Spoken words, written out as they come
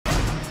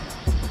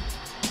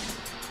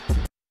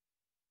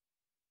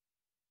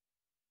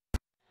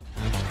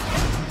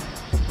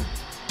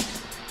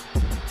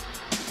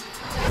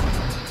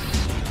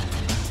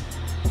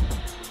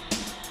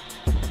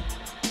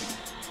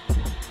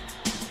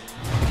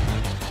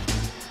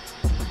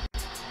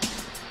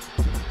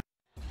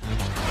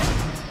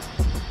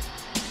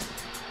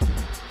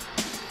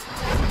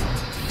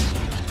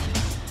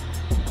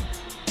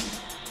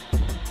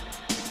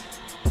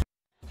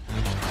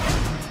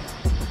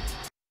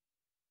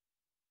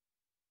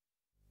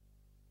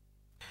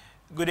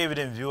Good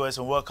evening, viewers,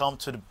 and welcome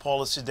to the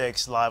Policy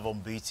Desk live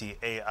on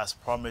BTA. As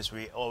promised,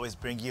 we always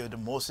bring you the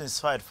most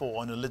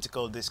insightful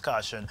analytical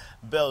discussion,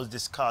 bills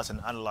discussed and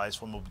analyzed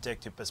from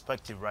objective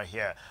perspective right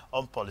here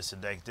on Policy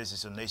Desk. This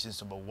is the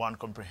nation's #1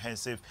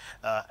 comprehensive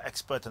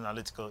expert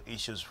analytical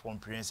issues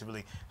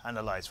comprehensively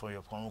analyzed for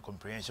your own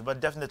comprehension. But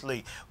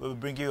definitely, we will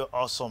bring you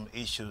awesome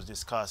issues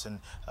discussed,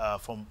 and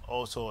from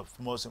also,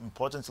 most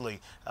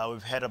importantly,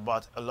 we've heard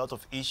about a lot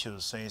of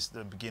issues since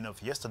the beginning of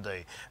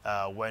yesterday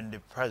when the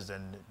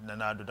president,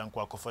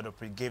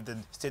 gave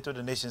the State of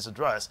the Nation's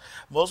address.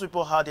 Most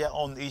people had their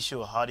own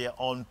issue, had their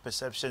own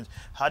perceptions,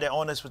 had their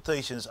own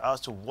expectations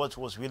as to what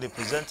was really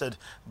presented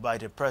by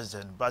the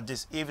president. But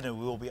this evening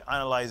we will be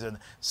analyzing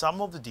some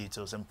of the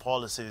details and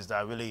policies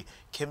that really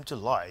came to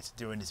light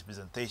during his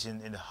presentation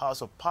in the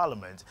House of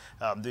Parliament.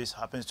 This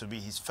happens to be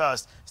his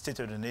first State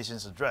of the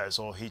Nation's address,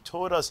 or he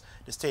told us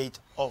the state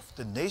of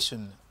the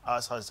nation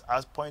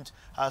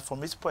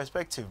from his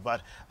perspective.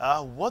 But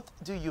what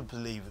do you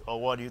believe,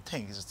 or what do you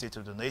think is the state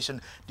of the nation?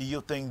 Do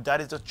you think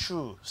that is the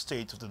true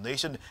state of the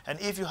nation?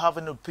 And if you have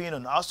an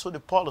opinion as to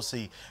the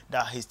policy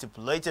that he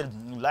stipulated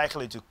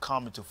likely to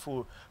come into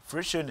full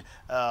fruition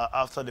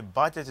after the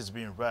budget is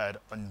being read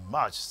on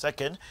March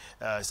 2nd,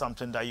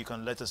 something that you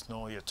can let us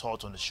know your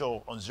thoughts on the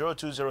show on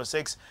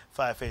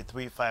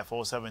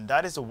 0206-583-547.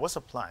 That is the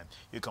WhatsApp line.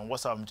 You can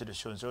WhatsApp me to the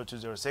show on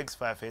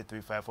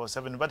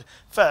 0206-583-547. But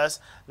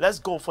first, let's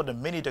go for the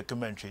mini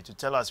documentary to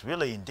tell us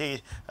really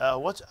indeed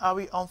what are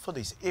we on for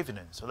this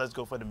evening. So let's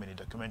go for the mini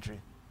documentary.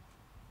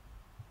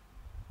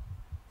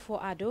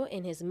 Addo,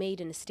 in his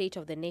maiden State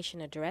of the Nation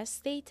address,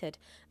 stated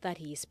that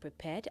he is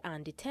prepared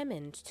and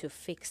determined to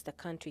fix the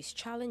country's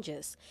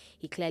challenges.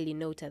 He clearly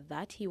noted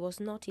that he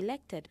was not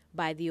elected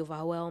by the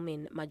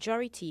overwhelming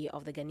majority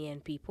of the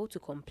Ghanaian people to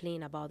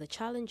complain about the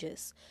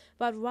challenges,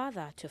 but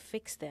rather to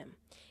fix them.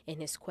 In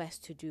his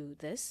quest to do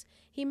this,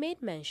 he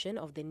made mention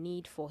of the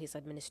need for his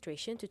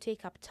administration to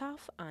take up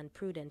tough and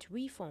prudent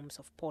reforms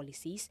of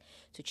policies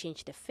to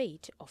change the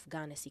fate of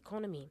Ghana's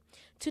economy.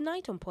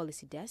 Tonight on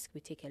Policy Desk, we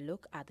take a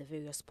look at the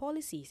various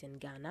policies in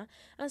Ghana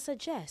and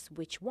suggest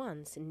which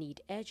ones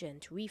need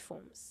urgent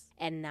reforms.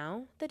 And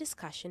now the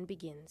discussion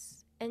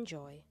begins.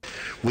 Enjoy.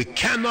 We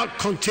cannot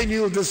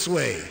continue this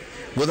way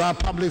with our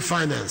public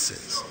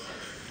finances.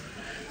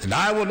 And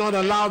I will not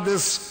allow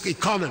this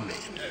economy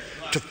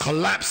to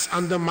collapse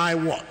under my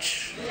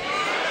watch.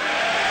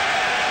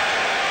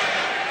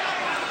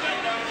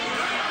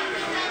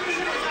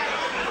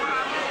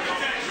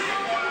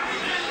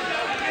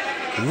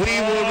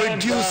 We will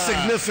reduce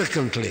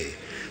significantly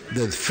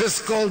the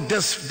fiscal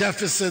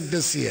deficit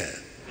this year.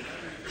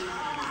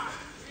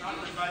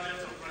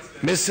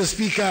 Mr.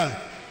 Speaker,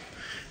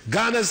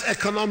 Ghana's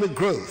economic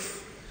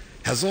growth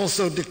has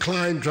also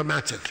declined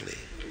dramatically.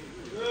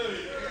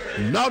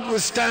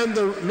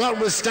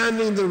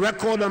 Notwithstanding the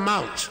record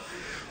amount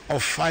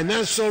of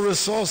financial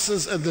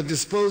resources at the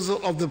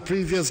disposal of the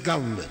previous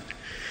government,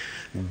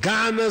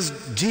 Ghana's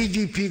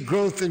GDP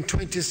growth in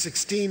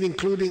 2016,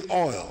 including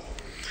oil,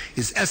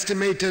 is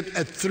estimated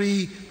at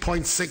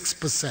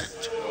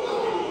 3.6%.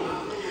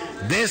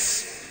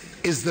 This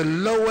is the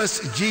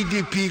lowest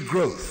GDP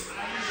growth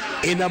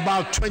in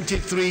about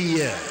 23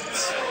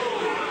 years.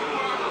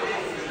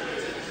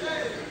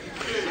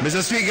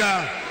 Mr.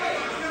 Speaker,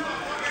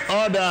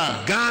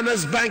 order.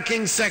 Ghana's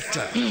banking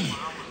sector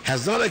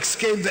has not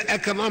escaped the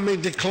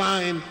economic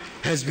decline,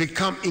 has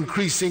become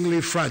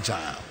increasingly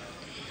fragile.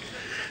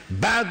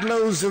 Bad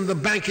loans in the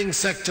banking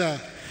sector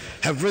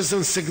have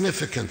risen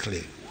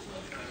significantly.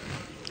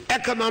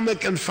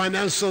 Economic and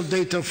financial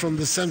data from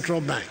the central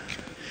bank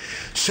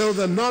show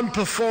that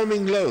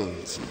non-performing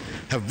loans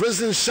have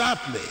risen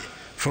sharply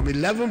from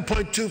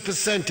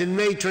 11.2% in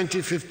May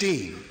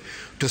 2015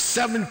 to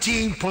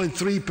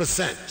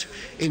 17.3%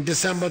 in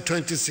December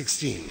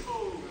 2016.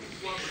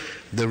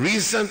 The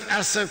recent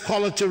asset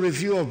quality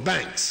review of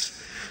banks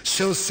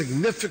shows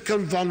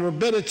significant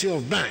vulnerability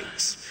of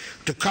banks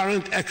to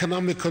current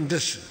economic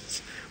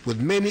conditions,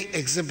 with many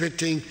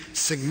exhibiting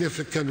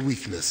significant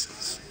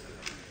weaknesses.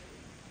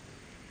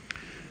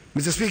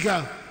 Mr.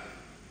 Speaker,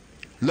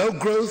 low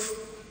growth,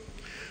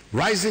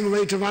 rising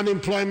rate of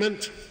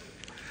unemployment,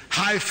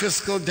 high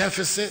fiscal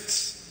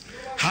deficits,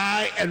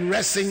 high and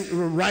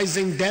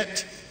rising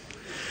debt,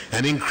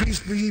 and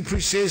increased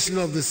depreciation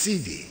of the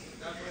cedi,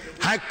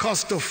 high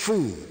cost of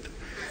food,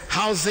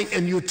 housing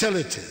and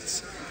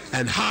utilities,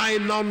 and high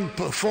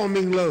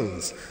non-performing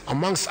loans,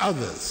 amongst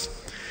others,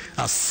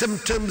 are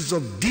symptoms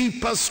of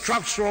deeper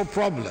structural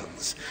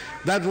problems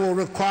that will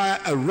require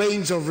a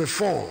range of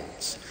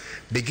reforms,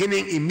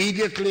 beginning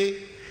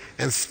immediately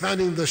and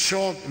spanning the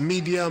short,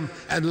 medium,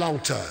 and long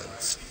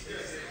terms.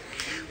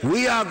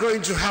 We are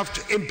going to have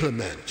to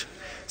implement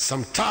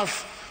some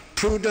tough,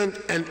 prudent,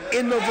 and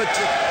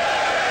innovative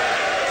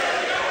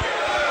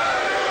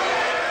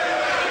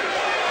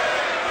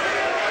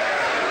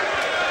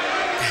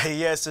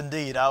Yes,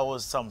 indeed. That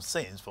was some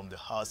scenes from the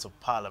House of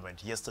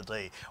Parliament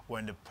yesterday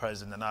when the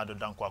President Nana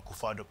Dankwa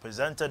Akufo-Addo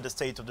presented the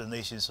State of the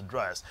Nation's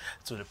address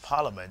to the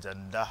Parliament,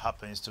 and that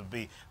happens to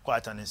be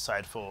quite an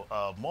insightful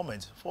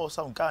moment for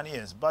some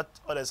Ghanaians, but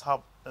others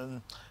have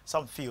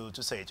some feel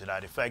to say to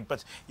that effect.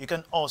 But you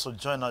can also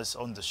join us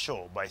on the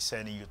show by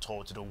sending your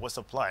thought to the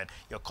WhatsApp line.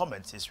 Your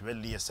comments is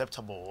readily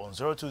acceptable on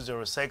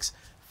 0206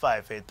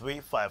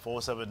 583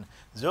 547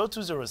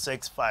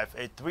 0206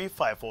 583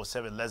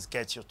 547. Let's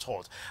get your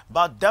thought.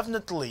 But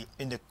definitely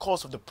in the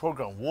course of the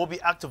program, we'll be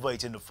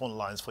activating the phone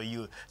lines for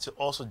you to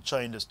also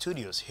join the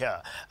studios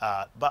here.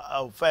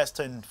 But first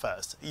and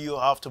first, you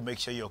have to make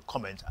sure your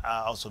comments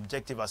are as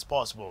objective as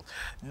possible.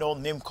 No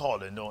name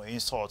calling, no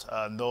insult,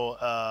 no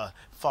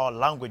foul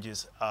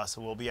languages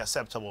will be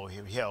acceptable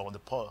here on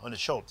the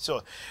show.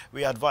 So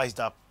we advise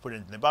that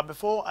prudently. But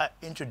before I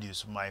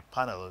introduce my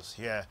panelists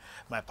here,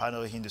 my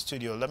panel in the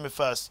studio, let me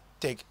first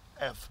take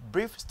a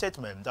brief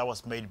statement that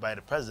was made by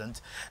the President.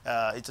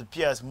 It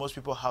appears most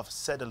people have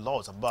said a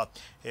lot about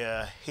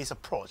his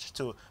approach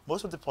to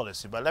most of the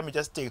policy, but let me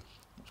just take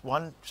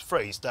one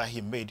phrase that he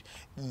made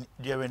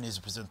during his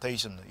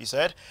presentation. He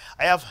said,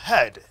 "I have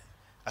heard,"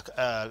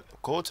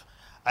 quote,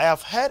 "I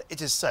have heard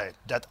it is said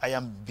that I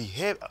am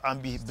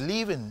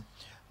behaving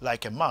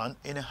like a man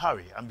in a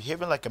hurry. I'm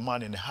behaving like a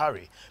man in a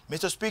hurry.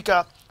 Mr.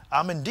 Speaker,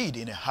 I'm indeed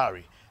in a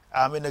hurry.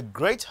 I'm in a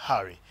great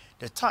hurry.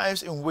 The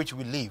times in which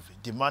we live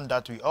demand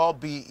that we all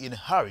be in a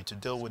hurry to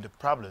deal with the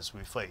problems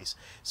we face."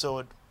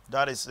 So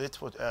that is it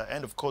for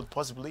end of quote,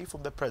 possibly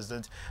from the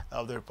President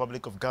of the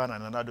Republic of Ghana,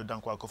 Nana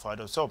Dankwa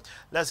Akufo-Addo. So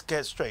let's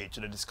get straight to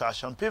the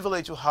discussion.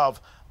 Privileged to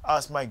have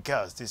as my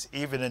guest this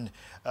evening,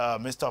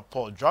 Mr.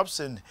 Paul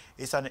Dropson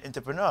is an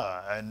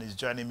entrepreneur and is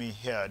joining me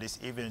here this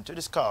evening to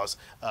discuss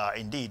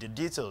indeed the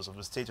details of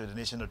the State of the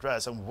Nation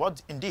address and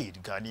what indeed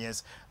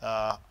Ghanaians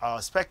are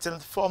expecting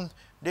from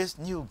this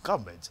new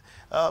government.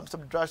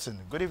 Mr. Dropson,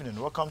 good evening.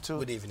 Welcome to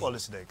Good evening.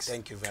 Policy Desk.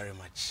 Thank you very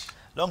much.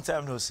 Long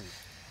time no see.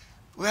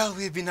 Well,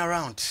 we've been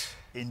around.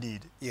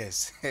 Indeed.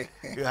 Yes.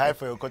 You hide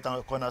for your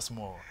corner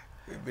small.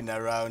 We've been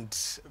around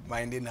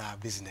minding our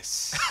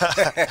business.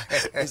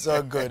 It's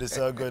all good. It's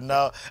all good.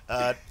 Now,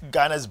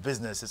 Ghana's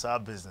business is our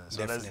business.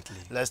 So Definitely.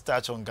 let's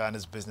touch on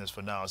Ghana's business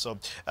for now. So,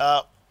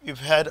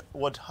 you've heard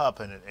what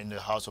happened in the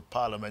House of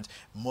Parliament.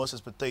 Most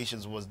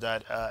expectations was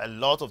that a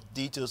lot of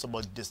details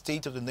about the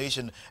state of the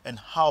nation and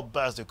how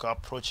best they could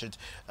approach it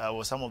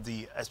were some of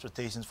the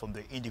expectations from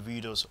the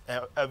individuals,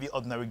 every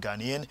ordinary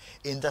Ghanaian,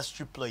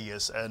 industry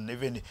players, and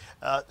even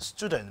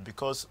students,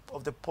 because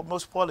of the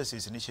most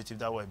policies initiatives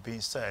that were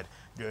being said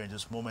during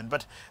this moment.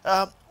 But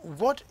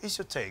what is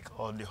your take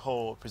on the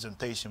whole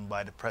presentation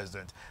by the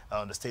President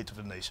on the state of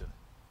the nation?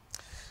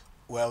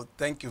 Well,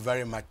 thank you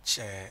very much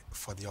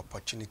for the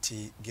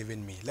opportunity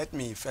given me. Let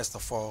me, first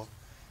of all,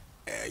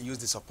 use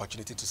this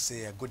opportunity to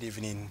say a good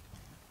evening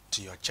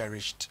to your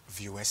cherished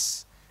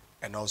viewers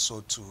and also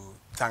to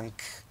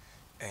thank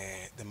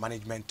the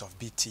management of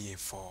BTA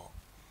for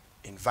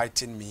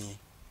inviting me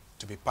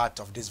to be part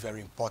of this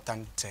very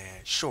important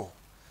show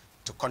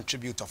to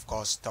contribute, of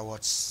course,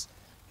 towards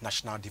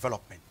national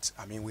development.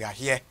 I mean, we are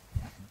here,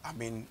 I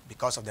mean,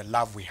 because of the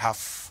love we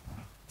have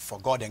for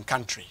God and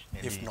country.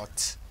 Indeed. If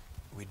not,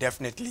 we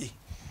definitely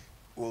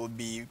will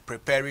be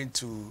preparing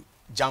to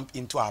jump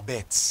into our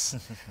beds.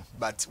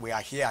 But we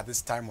are here at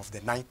this time of the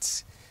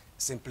night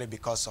simply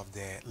because of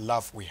the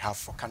love we have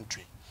for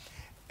country.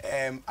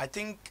 I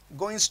think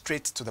going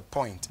straight to the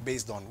point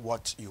based on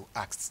what you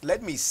asked,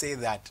 let me say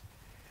that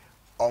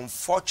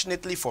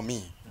unfortunately for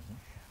me,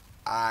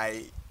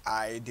 I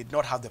did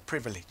not have the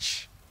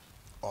privilege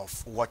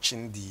of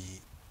watching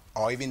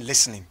or even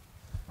listening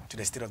to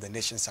the State of the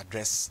Nation's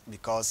address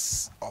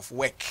because of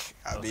work.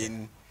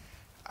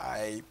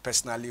 I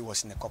personally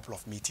was in a couple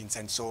of meetings,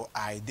 and so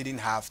I didn't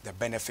have the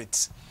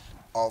benefit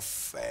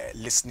of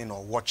listening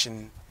or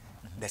watching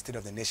the State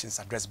of the Nation's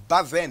address.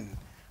 But then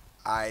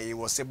I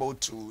was able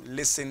to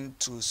listen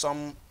to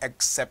some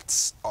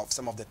excerpts of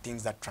some of the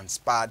things that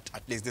transpired,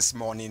 at least this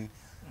morning.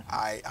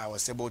 I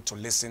was able to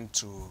listen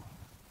to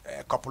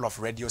a couple of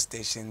radio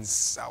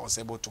stations. I was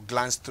able to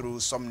glance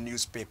through some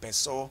newspapers.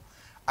 So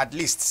at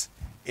least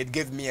it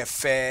gave me a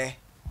fair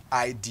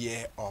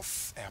idea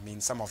of,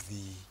 some of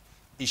the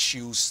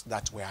issues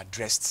that were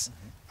addressed,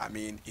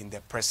 in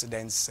the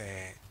President's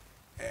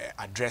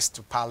address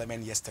to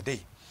Parliament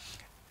yesterday.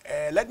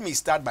 Let me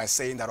start by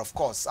saying that, of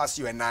course, as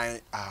you and I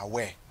are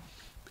aware,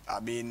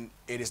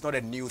 it is not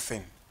a new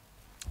thing.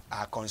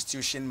 Our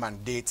Constitution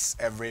mandates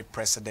every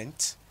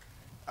President,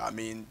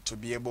 to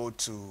be able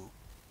to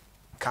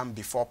come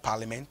before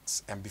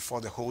Parliament and before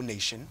the whole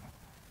nation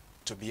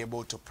to be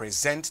able to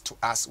present to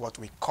us what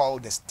we call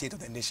the State of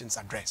the Nation's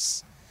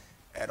address.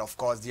 And of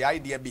course, the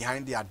idea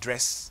behind the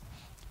address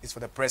is for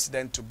the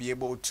President to be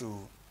able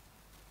to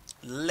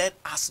let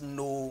us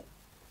know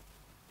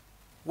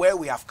where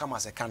we have come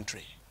as a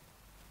country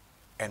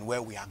and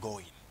where we are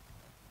going.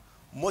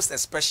 Most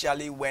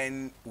especially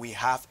when we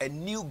have a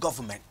new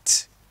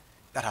government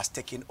that has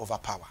taken over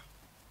power.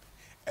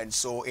 And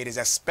so it is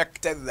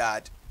expected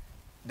that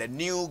the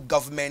new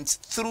government,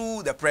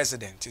 through the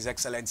president, His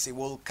Excellency,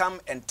 will come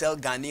and tell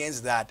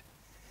Ghanaians that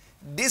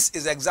this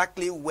is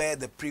exactly where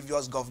the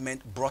previous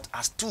government brought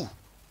us to.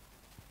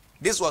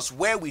 This was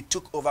where we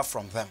took over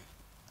from them.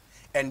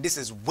 And this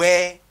is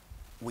where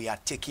we are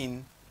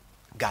taking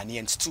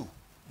Ghanaians to.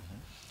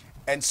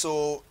 And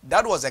so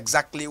that was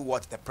exactly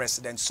what the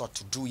president sought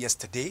to do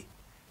yesterday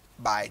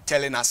by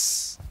telling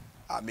us,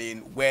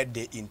 where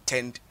they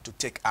intend to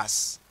take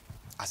us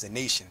as a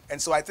nation.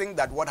 And so I think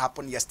that what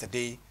happened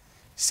yesterday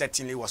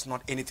certainly was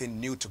not anything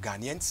new to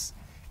Ghanaians.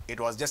 It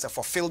was just a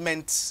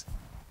fulfillment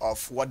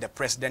of what the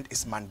president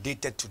is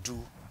mandated to do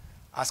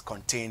as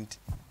contained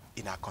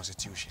in our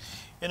constitution.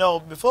 You know,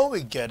 before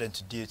we get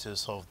into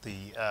details of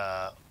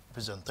the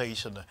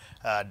presentation,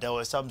 there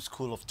was some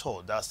school of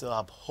thought that still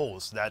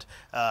upholds that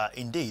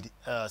indeed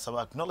some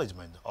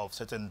acknowledgement of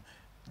certain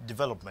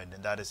development,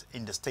 and that is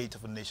in the State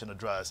of the Nation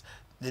address,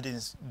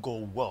 didn't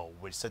go well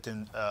with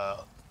certain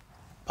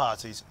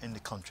parties in the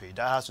country.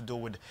 That has to do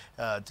with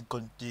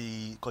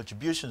the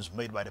contributions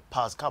made by the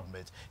past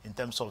government in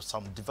terms of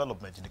some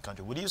development in the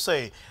country. Would you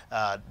say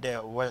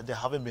there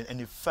haven't been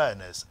any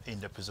fairness in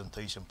the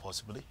presentation,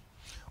 possibly?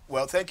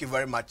 Well, thank you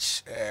very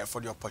much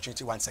for the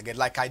opportunity once again.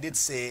 Like I did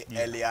say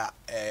earlier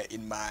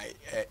in my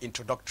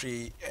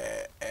introductory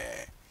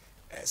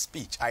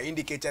speech, I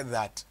indicated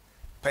that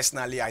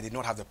personally I did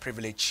not have the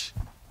privilege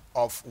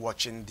of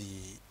watching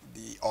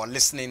or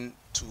listening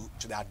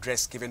to the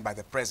address given by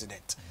the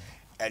president.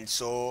 And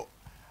so,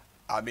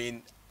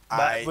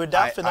 but with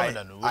that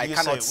phenomenon,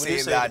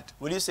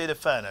 would you say the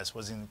fairness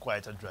wasn't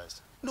quite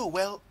addressed? No,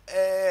 well,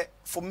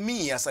 for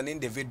me as an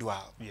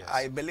individual, yes,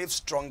 I believe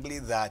strongly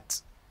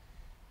that,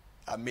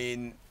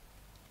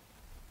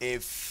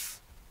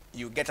 if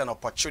you get an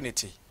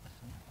opportunity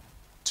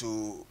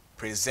to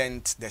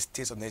present the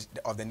State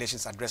of the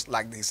Nation's address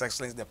like His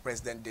Excellency the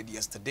President did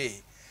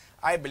yesterday,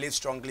 I believe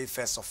strongly,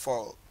 first of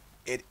all,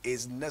 it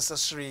is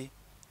necessary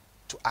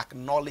to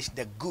acknowledge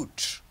the good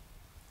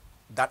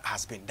that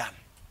has been done,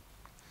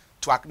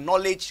 to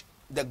acknowledge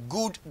the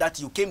good that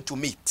you came to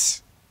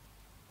meet,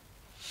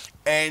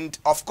 and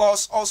of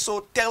course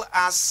also tell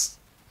us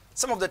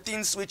some of the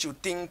things which you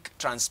think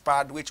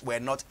transpired which were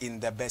not in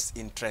the best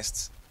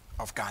interests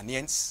of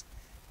Ghanaians,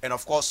 and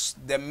of course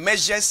the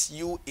measures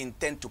you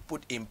intend to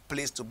put in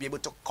place to be able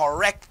to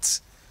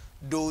correct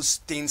those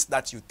things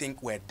that you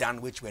think were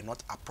done which were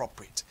not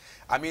appropriate.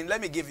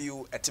 Let me give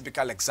you a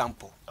typical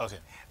example. Okay.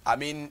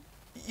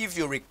 If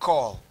you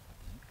recall,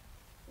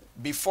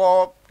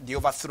 before the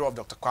overthrow of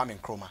Dr. Kwame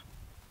Nkrumah,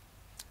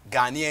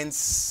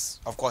 Ghanaians,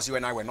 of course you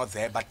and I were not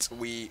there, but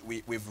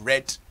we've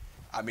read,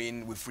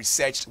 we've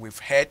researched, we've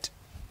heard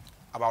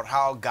about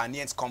how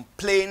Ghanaians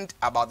complained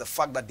about the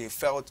fact that they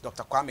felt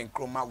Dr. Kwame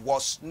Nkrumah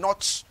was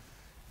not,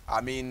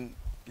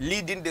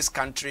 leading this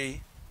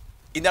country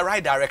in the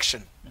right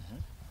direction.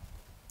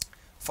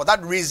 For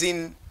that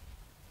reason,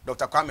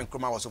 Dr. Kwame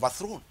Nkrumah was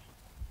overthrown.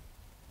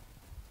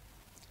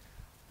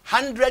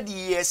 100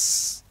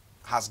 years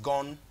has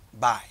gone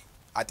by.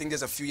 I think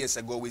just a few years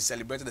ago, we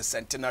celebrated the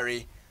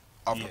centenary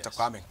of Dr.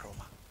 Kwame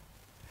Nkrumah.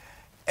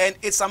 And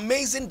it's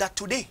amazing that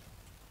today,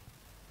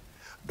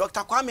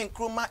 Dr. Kwame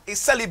Nkrumah is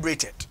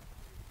celebrated,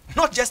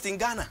 not just in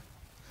Ghana,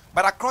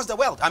 but across the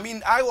world.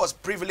 I was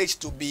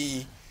privileged to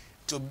be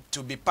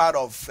part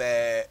of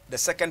the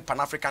second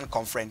Pan-African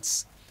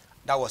conference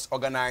that was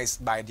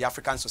organized by the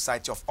African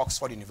Society of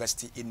Oxford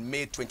University in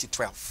May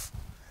 2012.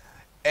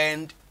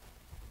 And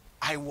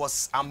I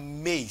was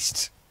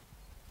amazed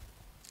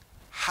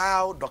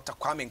how Dr.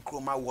 Kwame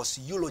Nkrumah was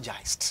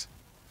eulogized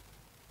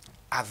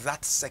at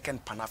that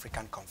second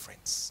Pan-African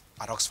conference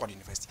at Oxford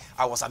University.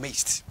 I was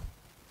amazed.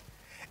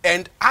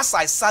 And as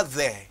I sat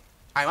there,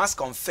 I must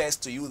confess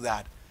to you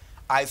that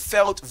I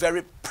felt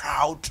very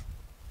proud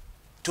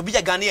to be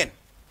a Ghanaian.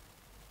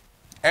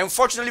 And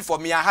fortunately for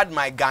me, I had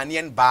my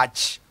Ghanaian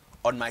badge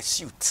on my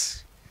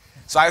suit.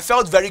 So I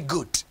felt very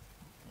good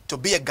to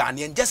be a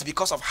Ghanaian just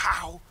because of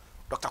how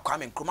Dr.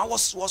 Kwame Nkrumah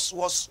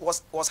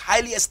was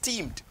highly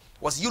esteemed,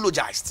 was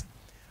eulogized.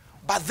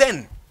 But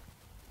then,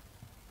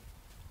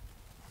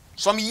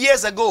 some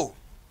years ago,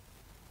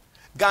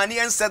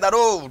 Ghanaians said that,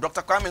 oh,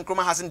 Dr. Kwame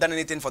Nkrumah hasn't done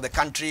anything for the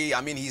country.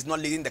 He's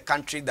not leading the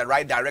country in the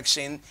right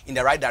direction.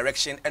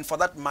 And for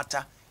that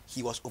matter,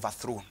 he was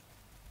overthrown.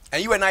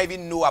 And you and I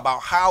even know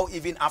about how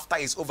even after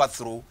his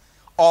overthrow,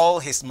 all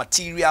his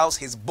materials,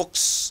 his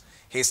books,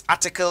 his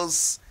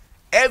articles,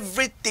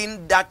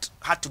 everything that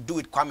had to do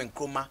with Kwame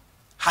Nkrumah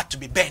had to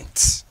be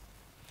bent,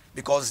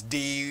 because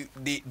they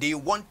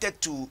wanted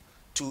to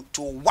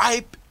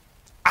wipe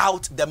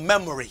out the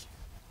memory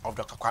of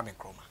Dr. Kwame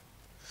Nkrumah.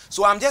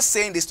 So I'm just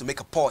saying this to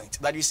make a point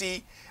that, you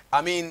see,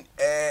 as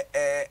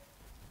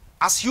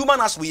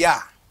human as we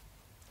are,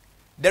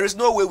 there is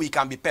no way we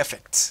can be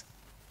perfect.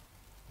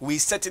 We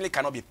certainly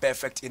cannot be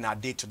perfect in our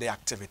day-to-day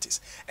activities.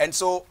 And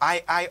so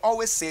I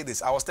always say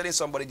this. I was telling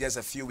somebody just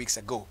a few weeks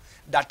ago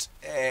that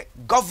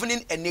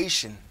governing a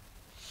nation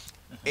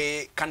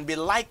can be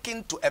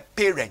likened to a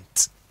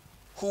parent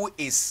who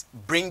is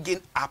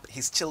bringing up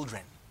his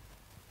children.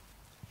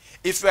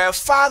 If you are a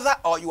father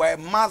or you are a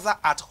mother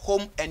at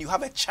home and you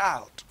have a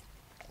child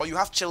or you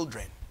have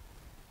children,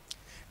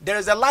 there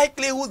is a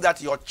likelihood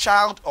that your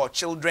child or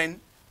children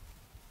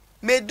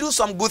may do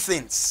some good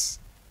things.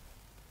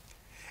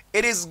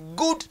 It is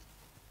good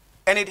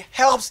and it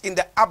helps in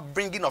the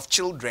upbringing of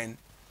children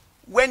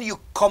when you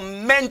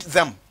commend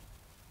them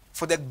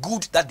for the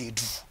good that they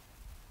do.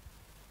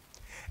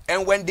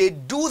 And when they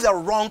do the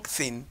wrong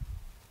thing,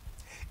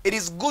 it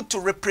is good to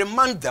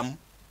reprimand them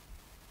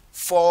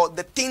for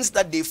the things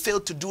that they fail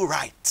to do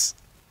right.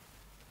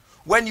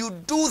 When you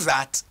do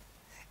that,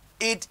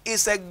 it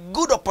is a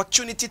good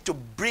opportunity to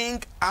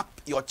bring up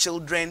your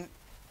children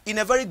in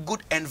a very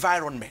good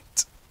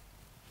environment.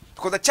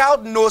 Because the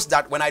child knows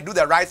that when I do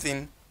the right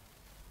thing,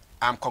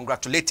 I'm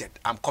congratulated,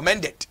 I'm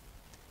commended.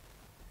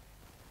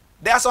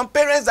 There are some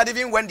parents that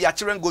even when their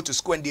children go to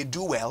school and they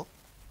do well,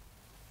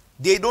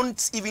 they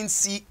don't even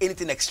see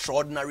anything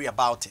extraordinary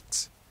about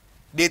it.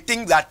 They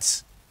think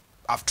that,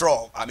 after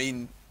all, I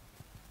mean,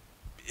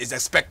 it's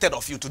expected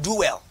of you to do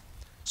well.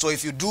 So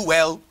if you do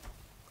well,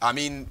 I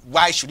mean,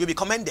 why should you be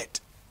commended?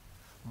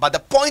 But the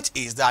point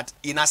is that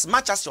in as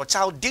much as your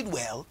child did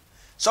well,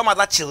 some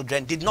other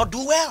children did not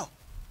do well.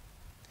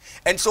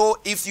 And so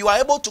if you are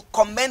able to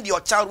commend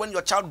your child when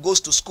your child goes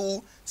to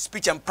school,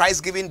 speech and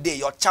prize giving day,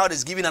 your child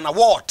is given an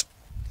award,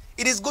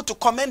 it is good to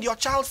commend your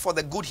child for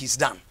the good he's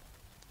done.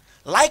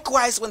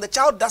 Likewise, when the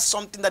child does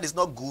something that is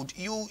not good,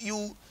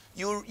 you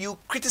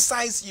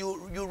criticize,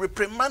 you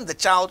reprimand the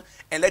child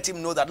and let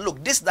him know that,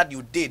 look, this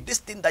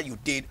thing that you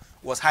did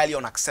was highly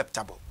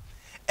unacceptable.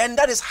 And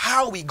that is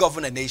how we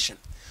govern a nation.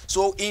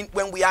 So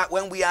when we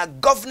are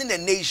governing a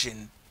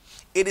nation,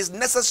 it is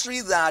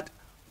necessary that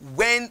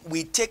when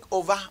we take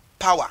over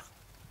power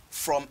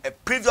from a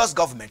previous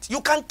government,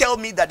 you can't tell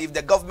me that if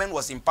the government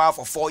was in power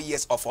for 4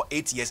 years or for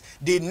 8 years,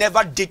 they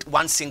never did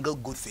one single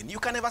good thing. You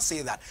can never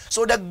say that.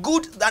 So the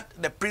good that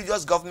the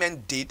previous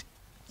government did,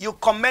 you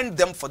commend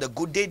them for the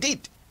good they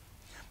did.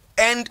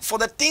 And for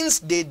the things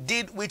they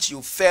did which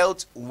you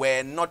felt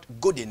were not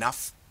good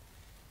enough,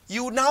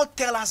 you now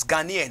tell us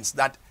Ghanaians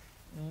that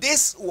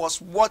this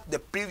was what the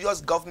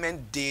previous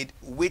government did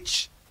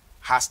which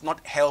has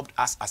not helped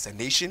us as a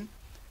nation.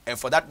 And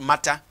for that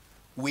matter,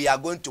 we are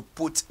going to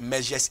put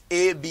measures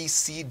A, B,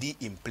 C, D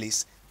in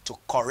place to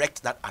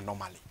correct that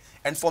anomaly.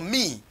 And for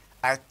me,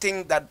 I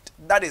think that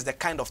that is the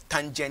kind of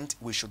tangent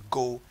we should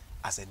go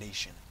as a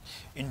nation.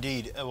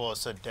 Indeed, it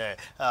was said there.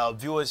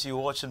 Viewers, you're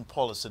watching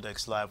Policy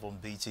Desk live on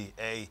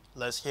BTA.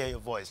 Let's hear your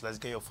voice. Let's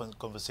get your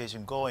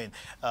conversation going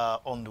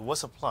on the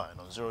WhatsApp line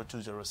on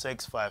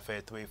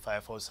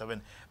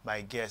 0206-583-547. My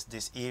guest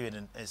this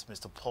evening is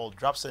Mr. Paul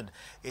Drapson.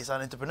 He's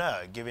an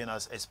entrepreneur giving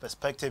us his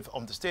perspective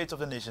on the state of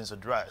the nation's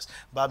address.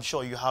 But I'm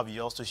sure you have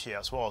yours to share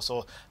as well.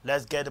 So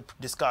let's get the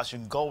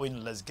discussion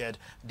going. Let's get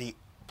the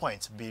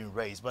points being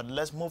raised. But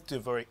let's move to a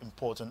very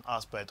important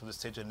aspect of the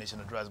State of the Nation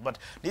address. But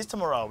this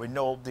time around, we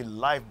know the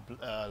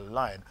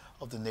lifeline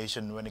of the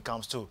nation when it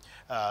comes to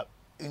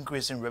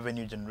increasing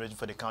revenue generation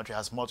for the country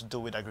has more to do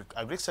with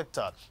agri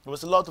sector. There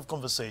was a lot of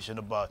conversation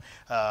about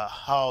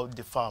how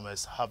the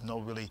farmers have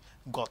not really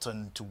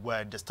gotten to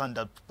where the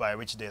standard by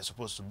which they are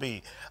supposed to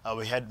be.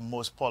 We had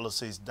most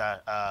policies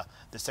that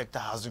the sector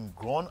hasn't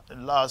grown.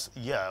 Last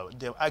year,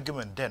 the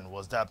argument then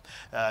was that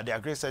the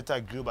agri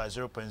sector grew by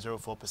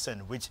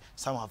 0.04%, which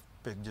some have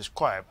been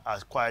described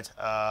as quite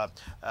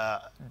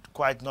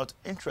not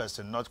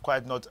interesting, not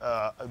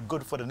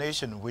good for the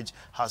nation, which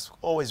has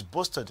always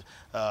boasted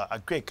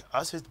agri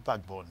as its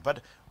backbone.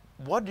 But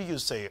what do you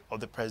say of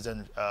the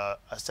president's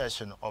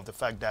assertion of the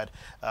fact that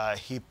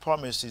he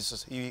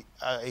promises, he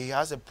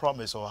has a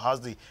promise or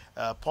has the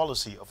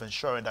policy of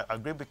ensuring that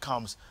agri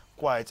becomes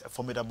quite a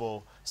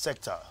formidable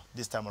sector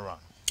this time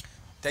around?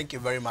 Thank you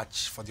very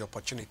much for the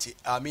opportunity.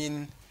 I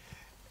mean,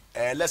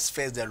 let's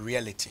face the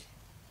reality.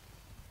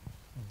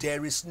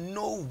 There is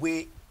no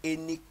way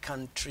any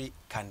country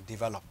can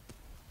develop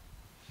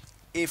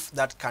if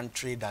that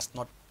country does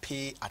not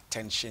pay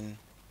attention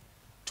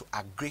to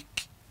agri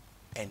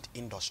and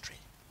industry.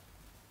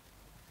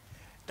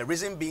 The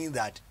reason being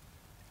that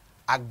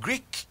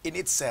agri in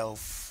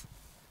itself,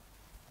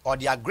 or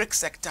the agri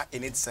sector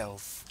in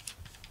itself,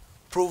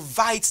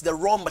 provides the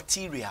raw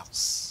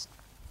materials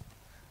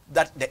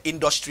that the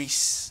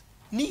industries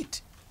need.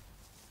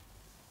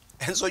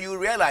 And so you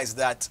realize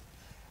that,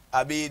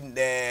 I mean,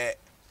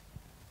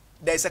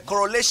 there's a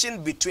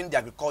correlation between the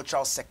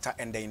agricultural sector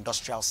and the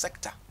industrial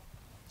sector,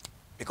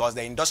 because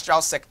the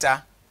industrial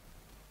sector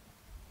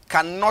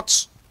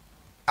cannot,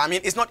 I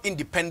mean, it's not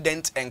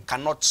independent and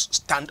cannot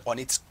stand on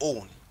its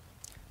own.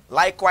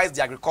 Likewise,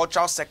 the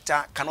agricultural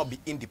sector cannot be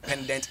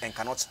independent and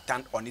cannot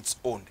stand on its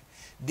own.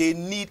 They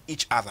need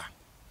each other.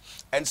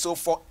 And so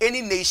for any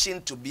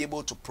nation to be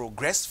able to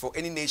progress, for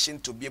any nation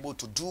to be able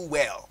to do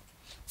well,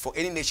 for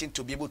any nation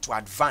to be able to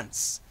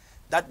advance,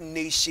 that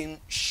nation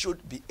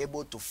should be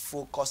able to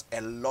focus a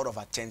lot of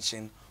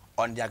attention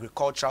on the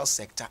agricultural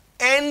sector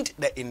and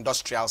the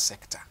industrial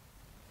sector.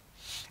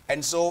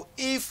 And so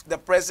if the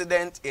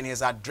president in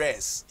his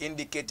address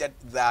indicated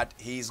that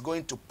he is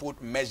going to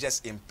put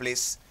measures in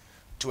place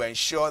to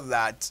ensure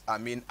that, I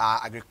mean,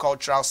 our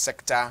agricultural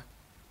sector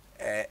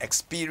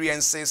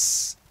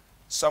experiences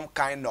some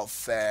kind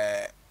of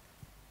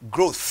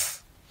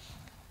growth,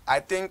 I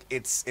think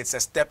it's a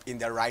step in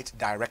the right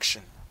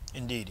direction.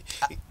 Indeed.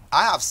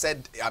 I have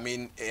said, I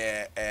mean,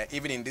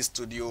 even in this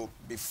studio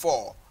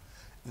before,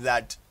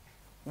 that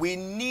we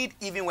need,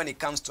 even when it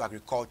comes to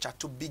agriculture,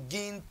 to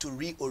begin to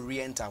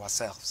reorient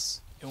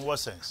ourselves. In what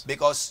sense?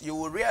 Because you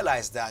will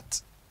realize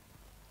that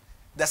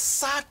the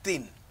sad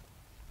thing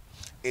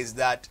is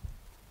that,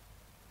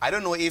 I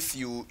don't know if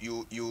you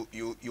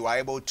are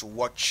able to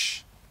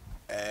watch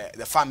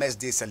the Farmers'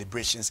 Day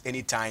celebrations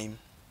anytime,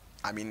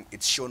 I mean,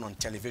 it's shown on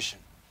television.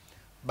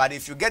 But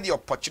if you get the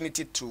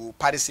opportunity to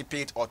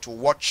participate or to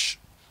watch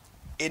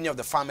any of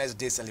the Farmers'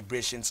 Day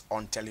celebrations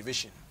on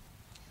television,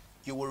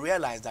 you will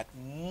realize that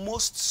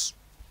most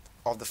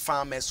of the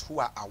farmers who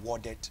are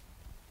awarded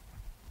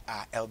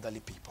are elderly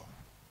people.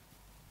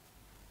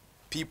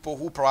 People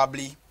who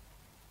probably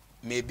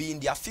may be in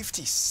their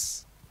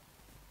 50s,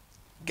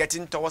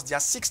 getting towards their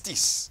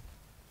 60s.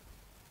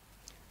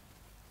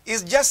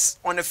 It's just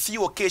on a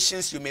few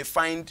occasions you may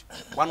find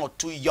one or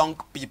two young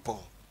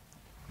people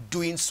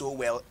doing so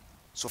well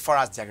so far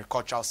as the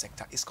agricultural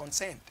sector is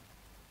concerned.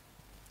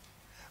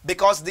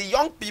 Because the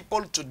young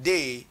people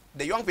today,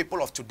 the young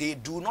people of today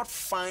do not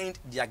find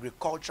the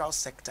agricultural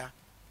sector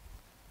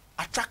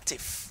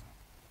attractive.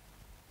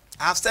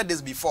 I have said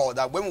this before,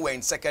 that when we were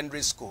in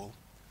secondary school,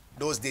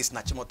 those days,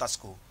 Nachimota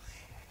school,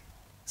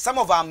 some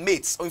of our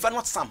mates, or in fact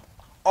not some,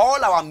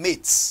 all our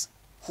mates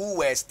who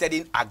were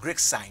studying agric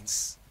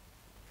science,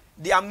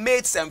 their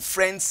mates and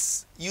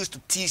friends used to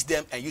teach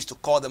them and used to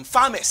call them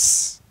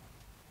farmers.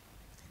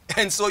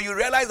 And so you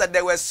realize that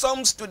there were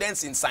some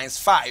students in Science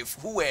 5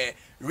 who were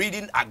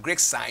reading agric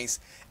science,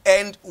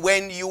 and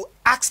when you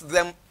asked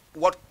them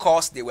what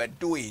course they were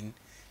doing,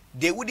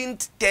 they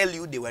wouldn't tell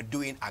you they were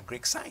doing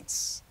agric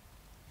science.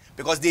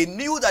 Because they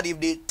knew that if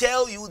they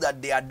tell you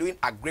that they are doing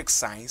agric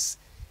science,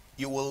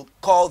 you will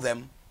call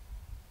them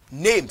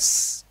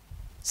names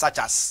such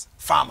as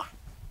farmer.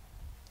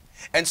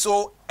 And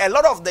so a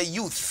lot of the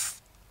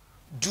youth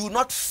do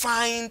not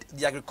find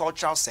the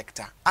agricultural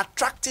sector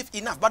attractive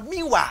enough. But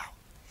meanwhile,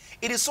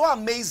 it is so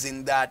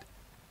amazing that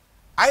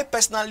I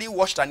personally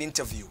watched an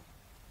interview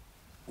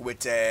with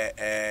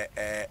Mr.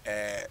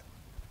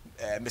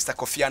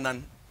 Kofi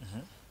Annan,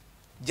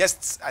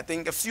 just, I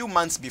think, a few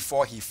months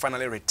before he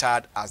finally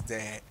retired as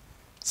the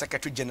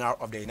Secretary General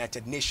of the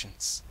United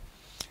Nations.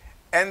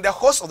 And the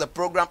host of the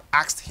program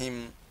asked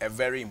him a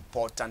very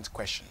important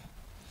question.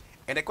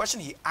 And the question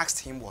he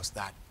asked him was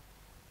that,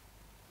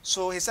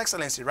 so His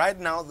Excellency, right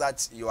now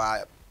that you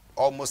are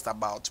almost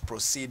about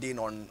proceeding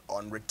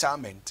on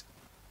retirement,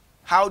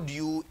 how do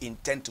you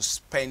intend to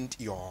spend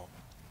your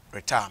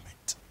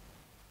retirement?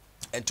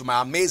 And to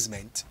my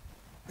amazement,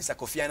 Mr.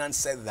 Kofi Annan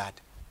said that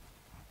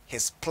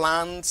his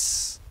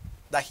plans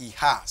that he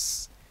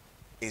has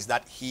is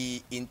that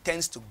he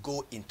intends to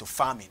go into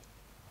farming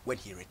when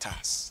he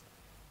retires.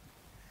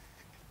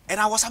 And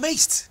I was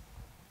amazed.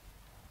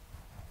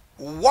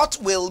 What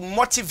will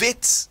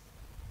motivate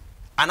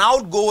an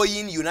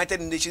outgoing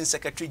United Nations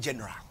Secretary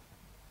General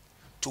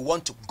to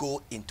want to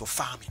go into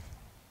farming?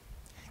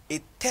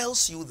 It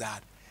tells you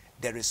that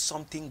there is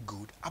something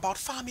good about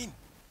farming.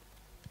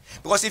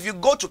 Because if you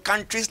go to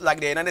countries like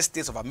the United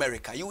States of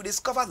America, you will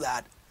discover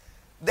that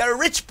the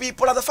rich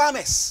people are the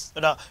farmers.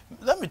 Now,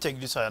 let me take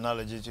this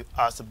analogy to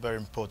ask a very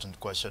important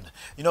question.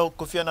 You know,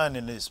 Kofi Annan,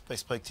 in his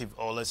perspective,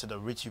 or let's say the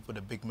rich people,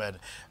 the big men,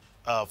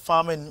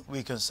 farming,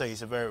 we can say,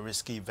 is a very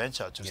risky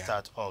venture to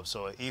start off.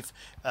 So if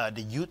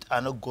the youth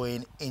are not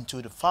going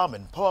into the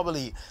farming,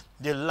 probably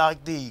they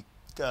lack the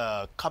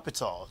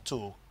capital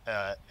to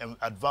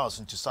advance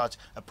into such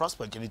a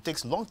prospect, and it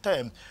takes long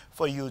time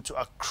for you to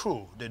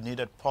accrue the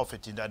needed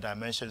profit in that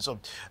dimension. So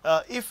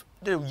if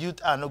the youth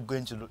are not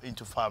going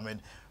into farming,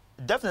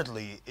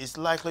 definitely it's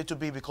likely to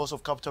be because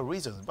of capital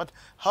reasons. But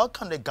how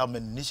can the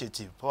government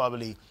initiative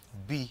probably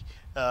be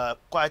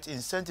quite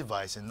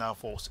incentivizing now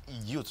for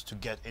youth to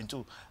get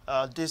into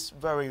this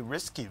very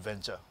risky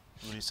venture,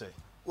 would you say?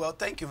 Well,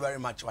 thank you very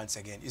much once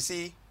again. You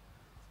see,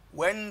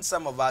 when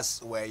some of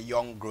us were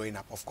young growing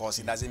up, of course,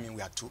 it doesn't mean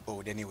we are too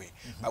old anyway.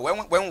 But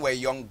when we were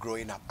young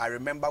growing up, I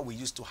remember we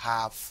used to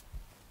have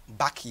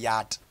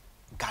backyard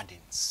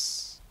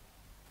gardens.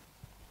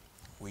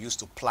 We used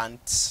to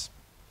plant,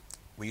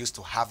 we used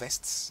to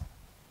harvest.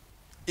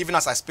 Even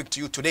as I speak to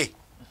you today,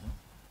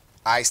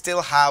 I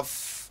still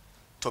have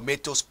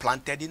tomatoes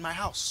planted in my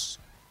house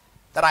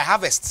that I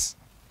harvest.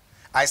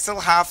 I still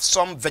have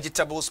some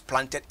vegetables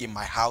planted in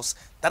my house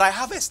that I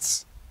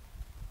harvest.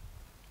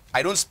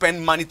 I don't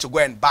spend money to go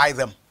and buy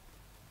them.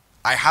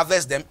 I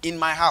harvest them in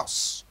my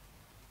house.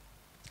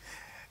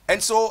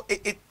 And so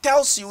it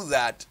tells you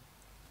that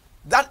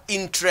that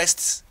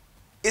interest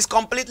is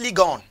completely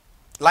gone.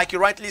 Like you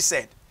rightly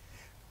said,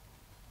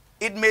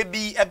 it may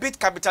be a bit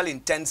capital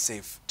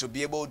intensive to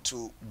be able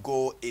to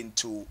go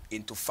into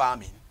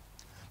farming.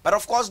 But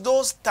of course,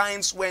 those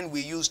times when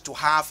we used to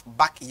have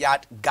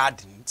backyard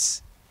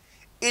gardens,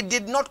 it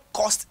did not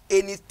cost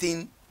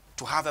anything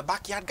to have a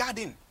backyard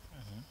garden.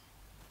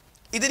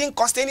 It didn't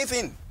cost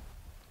anything.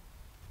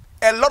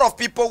 A lot of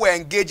people were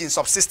engaged in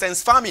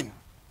subsistence farming.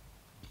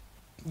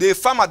 They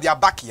farm at their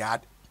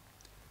backyard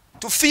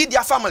to feed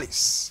their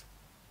families.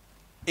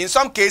 In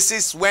some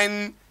cases,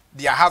 when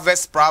their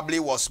harvest probably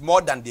was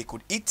more than they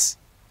could eat,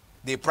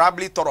 they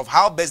probably thought of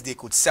how best they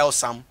could sell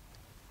some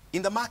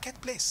in the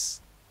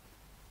marketplace.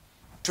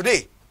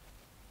 Today,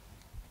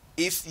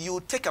 if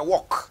you take a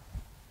walk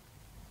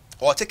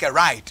or take a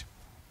ride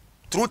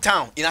through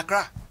town in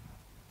Accra,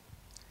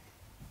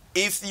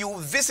 if you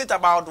visit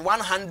about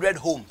 100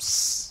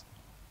 homes,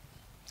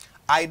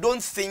 I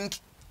don't think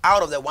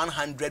out of the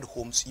 100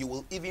 homes, you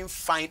will even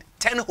find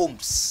 10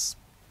 homes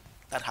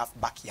that have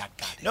backyard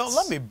gardens. Now,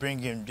 let me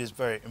bring in this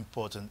very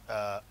important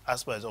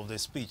aspect of the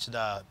speech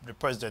that the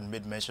president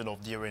made mention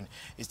of during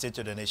his State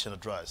of the Nation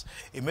address.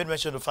 He made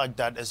mention of the fact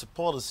that there's a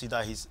policy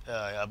that he's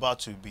about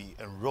to be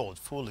enrolled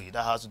fully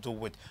that has to do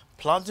with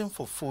planting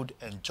for food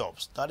and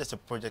jobs. That is a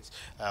project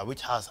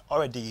which has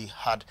already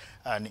had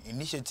an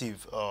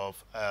initiative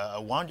of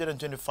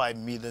 125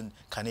 million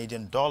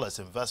Canadian dollars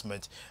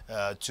investment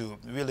to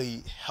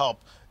really help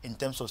in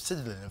terms of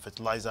seedling and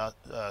fertilizer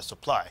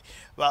supply.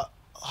 Well,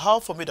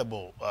 how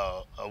formidable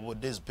would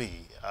this be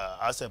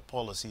as a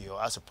policy or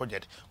as a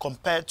project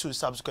compared to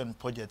subsequent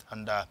projects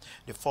under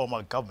the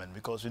former government?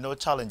 Because we know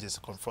challenges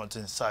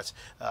confronting such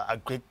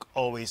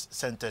always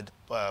centered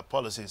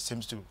policies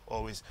seems to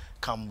always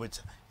come with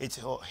its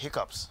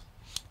hiccups.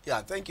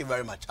 Yeah, thank you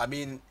very much. I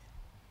mean,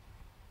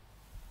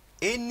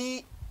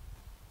 any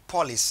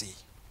policy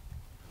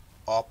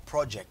or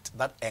project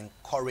that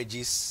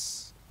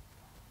encourages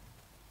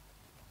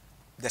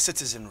the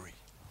citizenry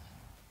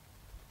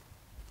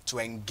to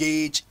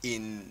engage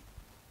in,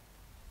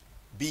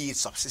 be it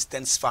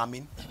subsistence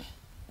farming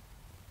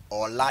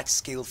or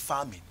large-scale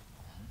farming,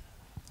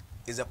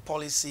 is a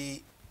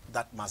policy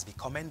that must be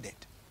commended.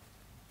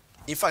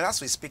 In fact, as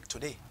we speak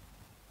today,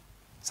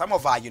 some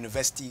of our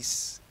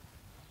universities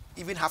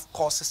even have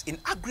courses in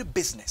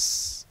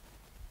agribusiness,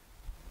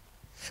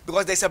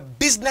 because there's a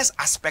business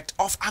aspect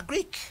of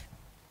agric.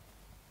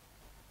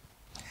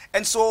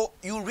 And so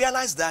you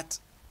realize that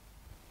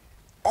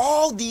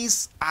all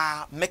these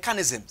are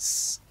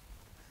mechanisms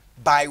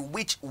by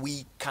which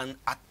we can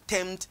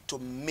attempt to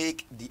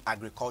make the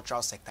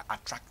agricultural sector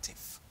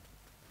attractive.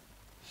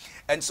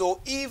 And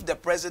so if the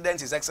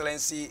President, His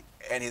Excellency,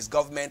 and his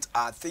government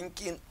are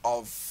thinking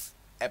of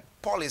a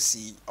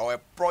policy or a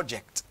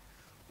project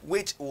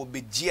which will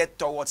be geared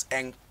towards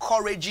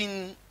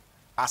encouraging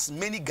as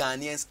many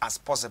Ghanaians as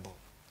possible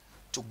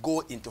to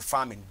go into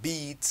farming,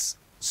 be it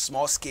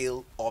small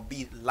scale or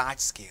be it large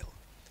scale,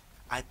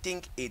 I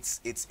think it's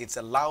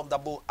a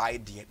laudable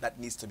idea that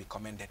needs to be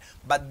commended.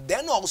 But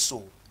then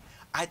also,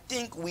 I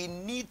think we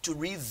need to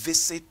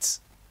revisit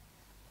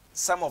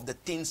some of the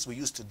things we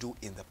used to do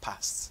in the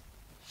past.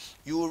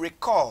 You will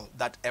recall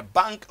that a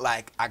bank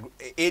like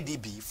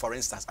ADB, for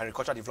instance,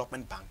 Agricultural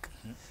Development Bank,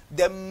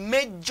 the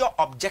major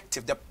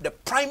objective, the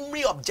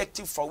primary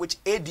objective for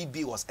which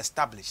ADB was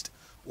established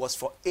was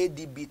for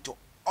ADB to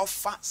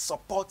offer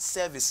support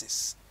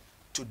services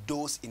to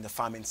those in the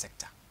farming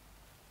sector.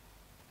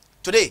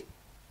 Today,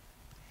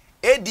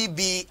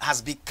 ADB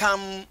has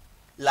become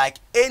like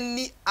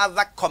any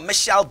other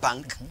commercial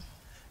bank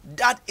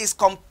that is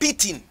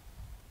competing.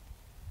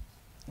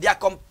 They are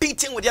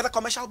competing with the other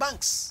commercial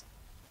banks.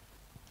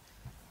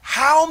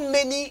 How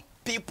many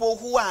people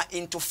who are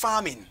into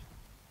farming,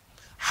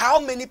 how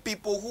many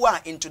people who are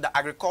into the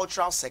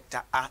agricultural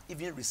sector are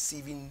even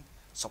receiving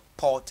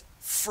support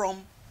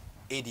from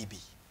ADB?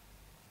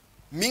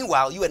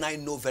 Meanwhile, you and I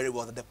know very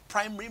well that the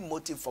primary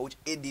motive for which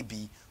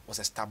ADB was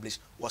established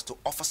was to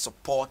offer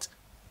support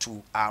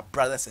to our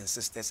brothers and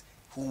sisters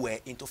who were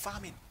into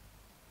farming.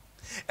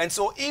 And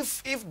so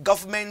if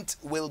government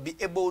will be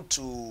able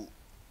to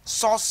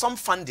source some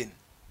funding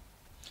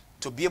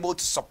to be able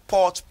to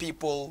support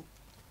people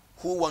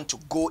who want to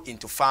go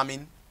into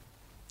farming,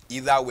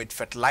 either with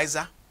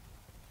fertilizer,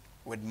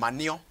 with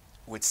manure,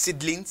 with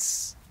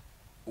seedlings,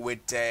 with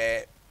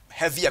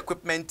heavy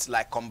equipment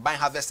like combine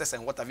harvesters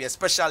and whatever,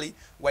 especially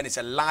when it's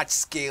a large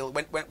scale,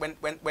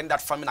 when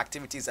that farming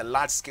activity is a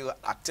large scale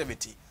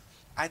activity,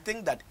 I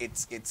think that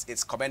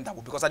it's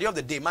commendable, because at the end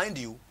of the day, mind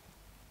you,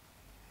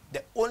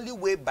 the only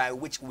way by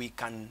which we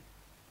can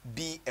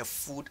be a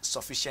food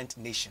sufficient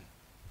nation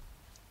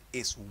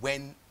is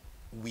when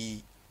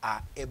we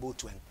are able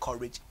to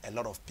encourage a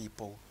lot of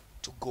people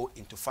to go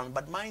into farming.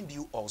 But mind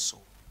you also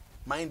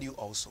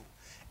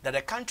that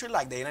a country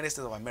like the United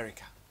States of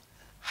America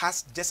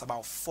has just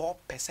about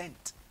 4%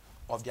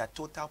 of their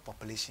total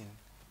population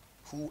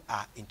who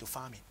are into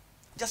farming.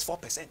 Just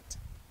 4%.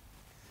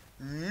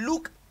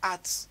 Look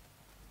at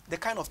the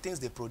kind of things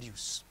they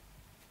produce.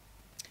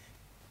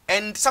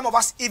 And some of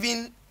us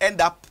even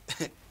end up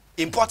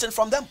importing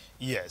from them.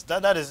 Yes,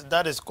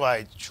 that is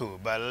quite true.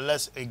 But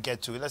let's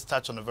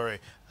touch on a very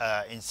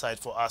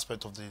insightful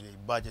aspect of the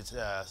budget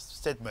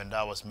statement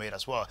that was made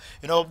as well.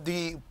 You know,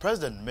 the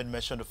president made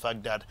mention of the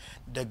fact that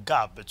the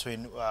gap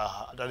between,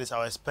 that is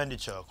our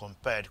expenditure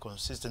compared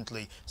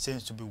consistently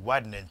seems to be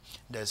widening.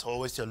 There's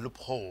always a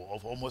loophole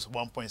of almost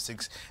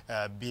 1.6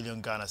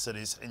 billion Ghana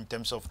cedis in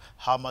terms of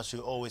how much we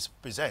always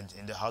present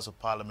in the House of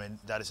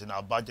Parliament, that is in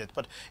our budget.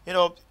 But, you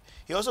know,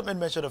 he also made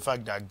mention of the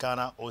fact that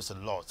Ghana owes a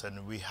lot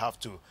and we have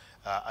to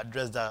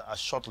address that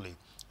shortly.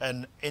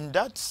 And in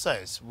that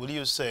sense, will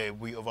you say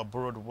we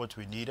overborrowed what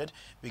we needed?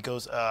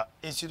 Because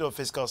Institute of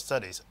Fiscal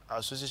Studies,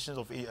 Association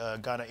of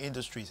Ghana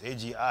Industries,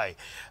 AGI,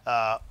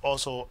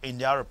 also in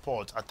their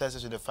report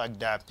attested to the fact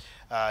that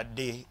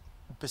they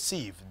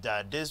perceive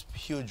that this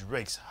huge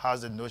risk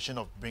has the notion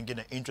of bringing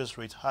the interest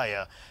rate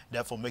higher,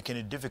 therefore making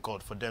it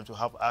difficult for them to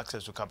have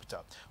access to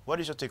capital. What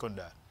is your take on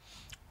that?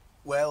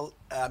 Well,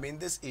 I mean,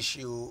 this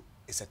issue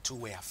is a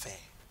two-way affair.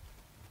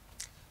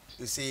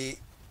 You see,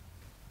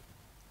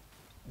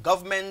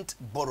 government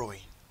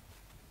borrowing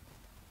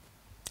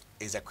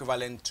is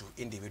equivalent to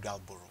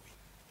individual borrowing.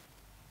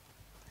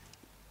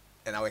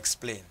 And I'll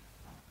explain.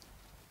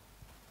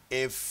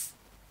 If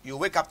you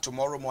wake up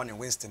tomorrow morning,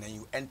 Winston, and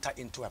you enter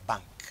into a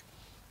bank,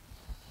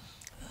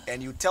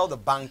 and you tell the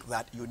bank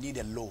that you need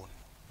a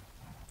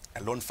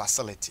loan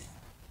facility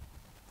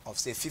of,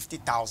 say,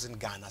 50,000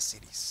 Ghana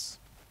cedis,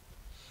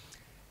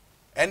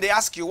 and they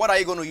ask you, what are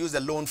you going to use the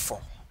loan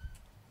for?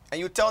 And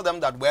you tell them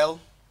that,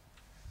 well,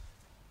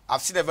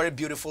 I've seen a very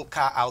beautiful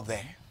car out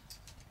there,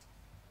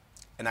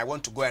 and I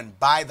want to go and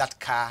buy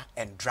that car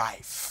and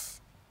drive.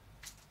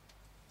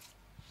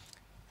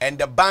 And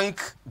the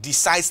bank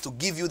decides to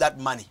give you that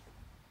money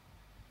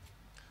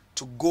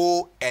to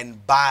go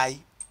and buy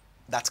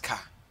that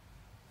car.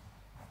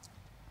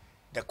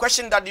 The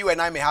question that you and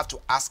I may have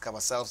to ask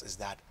ourselves is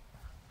that,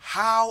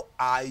 how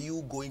are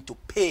you going to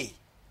pay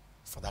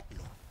for that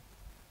loan?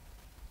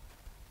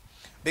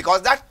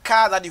 Because that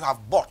car that you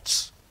have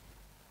bought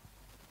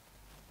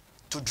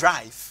to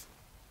drive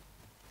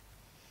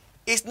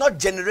is not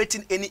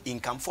generating any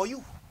income for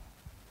you.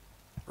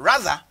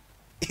 Rather,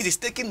 it is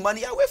taking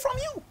money away from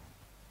you.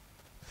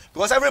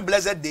 Because every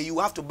blessed day you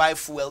have to buy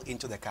fuel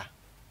into the car.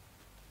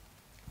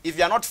 If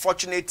you are not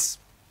fortunate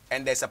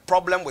and there's a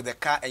problem with the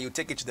car and you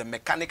take it to the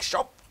mechanic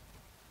shop,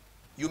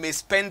 you may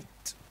spend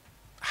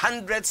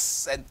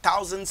hundreds and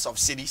thousands of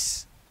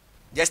cedis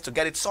just to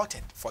get it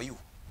sorted for you.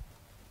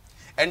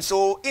 And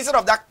so instead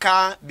of that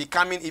car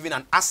becoming even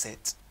an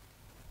asset,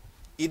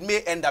 it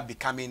may end up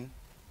becoming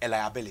a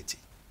liability.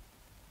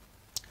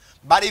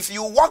 But if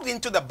you walked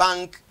into the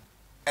bank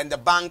and the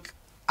bank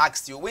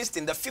asked you,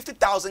 Winston, the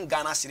 50,000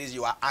 Ghana cedis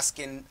you are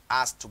asking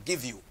us to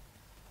give you,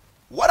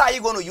 what are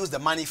you going to use the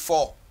money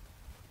for?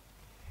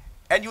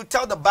 And you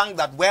tell the bank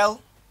that,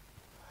 well,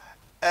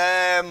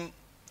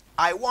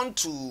 I want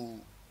to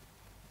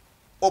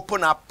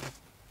open up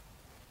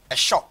a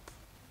shop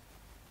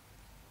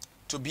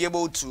to be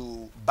able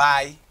to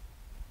buy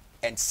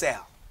and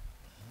sell.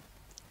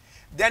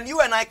 Then you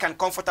and I can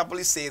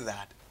comfortably say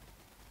that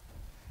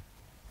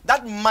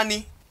that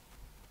money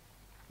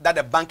that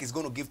the bank is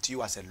going to give to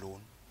you as a loan,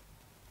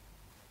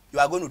 you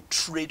are going to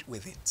trade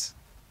with it.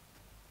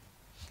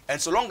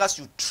 And so long as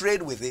you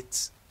trade with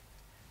it,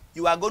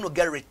 you are going to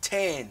get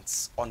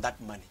returns on that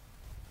money.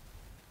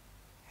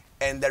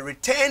 And the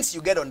returns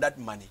you get on that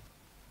money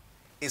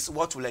is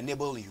what will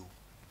enable you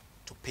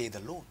to pay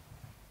the loan.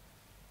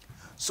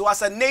 So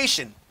as a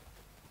nation,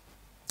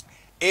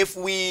 if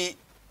we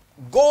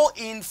go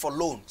in for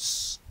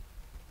loans,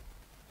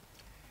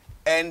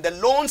 and the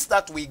loans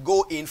that we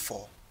go in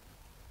for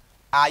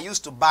are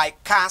used to buy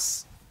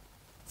cars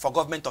for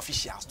government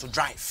officials to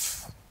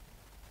drive.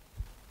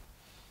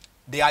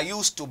 They are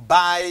used to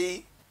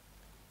buy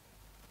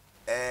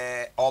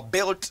or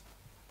build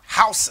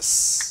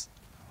houses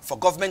for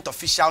government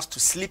officials to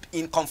sleep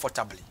in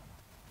comfortably.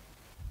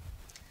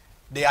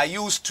 They are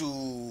used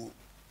to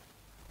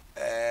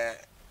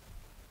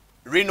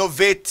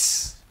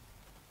renovate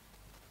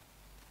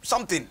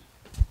something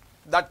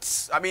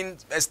that, I mean,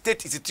 a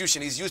state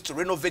institution is used to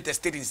renovate a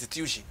state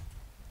institution.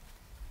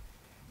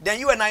 Then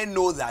you and I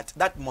know that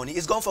that money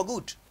is gone for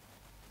good.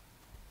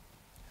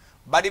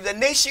 But if the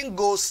nation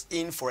goes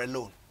in for a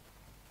loan,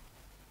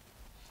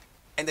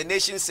 and the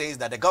nation says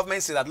that, the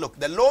government says that, look,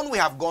 the loan we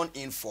have gone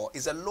in for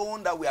is a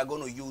loan that we are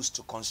going to use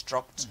to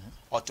construct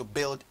or to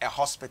build a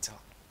hospital.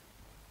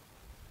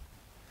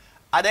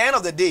 At the end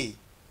of the day,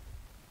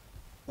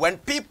 when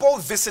people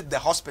visit the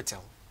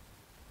hospital,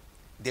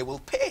 they will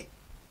pay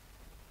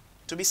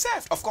to be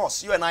served. Of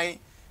course, you and I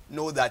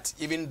know that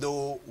even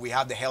though we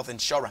have the health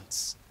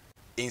insurance,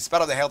 in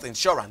spite of the health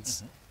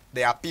insurance,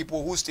 there are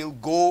people who still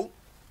go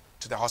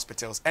to the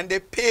hospitals and they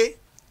pay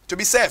to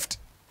be served.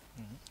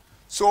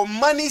 So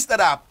monies that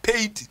are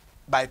paid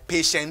by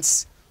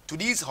patients to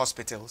these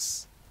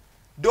hospitals,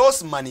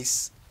 those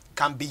monies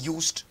can be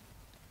used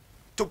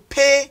to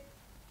pay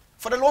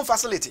for the loan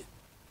facility.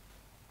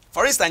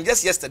 For instance,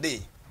 just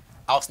yesterday,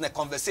 I was in a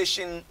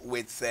conversation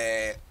with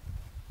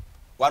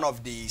one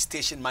of the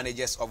station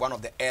managers of one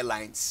of the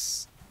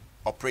airlines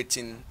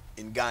operating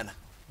in Ghana.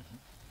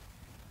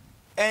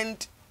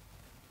 And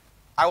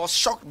I was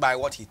shocked by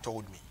what he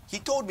told me. He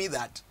told me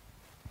that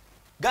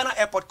Ghana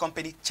Airport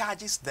Company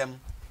charges them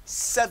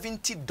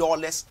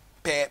 $70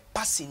 per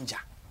passenger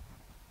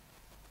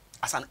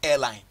as an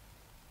airline.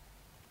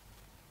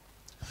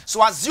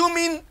 So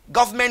assuming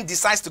government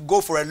decides to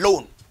go for a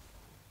loan,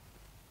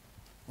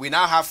 we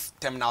now have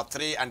Terminal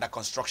 3 under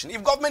construction.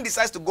 If government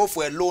decides to go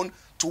for a loan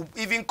to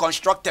even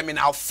construct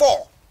Terminal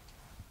 4,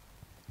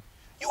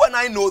 you and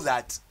I know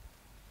that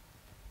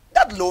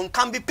that loan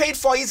can be paid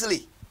for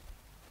easily.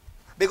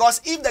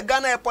 Because if the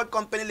Ghana Airport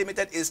Company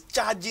Limited is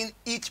charging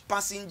each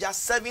passenger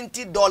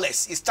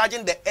 $70, is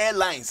charging the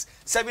airlines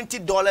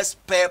 $70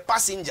 per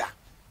passenger,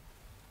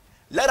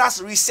 let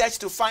us research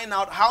to find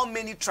out how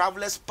many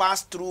travelers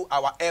pass through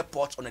our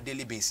airports on a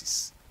daily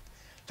basis.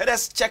 Let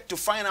us check to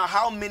find out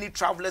how many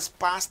travelers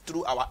pass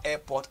through our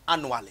airport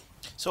annually.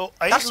 So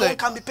that loan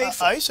can be paid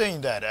for. Are you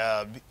saying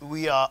that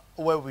we are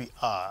where we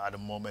are at the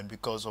moment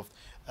because of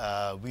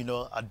we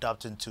not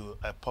adapting to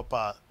a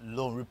proper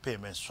loan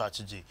repayment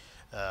strategy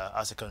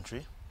as a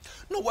country?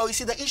 No, well, you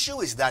see, the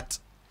issue is that,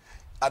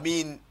 I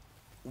mean,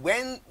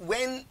 when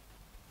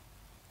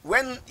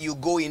you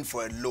go in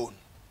for a loan,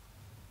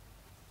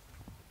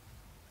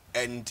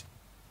 and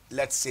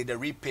let's say the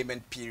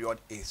repayment period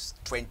is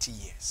 20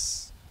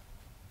 years.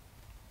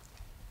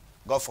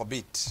 God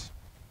forbid,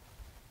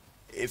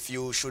 if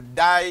you should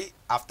die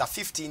after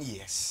 15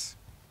 years,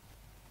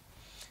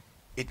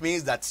 it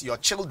means that your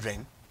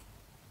children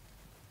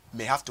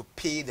may have to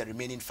pay the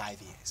remaining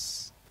 5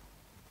 years.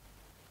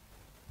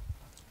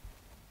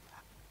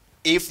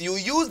 If you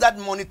use that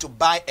money to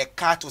buy a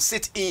car to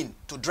sit in,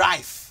 to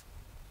drive,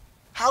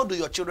 how do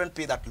your children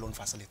pay that loan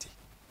facility?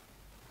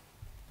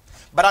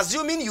 But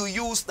assuming you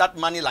use that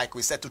money, like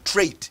we said, to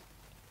trade,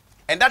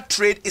 and that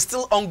trade is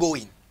still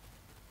ongoing,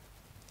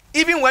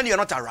 even when you're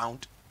not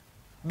around,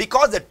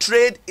 because the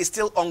trade is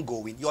still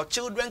ongoing, your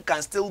children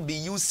can still be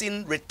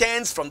using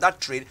returns from that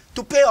trade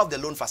to pay off the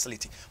loan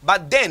facility.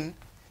 But then,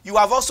 you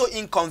have also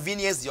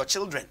inconvenienced your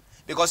children,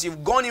 because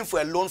you've gone in for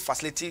a loan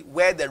facility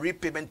where the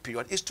repayment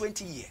period is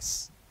 20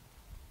 years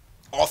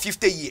or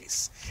 50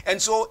 years.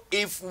 And so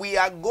if we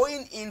are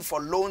going in for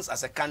loans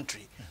as a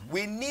country,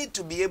 we need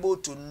to be able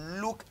to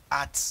look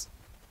at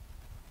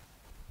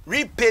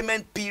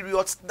repayment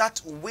periods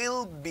that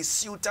will be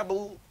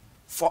suitable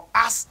for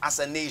us as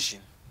a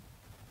nation.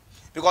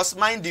 Because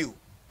mind you,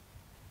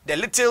 the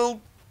little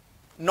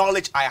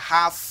knowledge I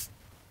have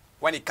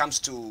when it comes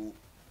to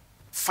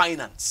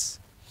finance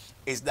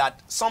is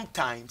that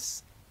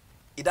sometimes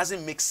it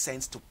doesn't make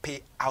sense to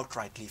pay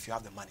outrightly if you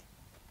have the money.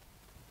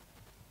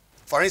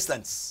 For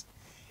instance,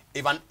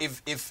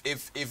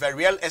 if a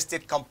real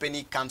estate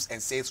company comes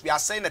and says, we are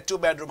selling a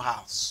 2-bedroom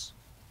house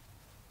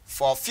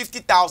for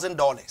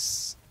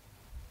 $50,000,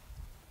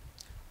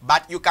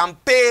 but you can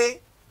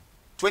pay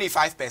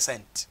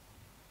 25%,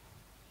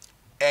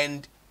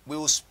 and we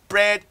will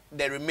spread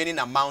the remaining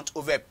amount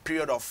over a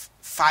period of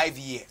 5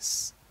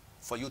 years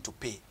for you to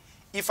pay.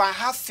 If I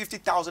have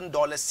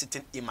 $50,000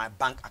 sitting in my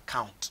bank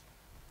account,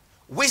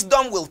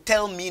 wisdom will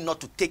tell me not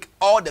to take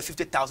all the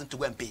 $50,000 to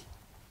go and pay.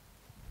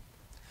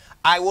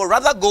 I will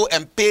rather go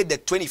and pay the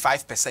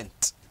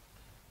 25%,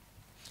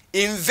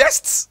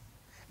 invest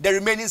the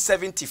remaining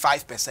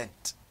 75%.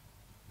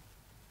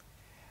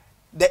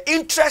 The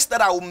interest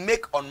that I will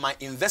make on my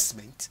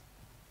investment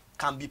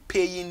can be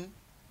paying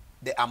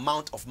the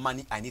amount of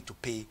money I need to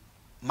pay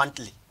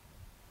monthly.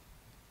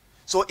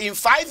 So in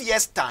 5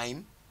 years'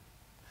 time,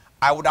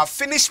 I would have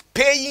finished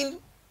paying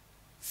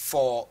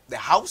for the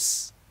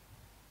house.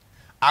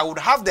 I would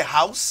have the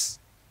house,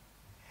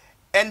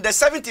 and the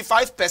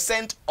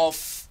 75%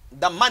 of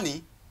the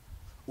money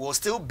will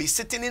still be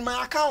sitting in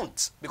my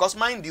account. Because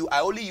mind you, I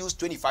only use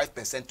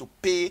 25% to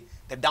pay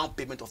the down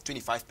payment of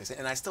 25%,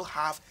 and I still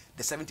have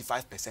the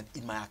 75%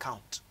 in my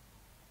account.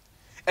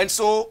 And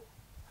so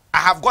I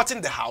have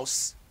gotten the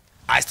house,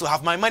 I still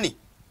have my money.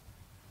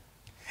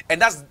 And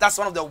that's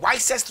one of the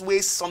wisest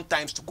ways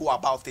sometimes to go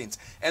about things.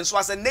 And so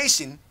as a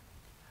nation,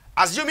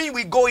 assuming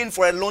we go in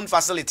for a loan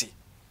facility,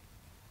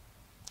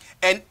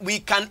 and we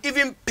can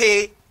even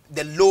pay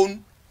the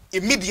loan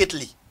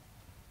immediately,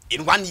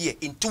 in 1 year,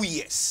 in 2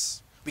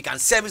 years. We can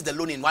service the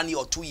loan in 1 year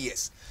or 2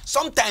 years.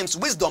 Sometimes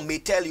wisdom may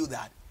tell you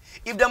that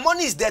if the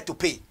money is there to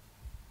pay,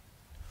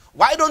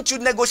 why don't you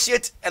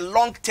negotiate a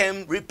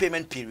long-term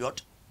repayment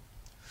period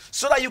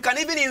so that you can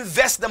even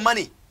invest the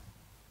money?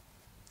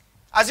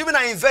 Assuming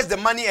I invest the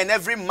money, and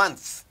every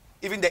month,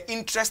 even the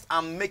interest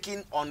I'm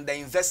making on the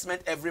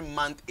investment every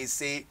month is,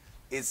 say,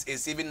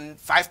 is even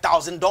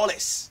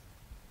 $5,000.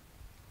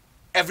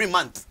 Every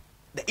month,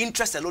 the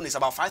interest alone is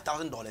about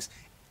 $5,000.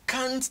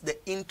 Can't the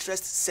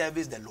interest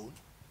service the loan?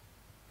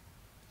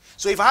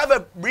 So if I have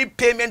a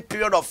repayment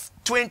period of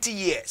 20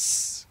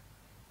 years,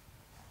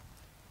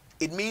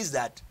 it means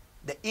that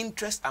the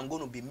interest I'm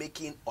going to be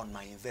making on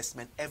my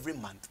investment every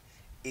month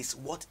is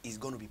what is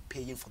going to be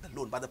paying for the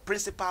loan. But the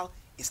principal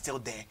is still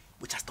there,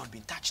 which has not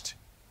been touched.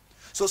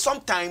 So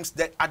sometimes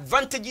the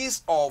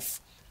advantages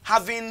of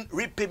having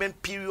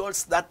repayment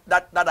periods that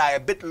are a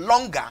bit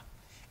longer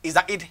is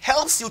that it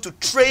helps you to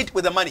trade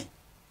with the money.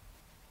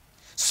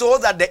 so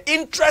that the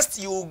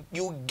interest you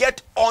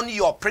get on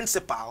your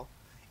principal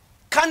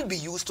can be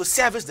used to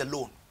service the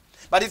loan.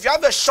 But if you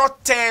have a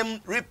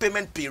short-term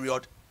repayment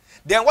period,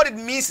 then what it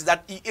means is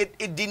that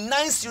it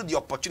denies you the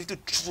opportunity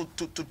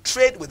to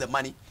trade with the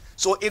money.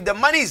 So if the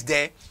money is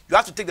there, you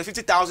have to take the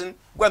 50,000,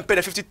 go and pay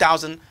the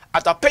 50,000.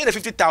 After paying the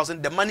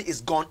 50,000, the money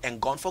is gone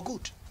and gone for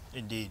good.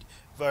 Indeed.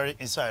 Very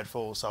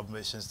insightful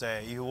submissions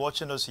there. You're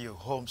watching us in your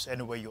homes,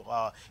 anywhere you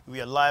are.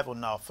 We are live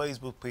on our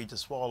Facebook page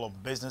as well on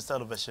Business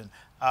Television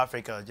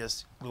Africa.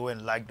 Just go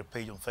and like the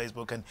page on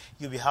Facebook, and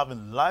you'll be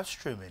having live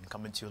streaming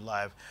coming to you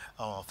live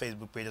on our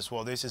Facebook page as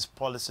well. This is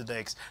Policy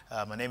Desk.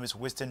 My name is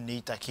Winston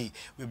Tackie.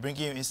 We're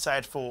bringing you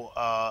insightful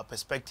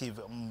perspective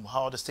on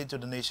how the state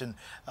of the nation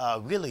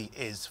really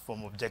is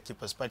from objective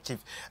perspective.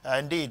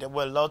 Indeed, there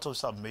were a lot of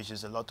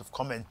submissions, a lot of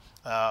comment.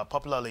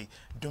 Popularly,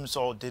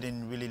 Doomsall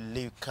didn't really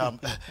leave calm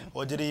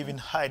or didn't even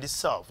hide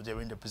itself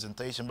during the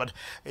presentation, but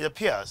it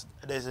appears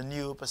there's a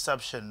new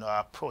perception or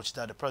approach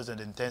that the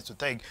president intends to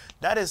take.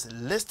 That is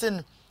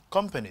listing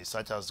companies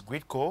such as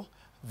Gridco,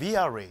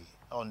 VRA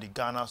on the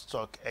Ghana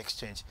Stock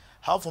Exchange.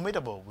 How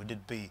formidable would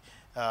it be?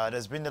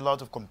 There's been a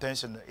lot of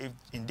contention. If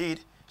indeed,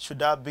 should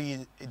that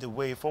be the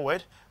way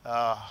forward?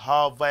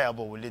 How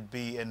viable will it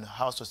be, and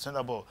how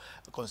sustainable,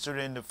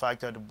 considering the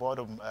fact that the board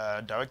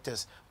of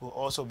directors will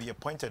also be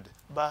appointed?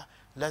 But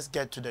let's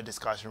get to the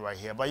discussion right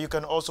here. But you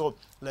can also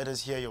let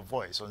us hear your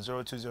voice on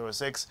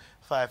 0206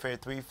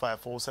 583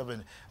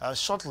 547.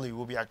 Shortly,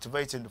 we'll be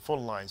activating the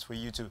phone lines for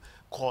you to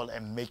call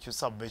and make your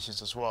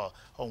submissions as well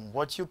on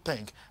what you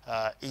think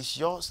is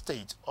your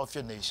state of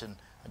your nation,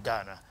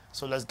 Ghana.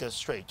 So let's get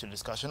straight to the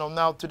discussion.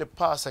 Now to the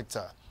power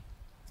sector.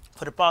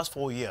 For the past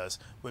 4 years,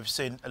 we've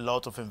seen a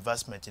lot of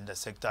investment in the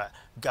sector.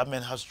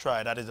 Government has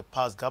tried, that is the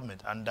past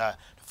government, and the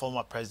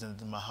former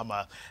President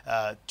Mahama,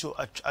 to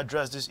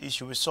address this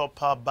issue. We saw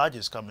power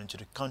budgets coming to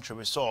the country.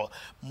 We saw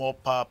more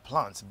power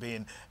plants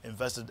being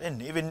invested in.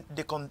 Even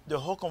the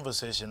whole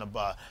conversation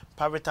about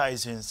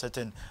privatizing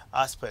certain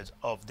aspects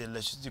of the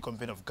electricity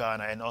company of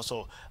Ghana and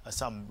also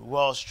some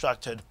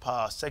well-structured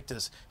power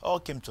sectors all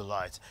came to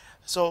light.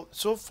 So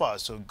far,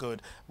 so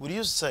good. Would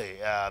you say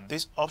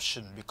this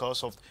option,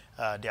 because of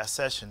the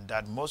assertion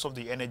that most of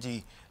the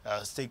energy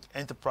state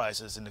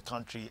enterprises in the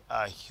country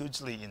are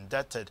hugely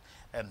indebted,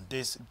 and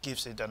this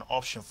gives it an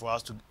option for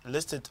us to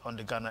list it on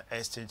the Ghana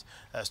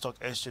Stock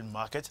Exchange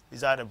market?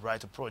 Is that a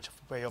right approach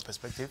from your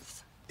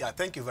perspective? Yeah,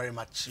 thank you very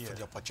much for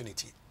the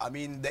opportunity. I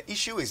mean, the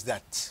issue is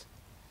that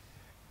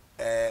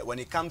when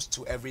it comes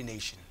to every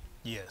nation,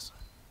 yes,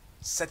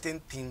 certain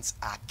things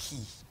are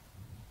key.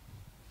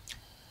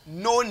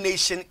 No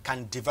nation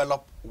can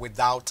develop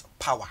without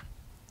power,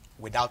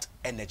 without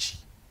energy.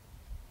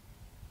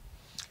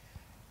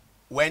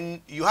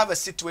 When you have a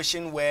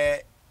situation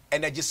where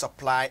energy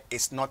supply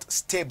is not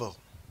stable,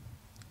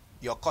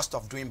 your cost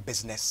of doing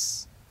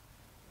business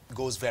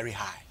goes very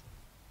high.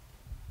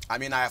 I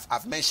mean,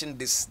 I've mentioned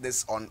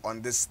this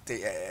on this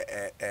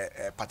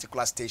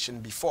particular station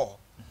before,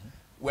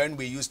 when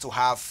we used to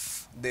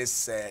have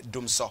this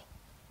Doomsall.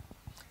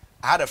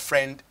 I had a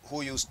friend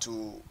who used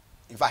to,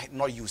 in fact,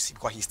 not use,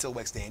 because he still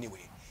works there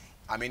anyway.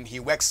 I mean, he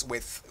works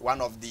with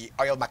one of the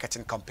oil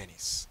marketing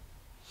companies.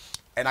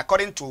 And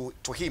according to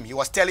him, he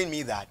was telling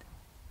me that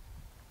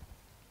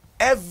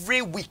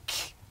every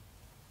week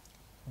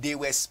they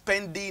were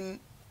spending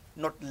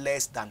not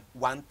less than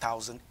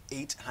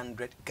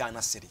 1,800 Ghana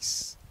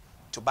cedis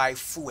to buy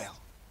fuel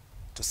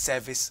to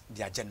service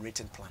their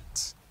generating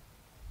plant.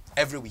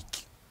 Every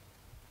week.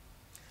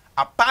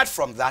 Apart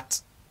from that,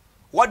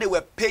 what they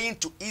were paying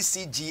to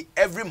ECG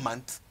every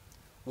month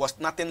was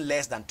nothing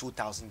less than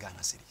 2,000 Ghana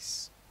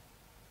cedis.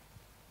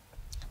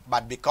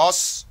 But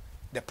because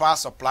the power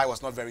supply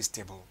was not very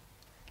stable,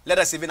 let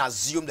us even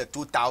assume the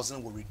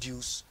 2,000 will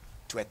reduce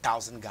to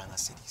 1,000 Ghana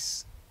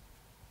cedis.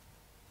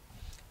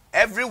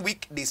 Every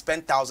week they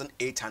spend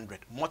 1,800,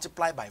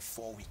 multiplied by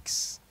 4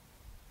 weeks.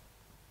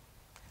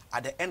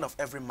 At the end of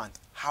every month,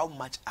 how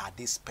much are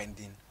they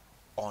spending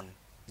on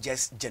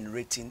just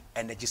generating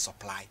energy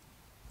supply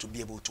to be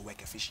able to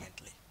work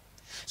efficiently?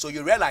 So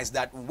you realize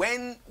that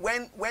when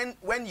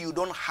you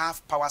don't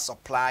have power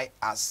supply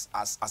as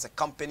a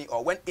company,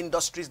 or when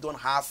industries don't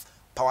have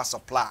power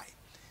supply,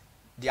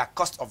 their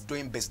cost of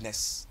doing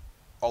business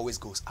always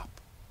goes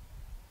up.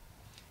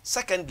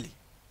 Secondly,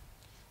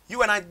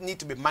 you and I need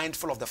to be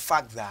mindful of the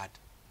fact that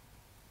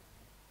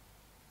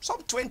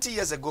some 20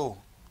 years ago,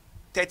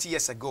 30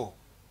 years ago,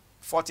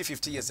 40,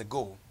 50 years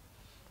ago,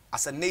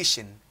 as a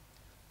nation,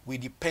 we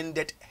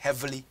depended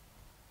heavily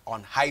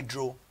on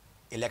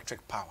hydroelectric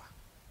power.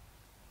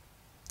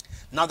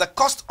 Now, the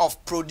cost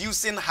of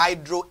producing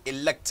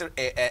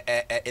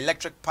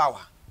hydroelectric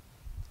power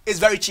is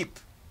very cheap.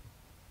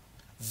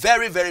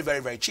 Very, very, very,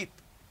 very cheap.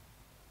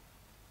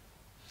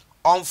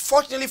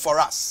 Unfortunately for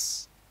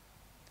us,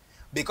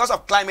 because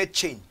of climate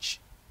change,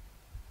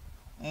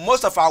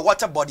 most of our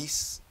water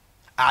bodies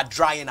are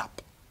drying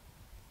up.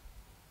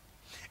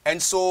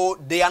 And so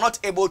they are not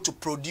able to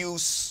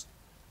produce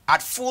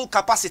at full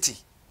capacity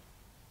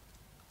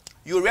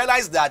you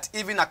realize that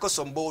even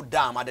Akosombo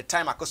Dam, at the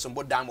time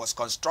Akosombo Dam was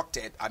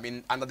constructed, I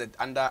mean, under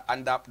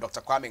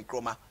Dr. Kwame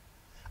Nkrumah,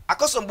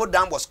 Akosombo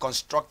Dam was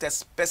constructed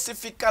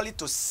specifically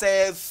to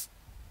serve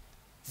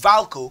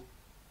Valco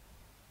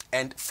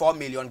and 4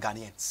 million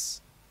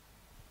Ghanaians.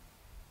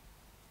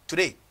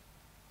 Today,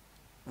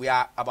 we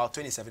are about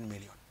 27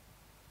 million.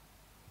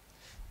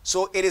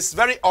 So it is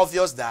very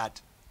obvious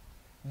that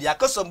the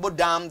Akosombo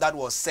Dam that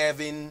was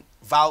serving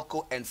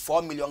Valco and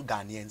 4 million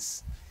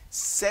Ghanaians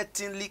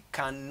certainly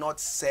cannot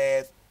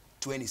serve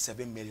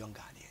 27 million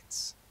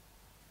Ghanaians.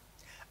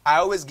 I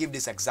always give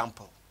this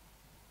example.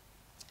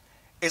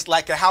 It's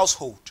like a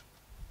household.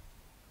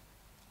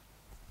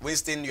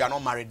 Winston, you are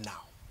not married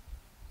now.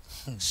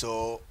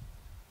 So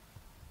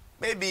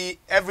maybe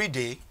every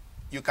day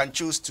you can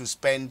choose to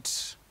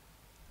spend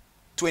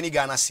 20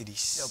 Ghana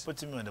cedis. You're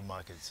putting me on the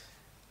market.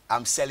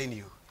 I'm selling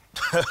you.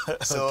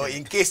 So okay.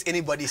 In case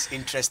anybody is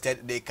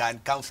interested, they can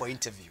come for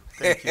interview.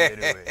 Thank you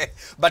anyway.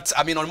 But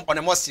I mean, on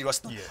a more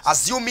serious note, yes.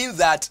 Assuming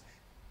that,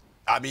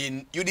 I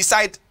mean, you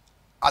decide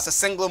as a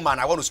single man,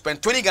 I want to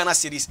spend 20 Ghana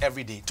cedis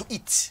every day to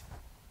eat.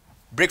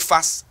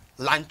 Breakfast,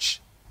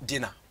 lunch,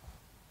 dinner.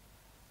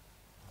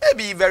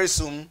 Maybe very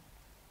soon,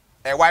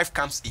 a wife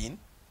comes in.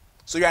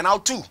 So you are now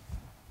 2.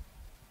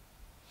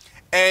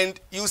 And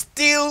you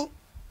still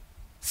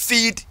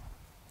feed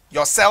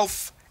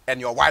yourself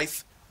and your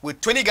wife with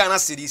 20 Ghana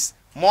cedis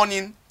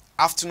morning,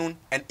 afternoon,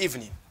 and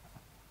evening.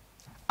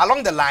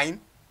 Along the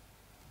line,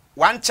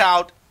 1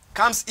 child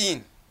comes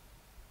in.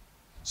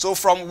 So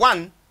from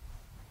 1,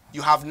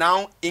 you have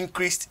now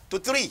increased to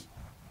 3.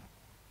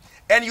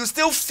 And you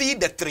still feed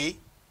the 3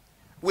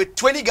 with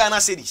 20 Ghana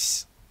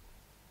cedis.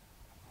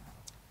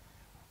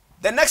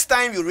 The next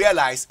time you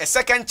realize a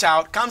 2nd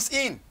child comes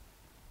in.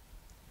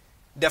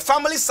 The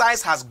family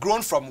size has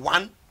grown from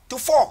 1 to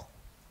 4.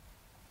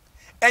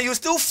 And you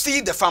still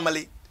feed the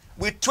family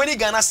with 20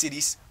 Ghana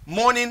cedis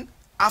morning,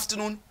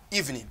 afternoon,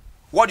 evening.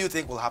 What do you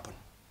think will happen?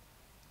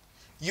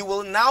 You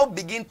will now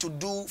begin to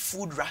do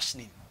food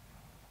rationing.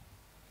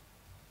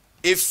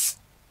 If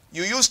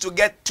you used to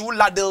get 2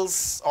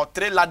 ladles or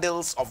 3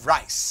 ladles of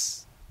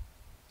rice,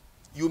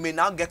 you may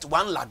now get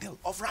 1 ladle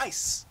of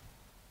rice.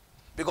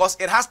 Because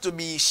it has to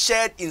be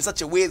shared in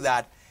such a way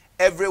that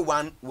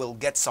everyone will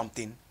get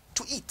something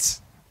to eat.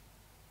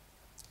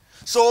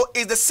 So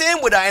it's the same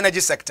with our energy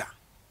sector.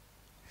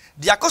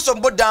 The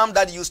Akosombo Dam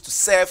that used to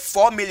serve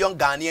 4 million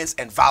Ghanaians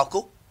and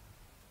Valco,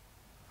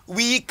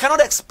 we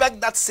cannot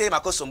expect that same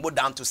Akosombo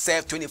Dam to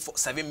serve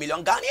 27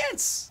 million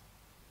Ghanaians.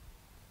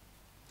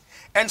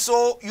 And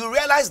so you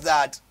realize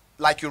that,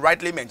 like you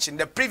rightly mentioned,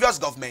 the previous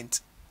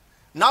government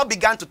now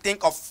began to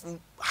think of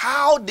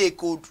how they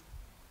could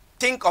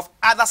think of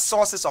other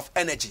sources of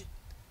energy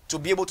to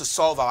be able to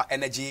solve our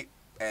energy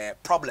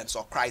problems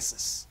or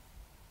crisis.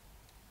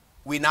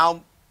 We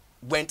now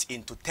went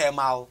into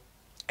thermal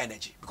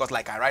energy because,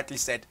 like I rightly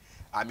said,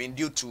 I mean,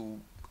 due to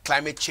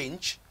climate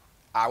change,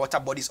 our water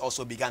bodies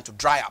also began to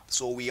dry up.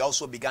 So we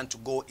also began to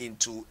go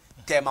into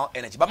thermal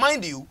energy. But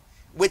mind you,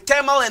 with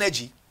thermal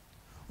energy,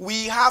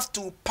 we have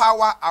to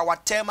power our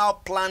thermal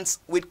plants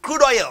with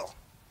crude oil.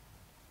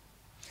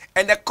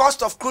 And the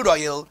cost of crude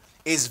oil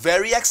is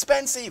very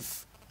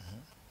expensive.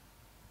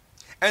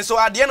 And so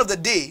at the end of the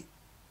day,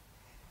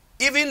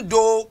 even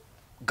though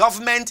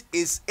government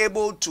is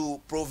able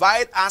to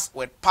provide us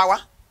with power,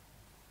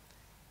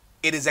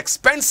 it is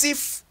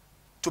expensive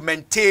to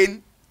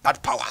maintain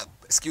that power.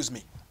 Excuse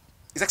me.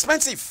 It's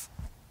expensive.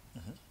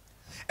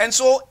 And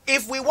so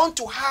if we want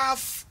to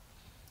have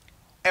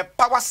a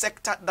power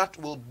sector that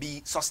will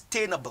be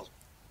sustainable,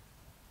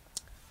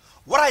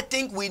 what I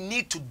think we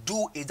need to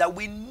do is that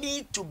we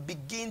need to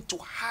begin to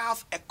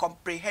have a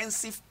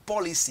comprehensive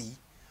policy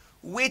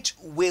which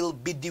will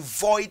be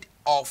devoid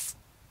of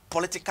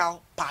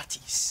political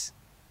parties.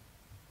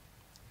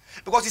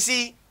 Because you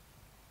see,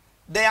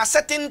 there are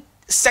certain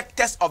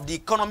sectors of the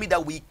economy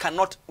that we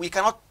cannot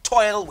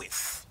toil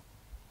with.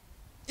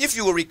 If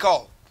you will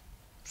recall,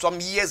 some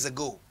years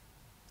ago,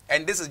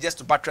 and this is just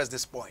to buttress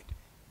this point,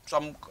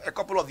 a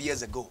couple of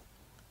years ago,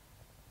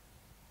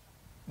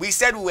 we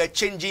said we were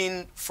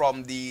changing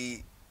from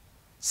the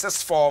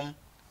sixth form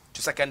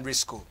to secondary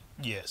school.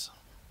 Yes.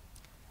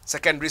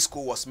 Secondary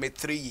school was made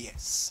 3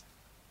 years.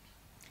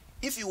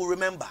 If you will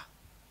remember,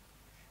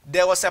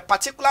 there was a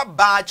particular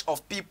batch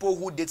of people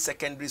who did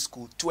secondary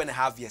school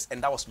 2.5 years,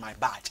 and that was my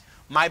batch.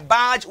 My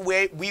batch,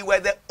 we were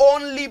the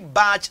only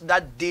batch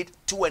that did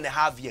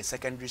 2.5 years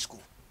secondary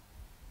school.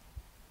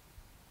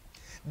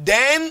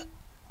 Then,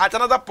 at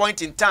another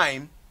point in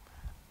time,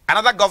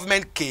 another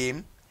government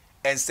came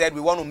and said,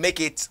 we want to make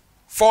it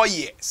 4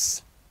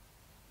 years.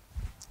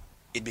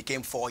 It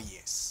became 4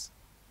 years.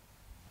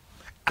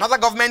 Another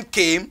government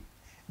came,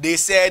 they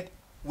said,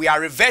 we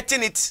are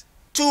reverting it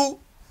to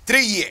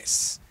 3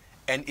 years.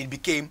 And it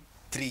became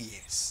 3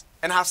 years.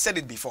 And I've said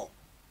it before.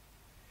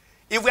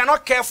 If we are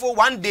not careful,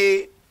 one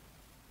day,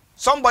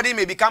 somebody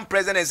may become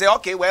president and say,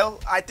 okay, well,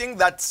 I think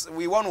that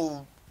we want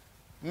to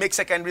make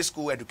secondary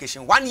school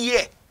education 1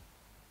 year.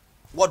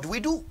 What do we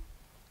do?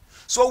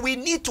 So we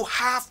need to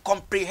have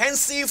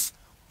comprehensive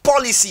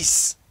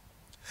policies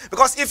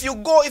Because if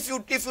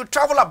you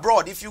travel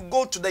abroad, if you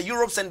go to the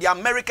Europes and the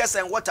Americas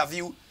and what have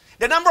you,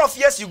 the number of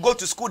years you go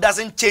to school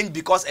doesn't change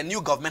because a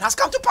new government has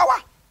come to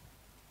power.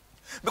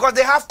 Because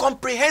they have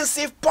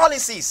comprehensive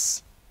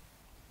policies.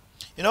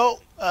 You know,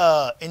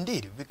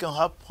 indeed, we can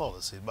have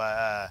policy,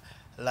 but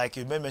like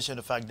you may mention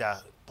the fact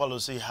that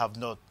policy have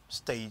not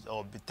stayed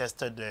or be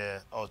tested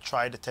or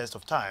tried the test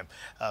of time.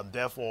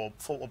 Therefore,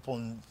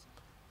 upon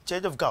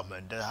change of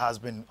government, there has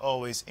been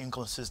always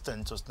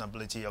inconsistent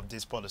sustainability of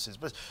these policies.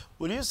 But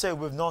would you say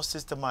we've not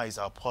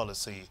systemized our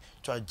policy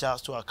to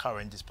adjust to our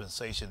current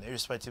dispensation,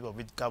 irrespective of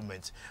which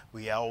government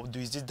we are? Or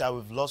is it that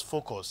we've lost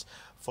focus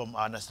from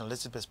our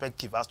nationalistic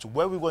perspective as to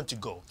where we want to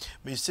go?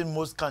 We've seen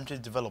most countries'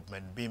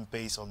 development being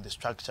based on the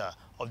structure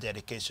of their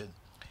education.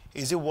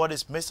 Is it what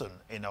is missing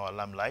in our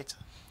limelight?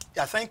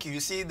 Yeah, thank you. You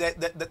see,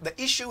 the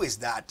issue is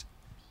that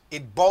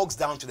it boils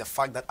down to the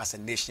fact that as a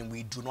nation,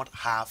 we do not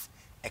have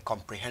a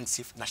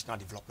comprehensive national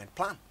development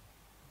plan.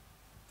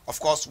 Of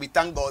course, we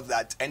thank God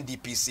that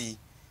NDPC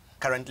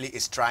currently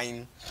is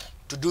trying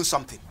to do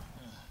something.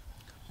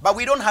 But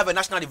we don't have a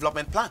national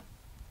development plan.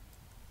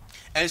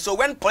 And so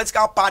when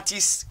political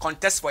parties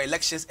contest for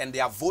elections and they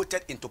are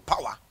voted into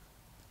power,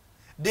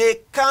 they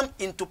come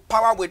into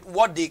power with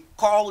what they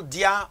call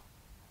their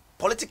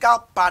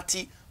political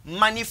party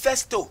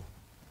manifesto.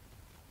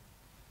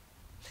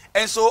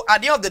 And so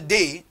at the end of the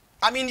day,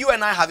 I mean, you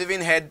and I have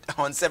even heard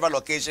on several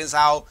occasions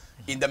how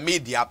in the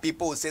media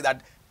people will say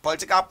that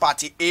political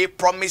party A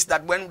promised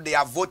that when they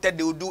are voted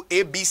they will do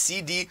A, B,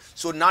 C, D.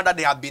 So now that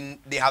they have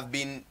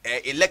been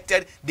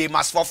elected, they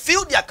must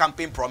fulfill their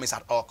campaign promise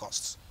at all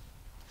costs.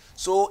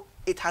 So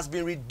it has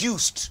been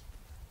reduced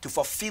to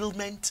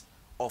fulfillment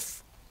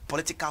of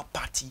political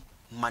party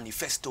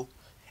manifesto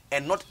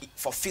and not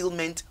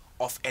fulfillment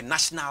of a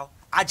national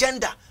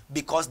agenda,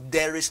 because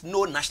there is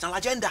no national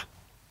agenda.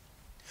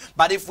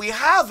 But if we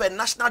have a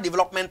national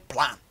development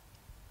plan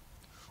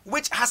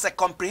which has a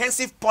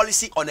comprehensive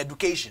policy on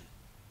education,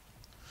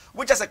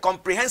 which has a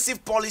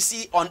comprehensive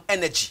policy on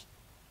energy,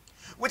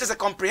 which has a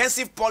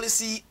comprehensive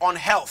policy on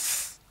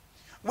health,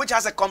 which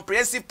has a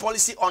comprehensive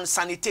policy on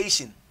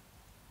sanitation,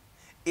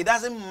 it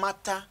doesn't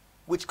matter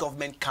which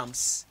government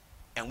comes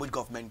and which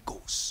government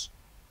goes.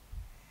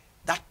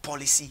 That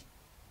policy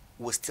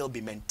will still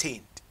be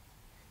maintained.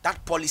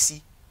 That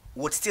policy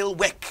would still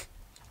work.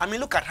 I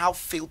mean, look at how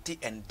filthy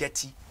and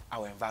dirty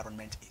our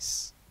environment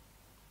is.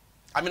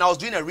 I mean, I was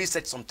doing a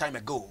research some time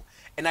ago,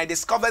 and I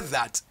discovered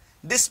that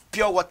this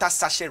pure water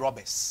sachet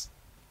rubbers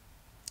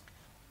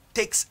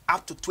takes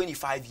up to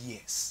 25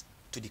 years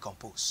to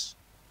decompose.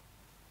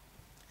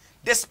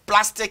 This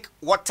plastic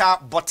water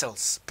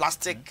bottles,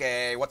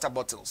 water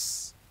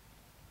bottles,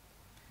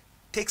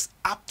 takes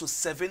up to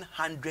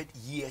 700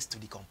 years to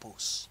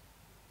decompose.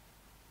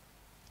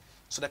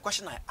 So the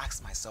question I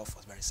asked myself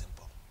was very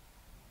simple.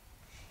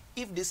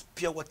 If this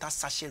pure water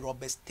sachet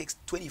rubbers takes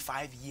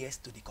 25 years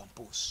to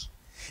decompose,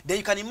 then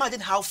you can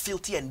imagine how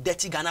filthy and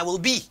dirty Ghana will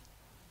be.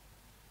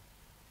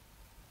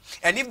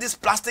 And if these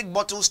plastic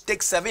bottles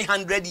take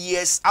 700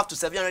 years, up to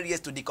 700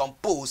 years to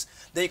decompose,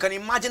 then you can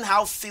imagine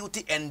how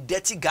filthy and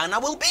dirty Ghana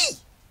will be.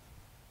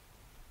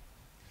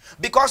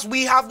 Because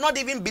we have not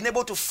even been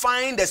able to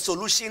find a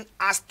solution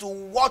as to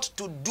what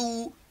to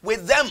do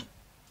with them.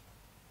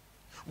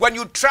 When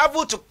you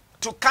travel to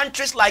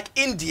countries like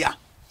India,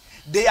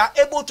 they are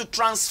able to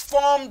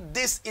transform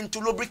this into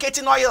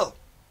lubricating oil.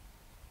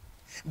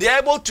 They are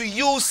able to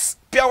use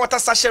pure water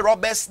sachet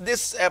rubbers,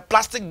 these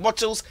plastic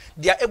bottles,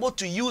 they are able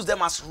to use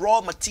them as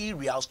raw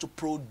materials to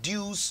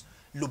produce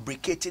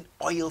lubricating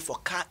oil for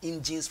car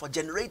engines, for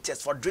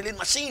generators, for drilling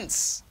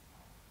machines.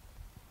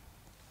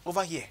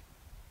 Over here,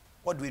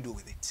 what do we do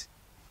with it?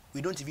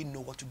 We don't even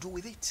know what to do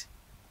with it.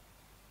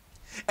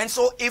 And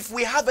so if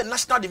we have a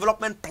national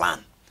development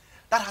plan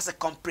that has a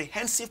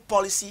comprehensive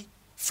policy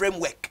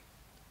framework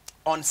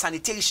on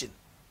sanitation,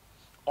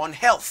 on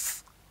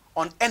health,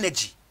 on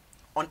energy,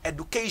 on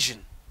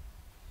education,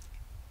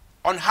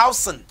 on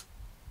housing,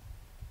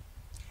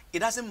 it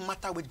doesn't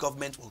matter which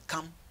government will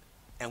come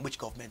and which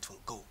government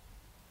will go.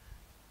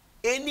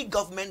 Any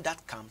government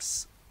that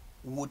comes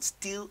would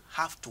still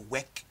have to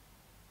work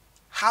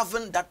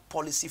having that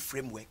policy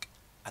framework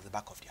at the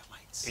back of their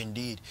minds.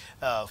 Indeed.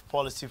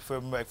 Policy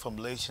framework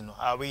formulation.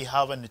 Are we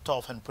having the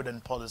tough and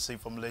prudent policy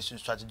formulation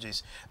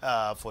strategies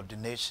for the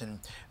nation?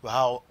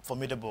 How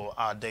formidable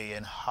are they,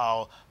 and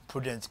how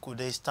prudent could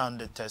they stand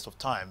the test of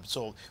time?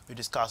 So we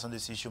discuss on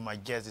this issue. My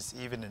guest this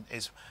evening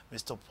is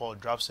Mr. Paul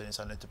Drapson. He's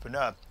an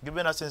entrepreneur,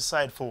 giving us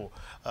insightful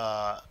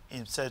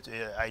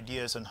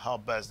ideas on how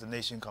best the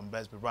nation can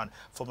best be run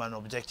from an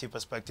objective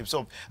perspective.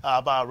 So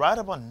but right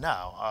about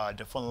now,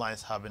 the phone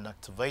lines have been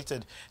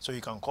activated, so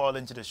you can call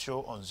into the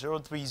show on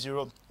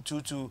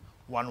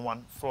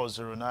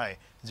 030-2211-409,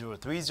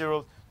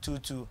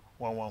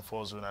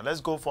 030-2211-409.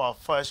 Let's go for our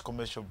first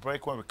commercial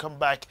break. When we come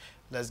back,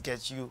 let's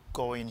get you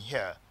going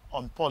here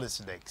on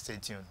Policy Deck. Stay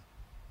tuned.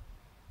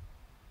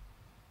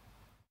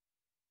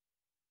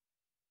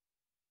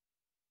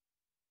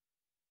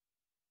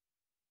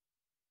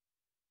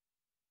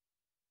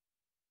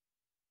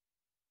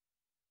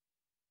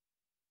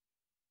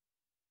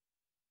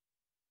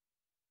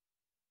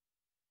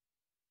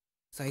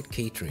 Side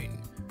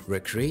catering,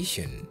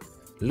 recreation.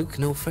 Look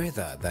no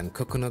further than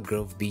Coconut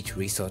Grove Beach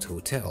Resort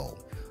Hotel,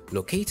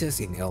 located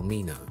in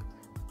Elmina.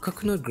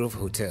 Coconut Grove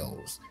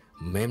Hotels,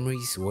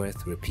 memories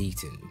worth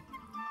repeating.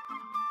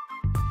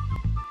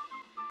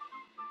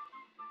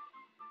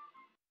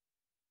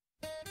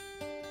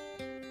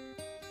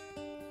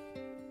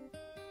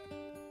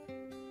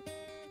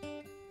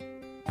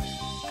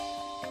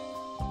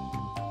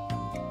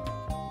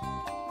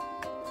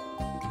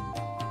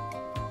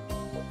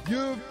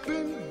 You've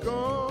been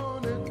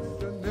gone,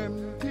 it's an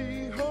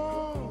empty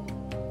home.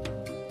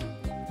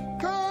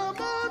 Come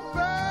on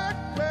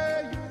back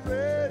where you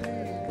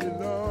really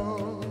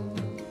belong.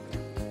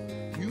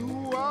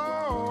 You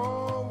are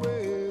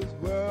always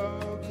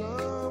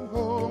welcome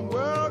home,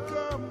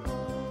 welcome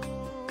home.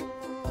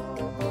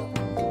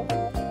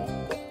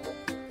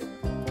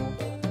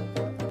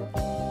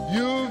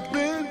 You've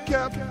been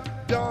kept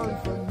down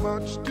for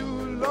much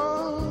too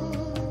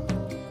long.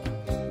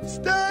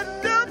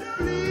 Stand up,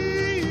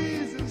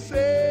 please, and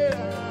say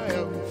I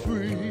am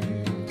free.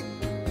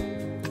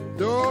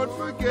 Don't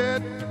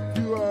forget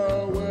you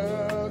are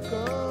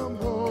welcome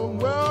home,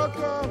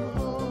 welcome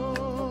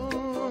home.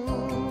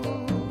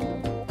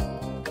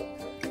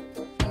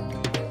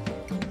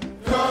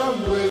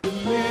 Come with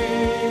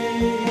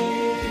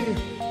me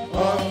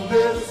on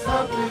this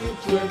happy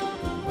trip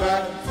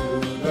back to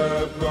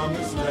the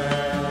promised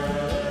land.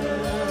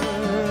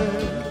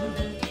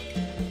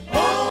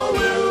 All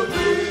will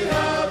be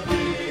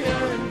happy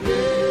and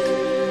gay.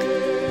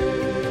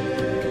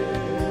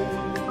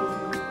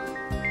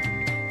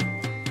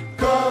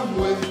 Come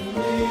with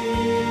me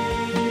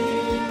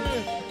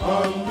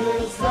on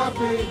this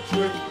happy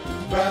trip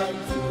back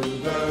to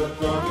the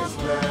promised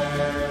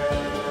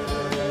land.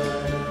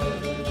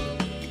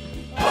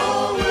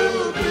 All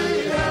will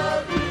be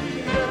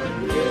happy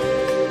and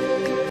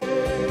gay.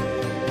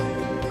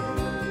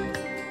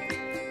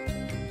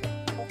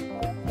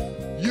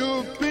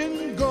 You've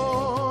been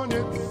gone,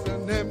 it's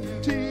an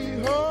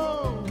empty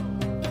home.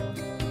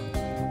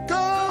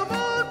 Come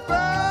on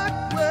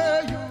back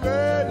where you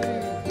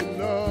really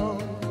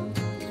belong.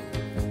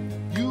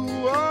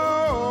 You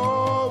are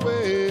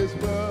always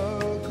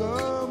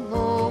welcome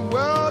home,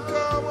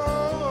 welcome home.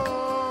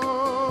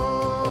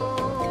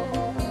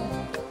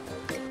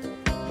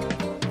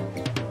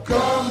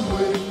 Come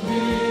with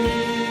me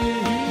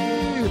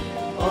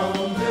on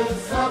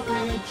this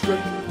happy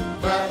trip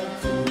back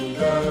to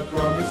the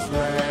promised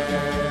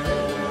land.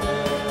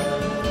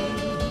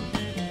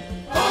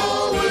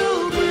 All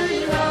will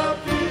be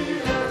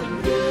happy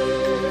and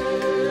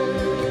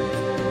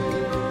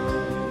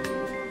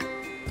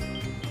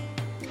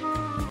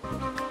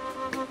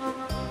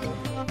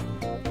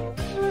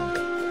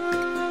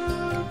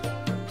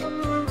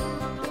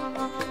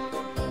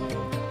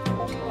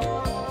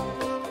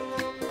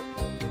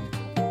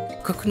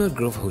Coconut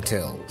Grove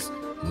Hotels,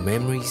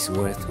 memories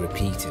worth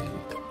repeating.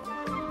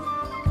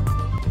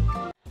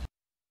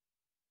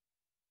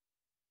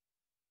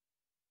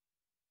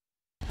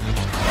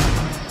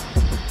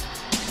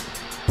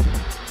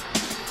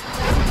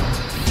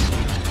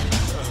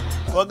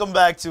 Welcome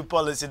back to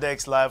Policy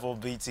Desk Live on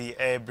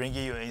BTA,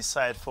 bringing you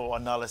insightful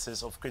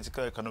analysis of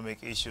critical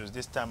economic issues.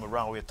 This time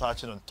around, we're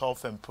touching on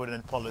tough and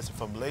prudent policy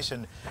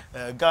formulation,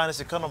 Ghana's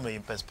economy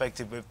in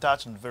perspective. We've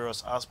touched on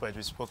various aspects.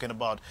 We've spoken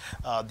about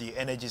the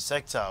energy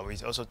sector.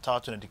 We've also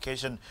touched on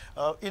education.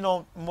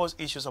 Most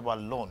issues about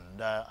loan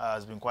that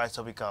has been quite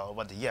topical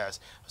over the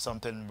years.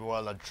 Something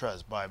well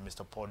addressed by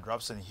Mr. Paul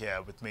Drabson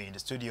here with me in the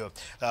studio.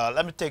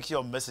 Let me take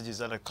your messages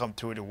that have come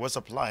through the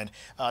WhatsApp line.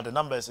 The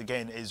numbers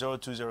again is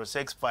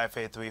 0206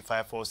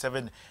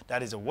 583-547.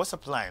 That is a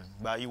WhatsApp line.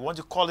 But you want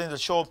to call in the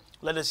show,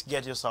 let us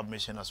get your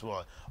submission as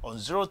well on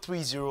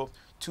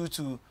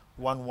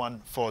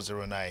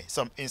 030-2211-409.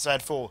 Some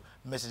insightful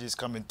messages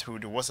coming through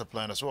the WhatsApp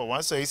line as well.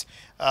 One says,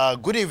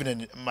 good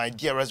evening, my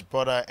dearest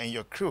brother and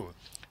your crew.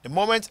 The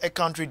moment a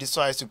country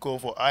decides to go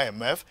for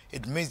IMF,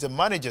 it means the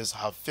managers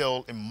have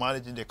failed in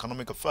managing the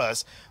economic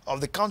affairs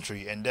of the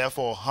country and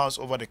therefore hands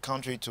over the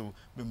country to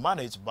be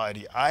managed by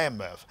the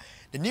IMF.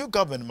 The new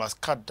government must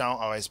cut down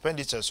our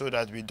expenditure so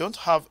that we don't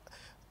have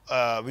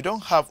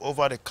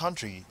over the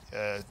country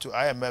to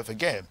IMF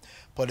again.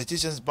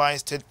 Politicians buying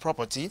state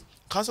property,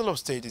 Council of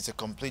State is a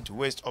complete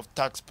waste of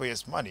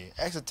taxpayers' money,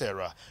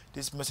 etc.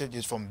 This message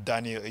is from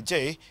Daniel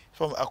Ej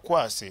from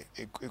Ekwase.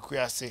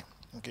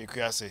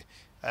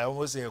 I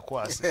almost say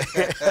Ekwase.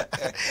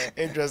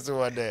 Interesting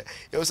one there.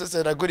 He also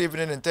said, good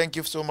evening and thank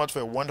you so much for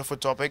a wonderful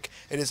topic.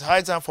 It is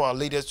high time for our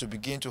leaders to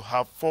begin to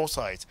have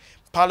foresight.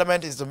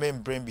 Parliament is the main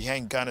brain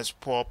behind Ghana's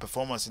poor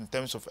performance in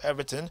terms of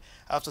everything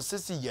after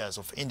 60 years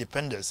of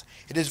independence.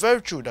 It is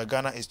very true that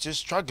Ghana is still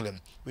struggling.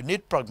 We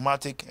need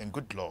pragmatic and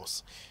good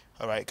laws.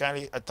 All right,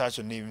 kindly attach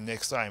your name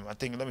next time. I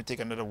think let me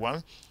take another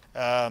one.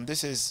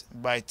 This is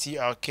by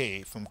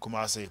TRK from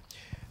Kumasi.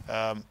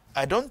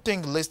 I don't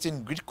think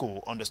listing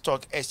Gridco on the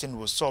stock exchange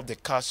will solve the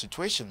cash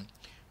situation.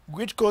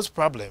 Gridco's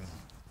problem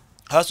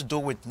has to do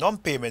with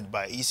non-payment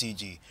by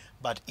ECG,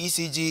 but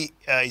ECG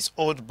is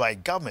owed by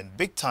government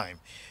big time.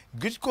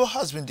 Gridco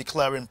has been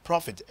declaring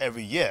profit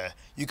every year.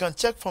 You can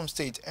check from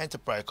State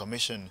Enterprise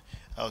Commission.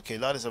 Okay,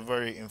 that is a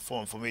very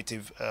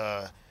informative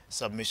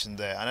submission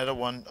there. Another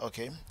one,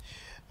 okay.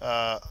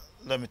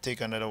 Let me take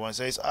another one. It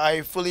says,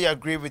 I fully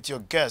agree with your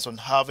guest on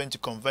having to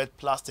convert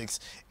plastics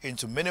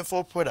into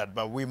meaningful product,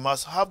 but we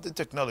must have the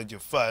technology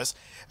first,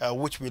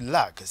 which we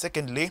lack.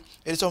 Secondly,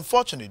 it is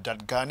unfortunate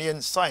that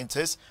Ghanaian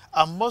scientists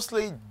are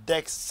mostly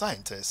DEX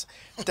scientists.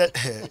 That,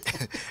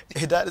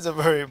 that is a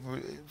very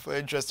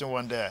interesting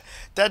one there.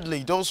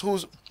 Thirdly, those who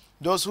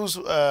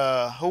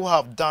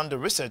have done the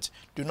research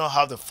do not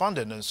have the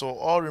funding, and so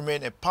all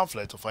remain a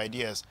pamphlet of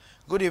ideas.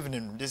 Good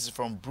evening. This is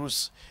from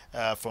Bruce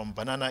from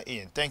Banana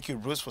Inn. Thank you,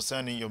 Bruce, for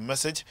sending your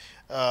message.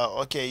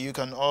 Okay, you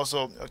can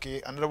also,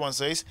 okay, another one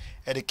says,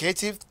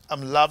 educative.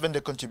 I'm loving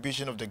the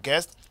contribution of the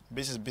guest.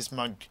 This is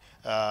Bismarck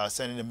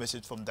sending a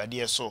message from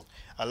Dadia. So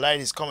I like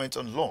his comment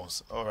on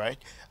loans. All right.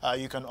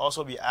 You can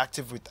also be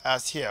active with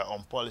us here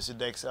on Policy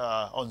Dex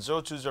on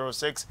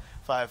 0206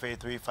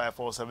 583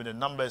 547. The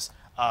numbers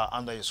are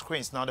under your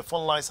screens. Now the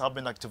phone lines have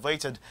been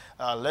activated.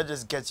 Let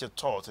us get your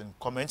thoughts and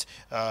comment.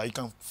 You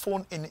can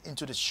phone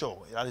into the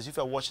show. That is if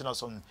you're watching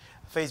us on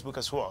Facebook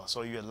as well.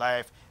 So you're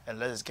live, and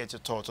let us get your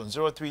thoughts on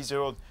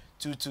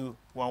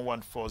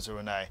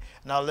 030-2211-409.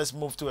 Now let's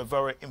move to a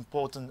very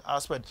important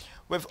aspect.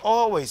 We've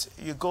always,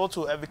 you go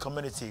to every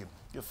community,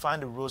 you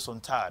find the roads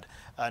untarred.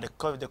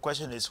 The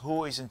question is,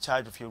 who is in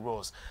charge of your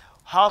roads?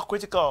 How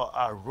critical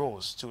are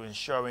roads to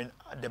ensuring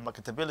the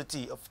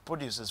marketability of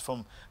producers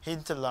from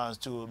hinterlands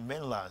to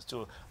mainlands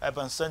to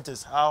urban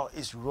centers? How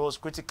is roads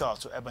critical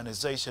to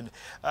urbanization?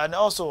 And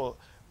also,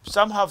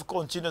 some have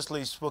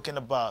continuously spoken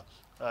about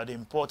the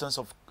importance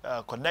of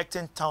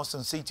connecting towns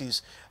and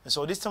cities. And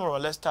so this time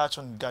around, let's touch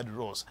on guide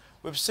roads.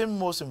 We've seen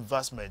most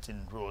investment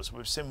in roads.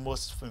 We've seen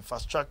most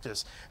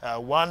infrastructures.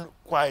 One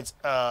quite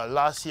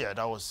last year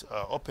that was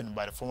opened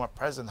by the former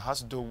president has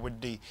to do with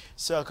the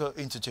Circle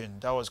Interchange.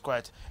 That was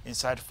quite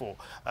insightful.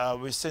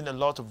 We've seen a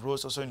lot of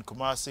roads also in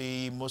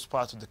Kumasi, most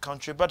parts of the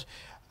country. But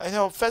you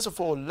know, first of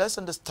all, let's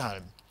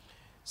understand.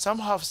 Some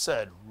have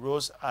said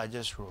roads are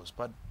just roads,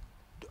 but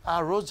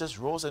are roads just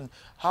roads, and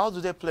how do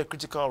they play a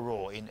critical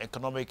role in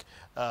economic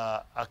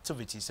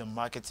activities and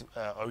market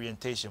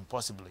orientation,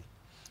 possibly?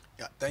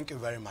 Yeah, thank you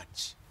very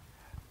much.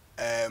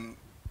 It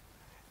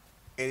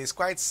is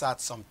quite sad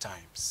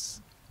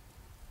sometimes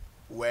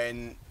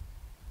when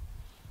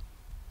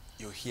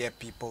you hear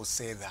people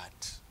say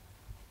that,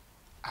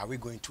 are we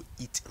going to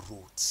eat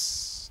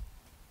roads?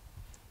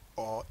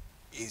 Or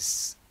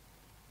is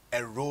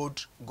a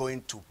road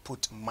going to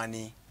put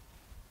money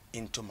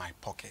into my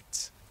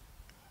pocket?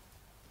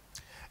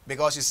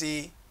 Because you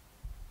see,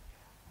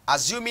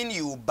 assuming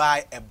you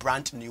buy a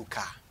brand new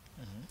car,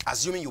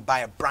 assuming you buy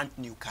a brand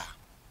new car,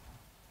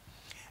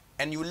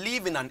 and you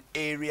live in an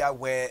area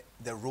where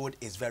the road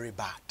is very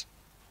bad,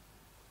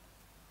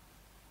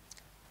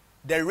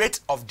 the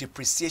rate of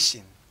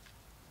depreciation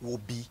will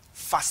be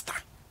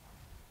faster.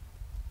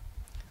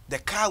 The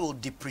car will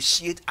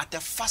depreciate at a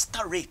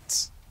faster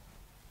rate.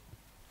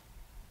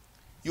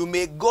 You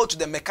may go to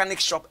the mechanic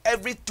shop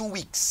every 2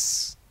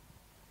 weeks.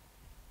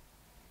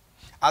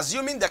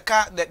 Assuming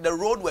the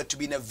road were to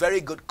be in a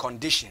very good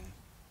condition,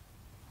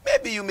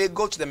 maybe you may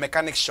go to the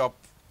mechanic shop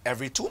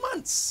every 2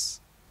 months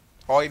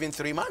or even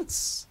 3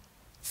 months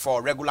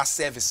for regular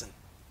servicing.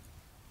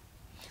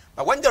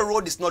 But when the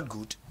road is not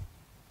good,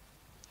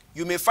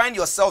 you may find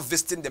yourself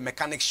visiting the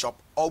mechanic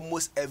shop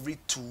almost every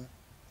 2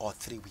 or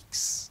 3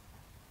 weeks.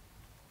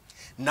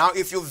 Now,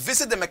 if you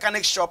visit the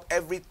mechanic shop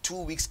every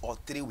 2 weeks or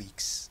 3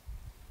 weeks,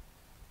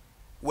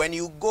 when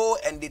you go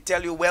and they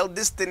tell you, well,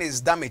 this thing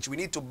is damaged, we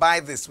need to buy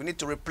this, we need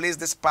to replace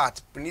this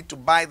part, we need to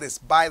buy this,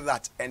 buy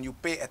that, and you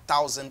pay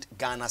 1,000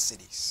 Ghana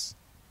cedis.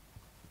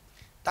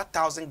 That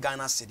 1,000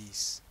 Ghana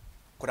cedis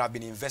could have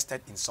been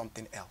invested in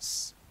something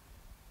else,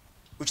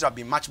 which would have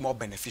been much more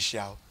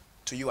beneficial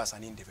to you as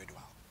an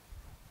individual.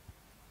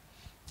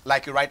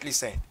 Like you rightly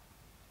said,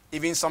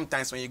 even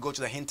sometimes when you go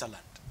to the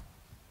hinterland,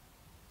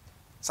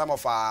 some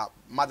of our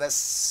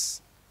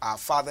mothers, our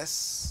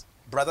fathers,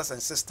 brothers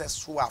and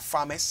sisters who are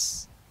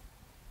farmers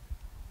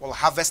will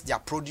harvest their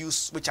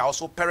produce, which are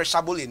also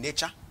perishable in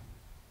nature.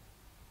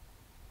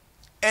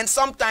 And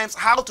sometimes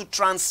how to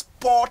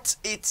transport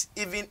it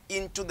even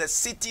into the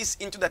cities,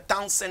 into the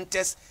town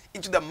centers,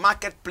 into the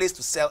marketplace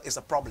to sell is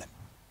a problem.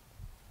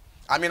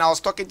 I mean, I was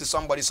talking to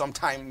somebody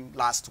sometime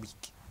last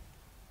week,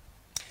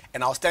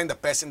 and I was telling the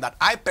person that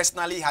I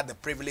personally had the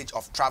privilege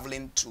of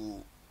traveling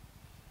to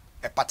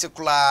a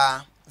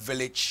particular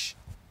village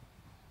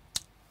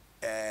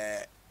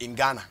in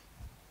Ghana,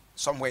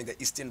 somewhere in the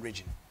eastern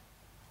region,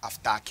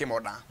 after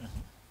Akimoda.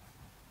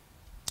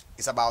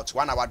 It's about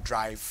 1 hour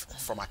drive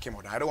from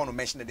Akimoda. I don't want to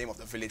mention the name of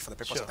the village for the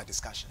purpose of the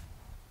discussion.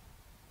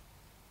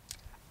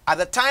 At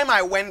the time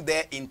I went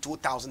there in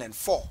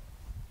 2004,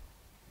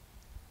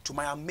 to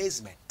my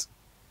amazement,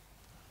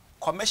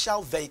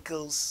 commercial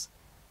vehicles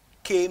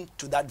came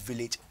to that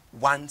village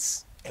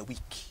once a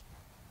week.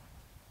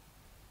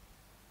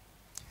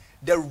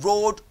 the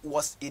road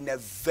was in a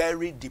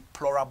very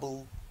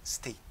deplorable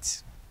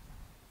state.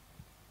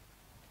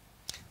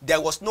 There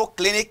was no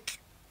clinic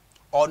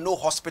or no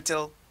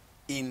hospital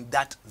in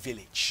that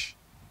village.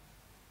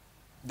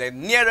 The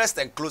nearest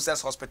and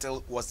closest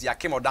hospital was the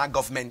Akemodan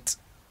government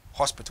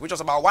hospital, which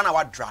was about 1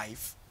 hour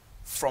drive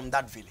from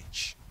that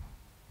village.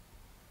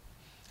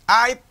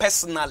 I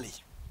personally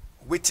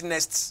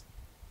witnessed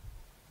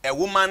a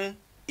woman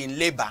in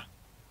labor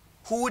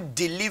who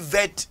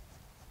delivered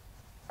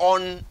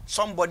on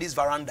somebody's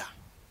veranda.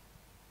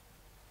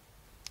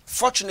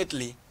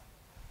 Fortunately,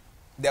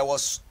 there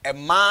was a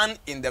man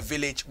in the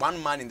village,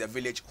 one man in the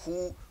village,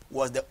 who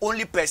was the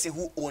only person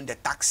who owned a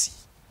taxi.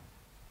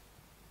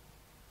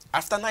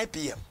 After 9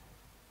 p.m.,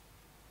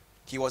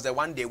 he was the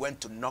one they went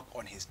to knock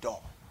on his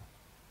door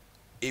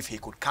if he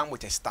could come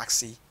with his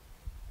taxi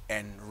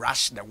and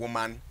rush the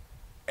woman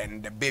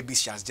and the baby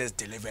she has just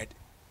delivered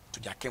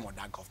to the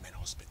Akemoda government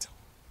hospital.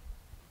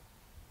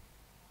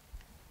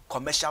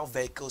 Commercial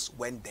vehicles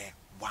went there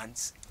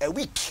once a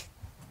week.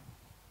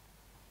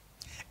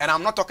 And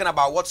I'm not talking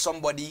about what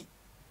somebody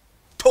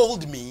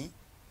told me,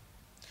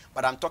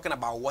 but I'm talking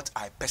about what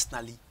I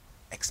personally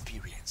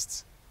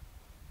experienced.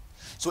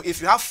 So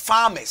if you have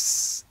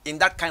farmers in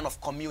that kind of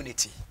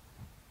community,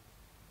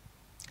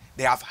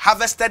 they have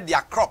harvested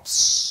their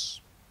crops,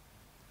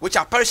 which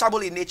are perishable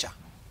in nature.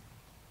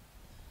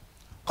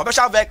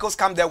 Commercial vehicles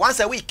come there once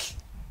a week.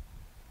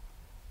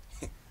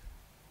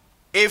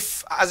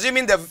 If,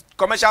 assuming the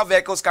commercial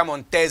vehicles come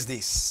on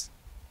Thursdays,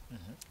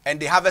 and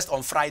they harvest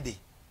on Friday,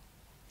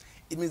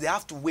 it means they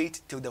have to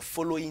wait till the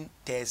following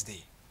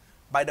Thursday.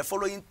 By the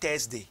following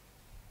Thursday,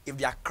 if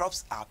their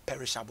crops are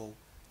perishable,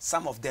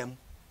 some of them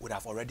would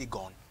have already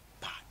gone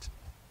bad.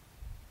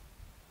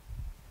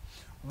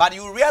 But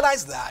you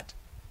realize that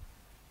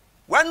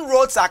when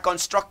roads are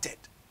constructed,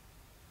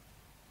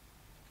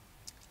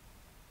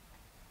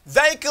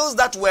 vehicles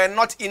that were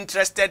not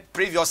interested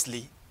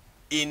previously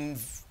in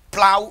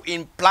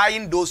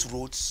plying those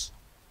roads,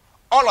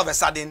 all of a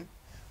sudden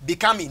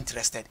become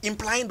interested in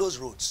plying those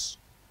roads.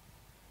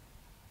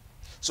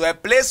 So a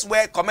place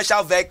where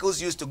commercial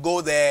vehicles used to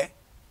go there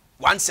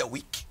once a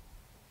week,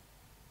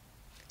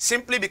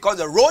 simply because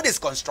the road is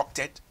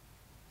constructed,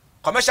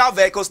 commercial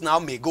vehicles now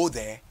may go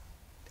there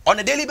on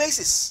a daily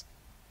basis.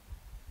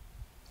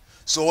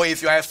 So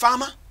if you are a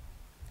farmer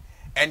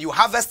and you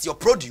harvest your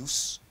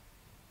produce,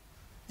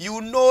 you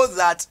know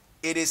that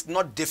it is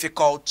not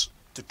difficult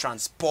to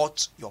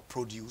transport your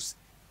produce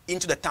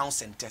into the town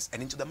centers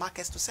and into the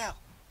markets to sell.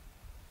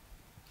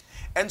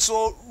 And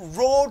so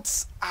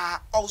roads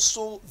are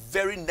also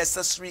very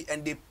necessary,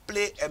 and they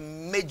play a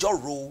major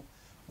role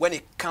when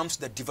it comes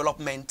to the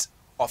development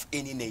of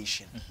any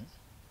nation.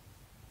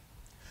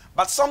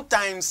 But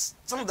sometimes,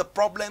 some of the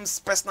problems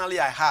personally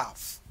I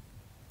have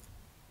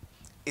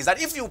is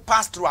that if you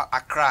pass through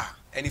Accra,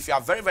 and if you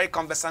are very, very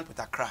conversant with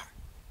Accra,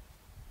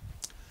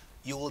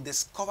 you will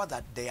discover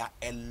that there are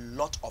a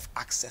lot of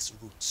access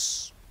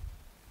routes.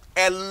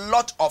 A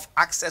lot of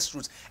access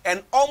routes.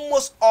 And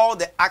almost all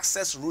the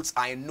access routes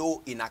I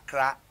know in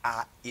Accra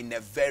are in a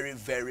very,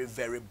 very,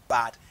 very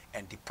bad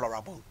and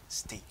deplorable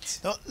state.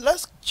 Now,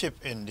 let's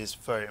chip in this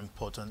very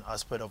important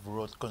aspect of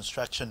road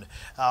construction.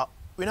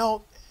 You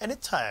know,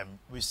 anytime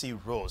we see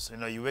roads, you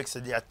know, you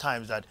said there are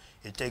times that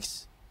it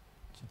takes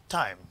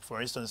time.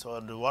 For instance,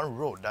 on the one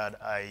road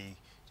that I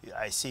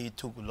see it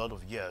took a lot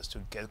of years to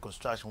get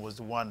construction was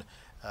the one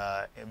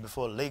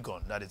before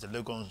Legon, that is the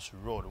Legon's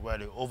road, where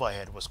the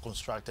overhead was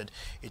constructed.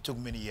 It took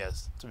many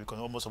years to become,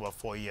 almost about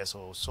 4 years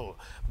or so.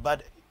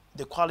 But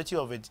the quality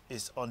of it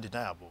is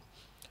undeniable.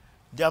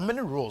 There are many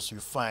roads you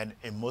find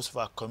in most of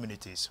our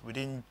communities.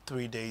 Within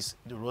 3 days,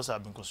 the roads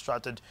have been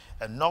constructed,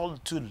 and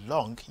not too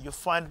long, you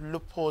find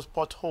loopholes,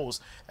 potholes,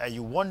 and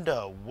you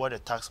wonder what the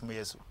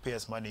taxpayers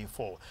pays money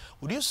for.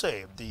 Would you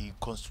say the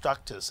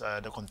contractors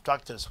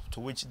to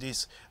which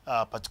this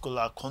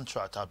particular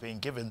contract are being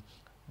given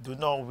do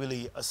not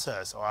really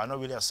assess, or are not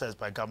really assessed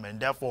by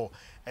government? Therefore,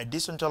 a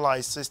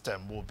decentralized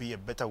system will be a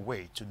better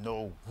way to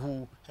know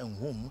who and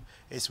whom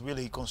is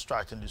really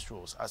constructing these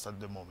roads as at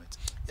the moment.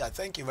 Yeah,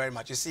 thank you very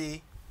much. You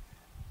see,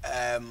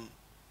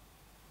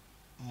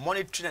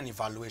 monitoring and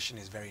evaluation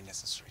is very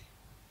necessary,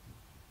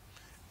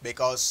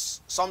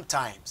 because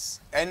sometimes,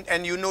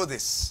 and you know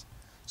this,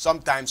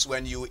 sometimes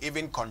when you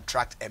even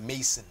contract a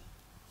mason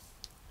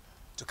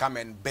to come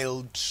and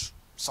build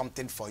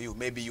something for you,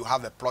 maybe you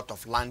have a plot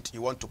of land,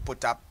 you want to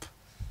put up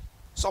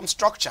some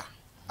structure,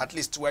 at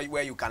least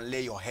where you can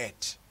lay your head,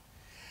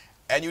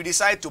 and you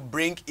decide to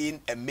bring in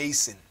a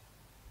mason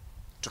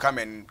to come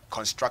and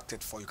construct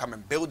it for you, come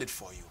and build it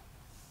for you.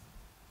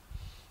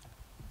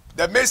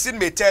 The mason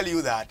may tell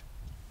you that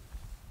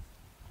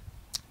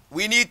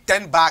we need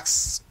 10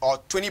 bags or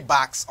 20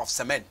 bags of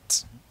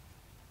cement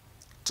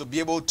to be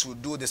able to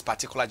do this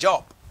particular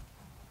job.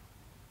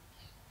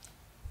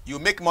 You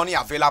make money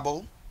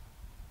available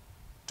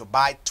to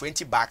buy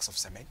 20 bags of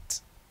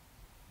cement,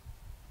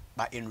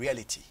 but in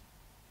reality,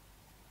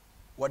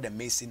 what the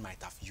mason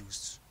might have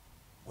used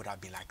would have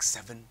been like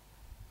 7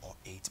 or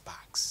 8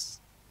 bags.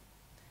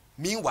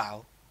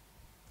 Meanwhile,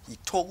 he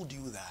told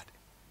you that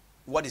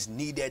what is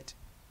needed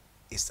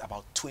is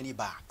about 20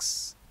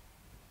 bags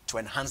to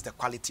enhance the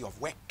quality of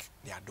work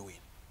they are doing.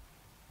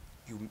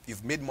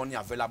 You've made money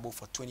available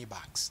for 20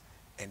 bags,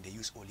 and they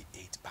use only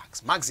 8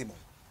 bags, maximum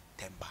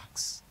 10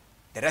 bags.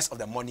 The rest of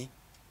the money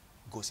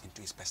goes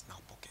into his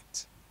personal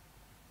pocket.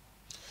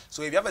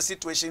 So if you have a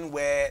situation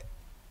where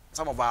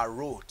some of our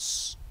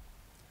roads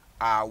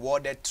are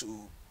awarded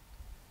to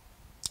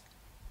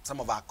some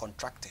of our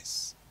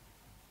contractors,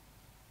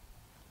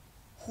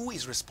 who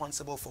is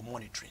responsible for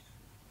monitoring?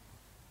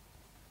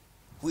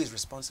 Who is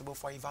responsible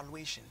for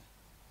evaluation?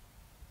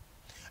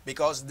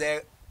 Because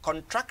the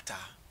contractor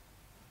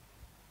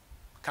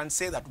can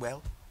say that,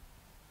 well,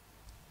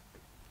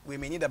 we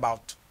may need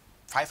about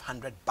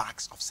 500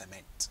 bags of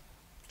cement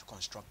to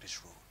construct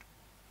this road.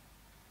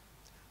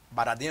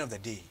 But at the end of the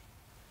day,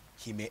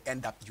 he may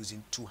end up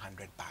using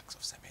 200 bags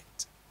of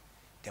cement.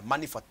 The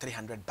money for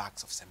 300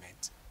 bags of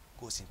cement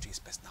goes into his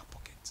personal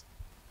pocket.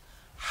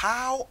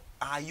 How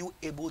are you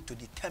able to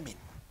determine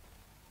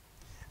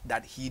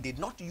that he did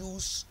not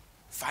use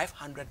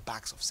 500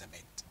 bags of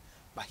cement,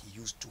 but he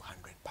used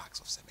 200 bags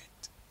of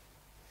cement?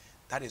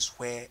 That is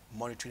where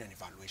monitoring and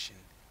evaluation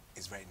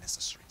is very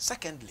necessary.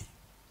 Secondly,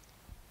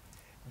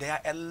 there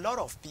are a lot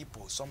of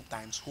people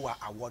sometimes who are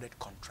awarded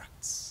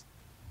contracts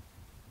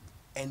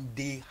and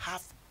they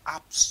have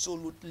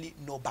absolutely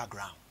no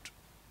background,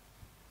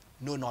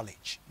 no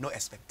knowledge, no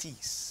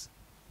expertise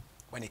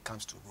when it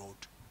comes to road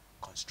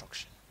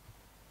construction.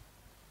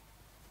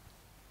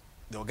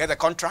 They'll get a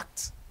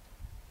contract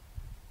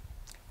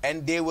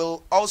and they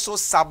will also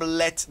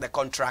sublet the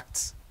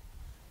contract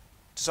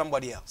to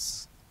somebody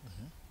else,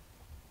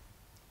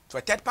 to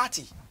a third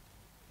party.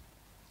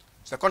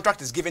 So the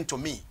contract is given to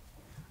me.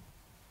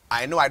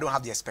 I know I don't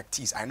have the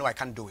expertise. I know I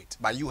can't do it,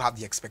 but you have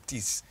the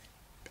expertise.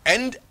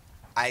 And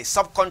I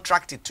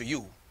subcontract it to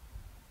you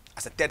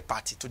as a third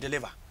party to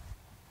deliver.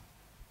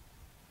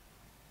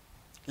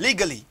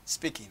 Legally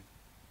speaking,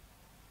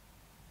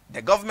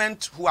 the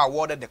government who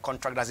awarded the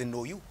contract doesn't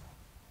know you,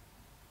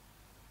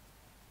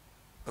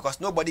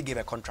 because nobody gave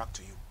a contract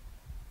to you.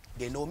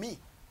 They know me.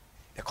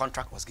 The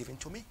contract was given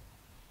to me.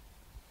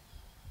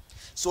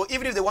 So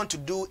even if they want to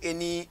do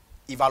any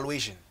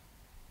evaluation,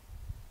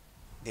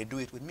 they do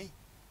it with me.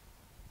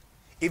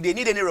 If they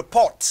need any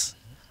report,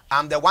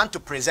 I'm the one to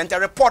present a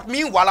report.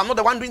 Meanwhile, I'm not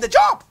the one doing the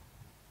job.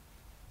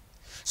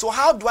 So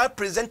how do I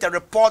present a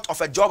report of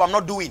a job I'm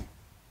not doing?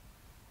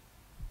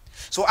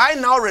 So I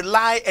now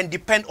rely and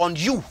depend on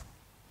you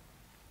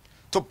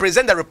to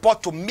present the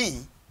report to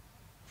me,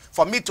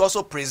 for me to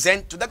also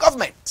present to the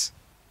government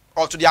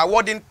or to the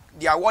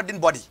awarding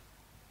body.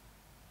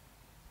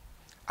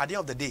 At the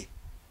end of the day,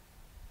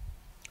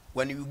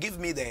 when you give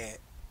me the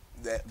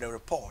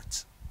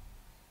report,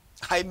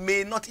 I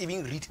may not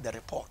even read the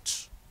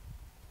report.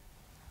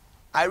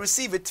 I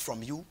receive it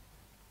from you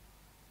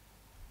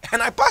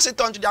and I pass it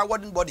on to the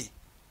awarding body.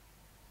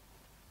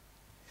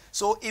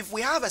 So if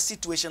we have a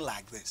situation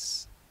like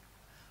this,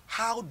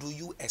 how do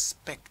you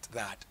expect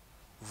that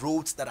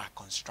roads that are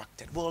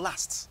constructed will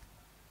last?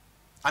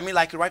 I mean,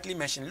 like you rightly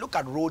mentioned, look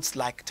at roads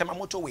like Tema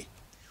Motorway.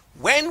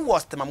 When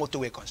was Tema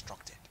Motorway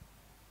constructed?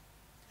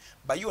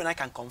 But you and I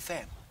can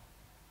confirm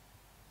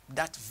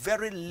that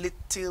very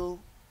little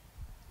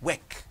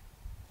work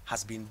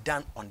has been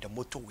done on the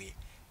motorway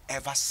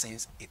ever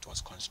since it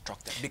was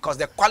constructed, because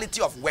the quality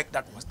of work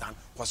that was done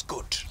was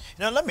good.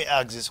 You know, let me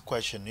ask this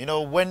question. You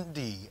know, when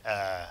the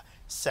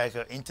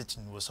Circle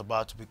interchange was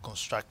about to be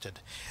constructed,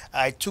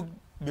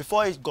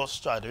 before it got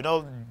started, you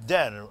know,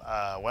 then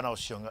when I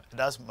was young,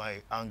 that's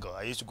my angle.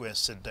 I used to go and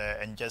sit there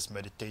and just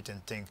meditate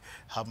and think,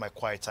 have my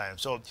quiet time.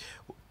 So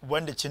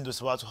when the change was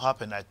about to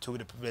happen, I took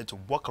the privilege to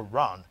walk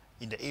around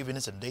in the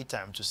evenings and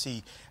daytime to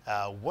see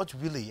what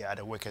really are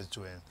the workers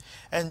doing.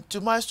 And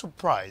to my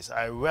surprise,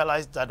 I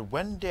realized that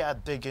when they are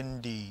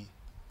digging the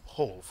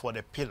hole for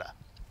the pillar,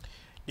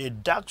 they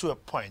dug to a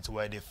point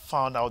where they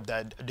found out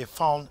that they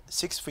found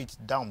 6 feet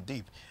down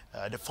deep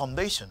the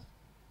foundation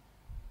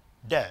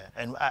there.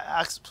 And I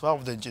asked 12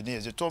 of the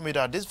engineers, they told me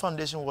that this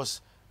foundation was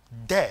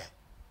there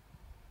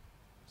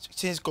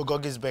since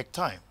Kogogi's back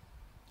time.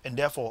 And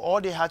therefore,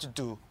 all they had to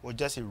do was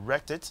just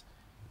erect it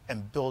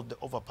and build the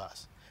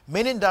overpass.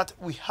 Meaning that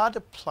we had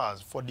the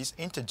plans for this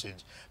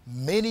interchange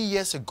many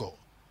years ago,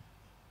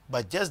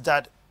 but just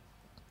that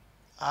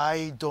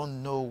I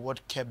don't know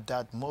what kept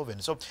that moving.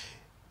 So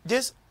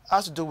this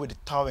has to do with the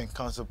town and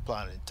council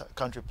planning,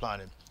 country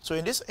planning. So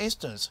in this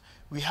instance,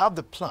 we have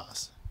the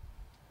plans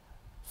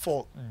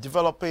for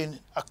developing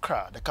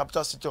Accra, the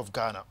capital city of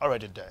Ghana,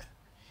 already there.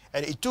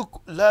 And it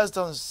took less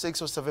than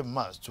 6 or 7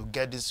 months to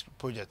get this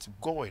project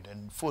going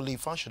and fully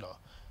functional.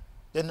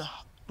 Then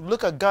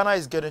look at Ghana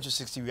is getting to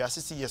 60, we are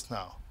 60 years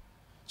now.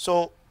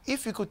 So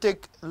if we could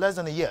take less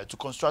than a year to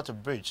construct a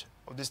bridge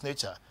of this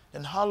nature,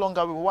 then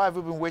why have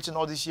we been waiting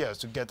all these years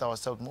to get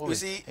ourselves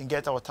moving and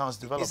get our towns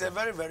developed? It's a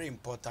very, very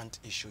important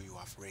issue you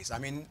have raised. I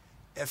mean,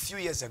 a few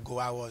years ago,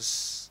 I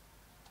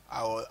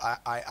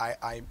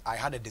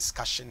had a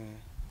discussion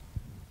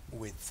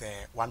with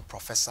one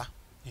professor.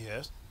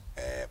 Yes.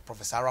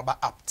 Professor Araba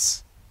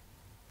Apt.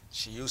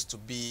 She used to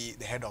be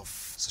the head of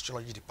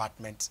sociology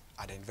department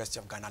at the University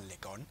of Ghana,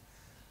 Legon.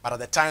 But at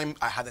the time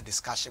I had a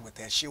discussion with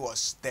her, she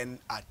was then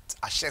at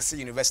Ashesi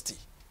University.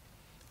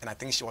 And I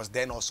think she was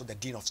then also the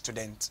dean of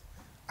students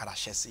at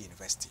Ashesi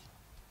University.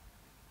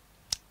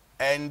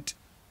 And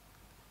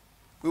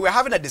we were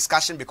having a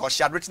discussion because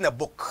she had written a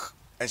book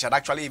and she had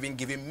actually even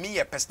given me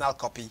a personal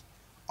copy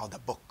of the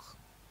book.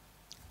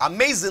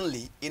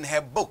 Amazingly, in her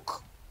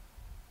book,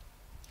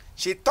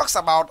 she talks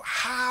about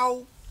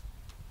how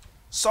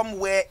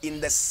somewhere in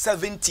the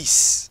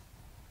 70s,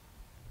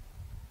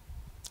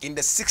 in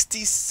the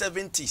 60s,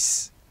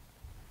 70s,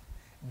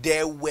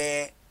 there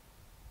were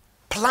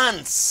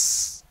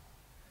plans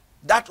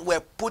that were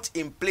put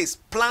in place,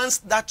 plans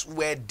that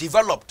were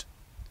developed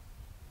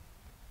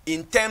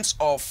in terms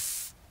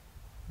of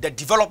the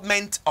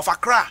development of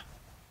Accra.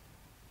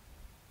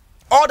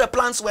 All the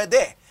plans were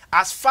there.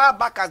 As far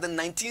back as the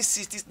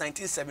 1960s,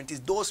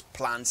 1970s, those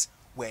plans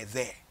were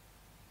there.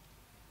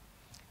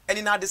 And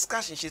in our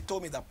discussion, she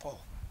told me that, Paul,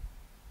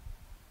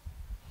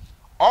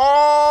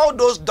 all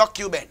those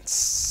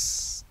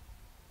documents,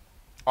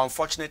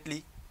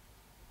 unfortunately,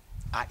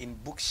 are in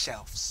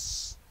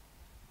bookshelves,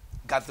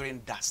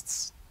 gathering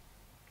dusts.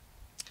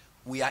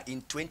 We are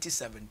in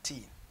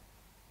 2017.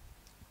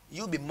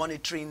 You'll be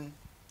monitoring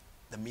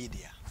the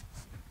media,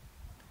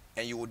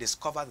 and you will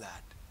discover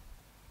that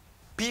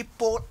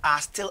people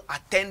are still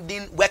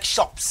attending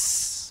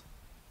workshops,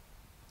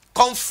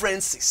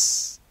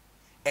 conferences,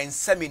 and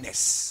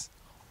seminars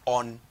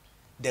on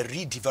the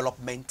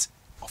redevelopment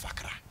of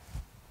Accra.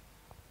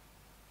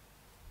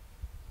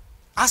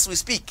 As we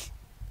speak,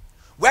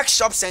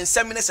 workshops and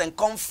seminars and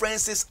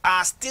conferences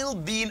are still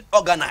being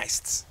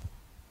organized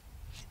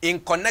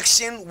in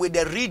connection with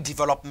the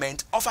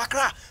redevelopment of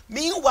Accra.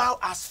 Meanwhile,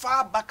 as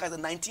far back as the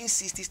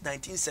 1960s,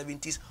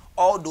 1970s,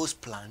 all those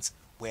plans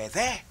were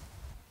there.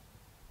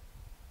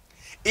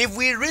 If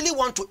we really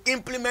want to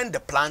implement the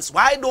plans,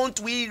 why don't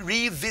we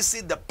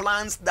revisit the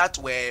plans that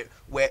were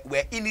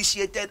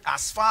initiated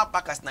as far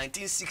back as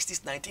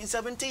 1960s,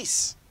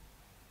 1970s?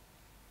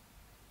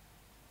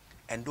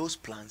 And those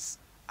plans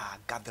are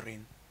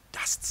gathering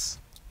dusts.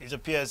 It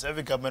appears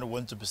every government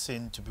wants to be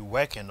seen to be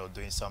working or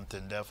doing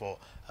something. Therefore,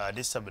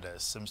 this seminar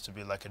seems to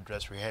be like a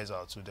dress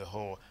rehearsal to the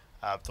whole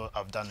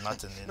I've done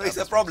nothing. No, it's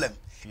a problem.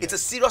 Yeah. It's a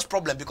serious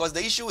problem because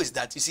the issue is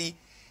that, you see,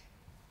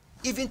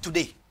 even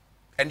today,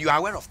 and you are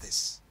aware of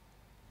this,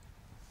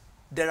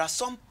 there are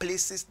some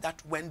places that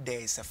when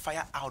there is a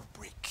fire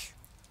outbreak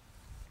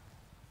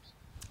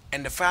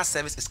and the fire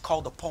service is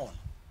called upon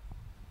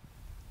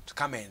to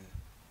come and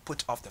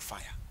put off the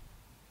fire,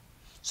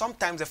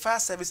 sometimes the fire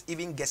service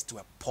even gets to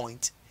a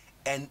point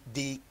and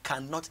they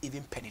cannot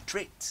even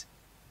penetrate.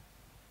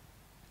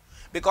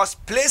 Because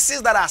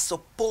places that are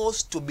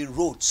supposed to be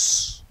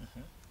roads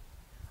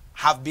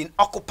have been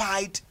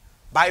occupied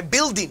by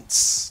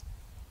buildings.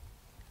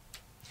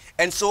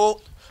 And so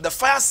the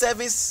fire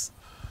service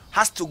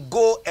has to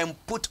go and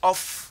put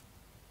off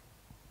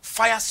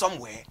fire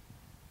somewhere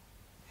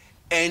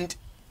and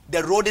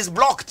the road is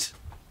blocked.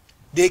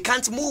 They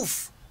can't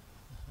move.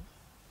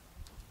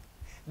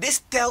 This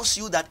tells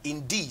you that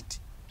indeed,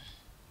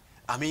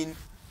 I mean,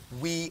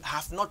 we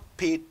have not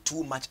paid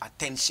too much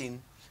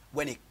attention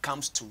when it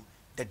comes to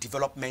the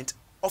development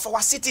of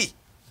our city.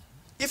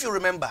 If you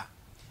remember,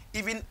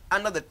 even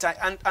under the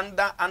time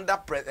under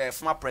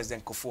former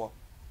President Kufuor,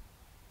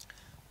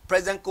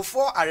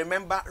 I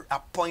remember,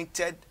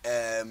 appointed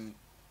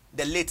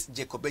the late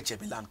Jacob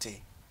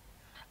Echebilamte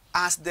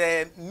as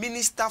the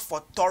Minister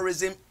for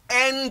Tourism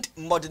and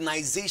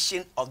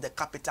Modernization of the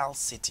capital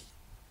city.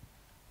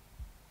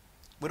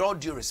 With all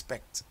due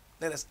respect,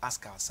 let us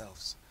ask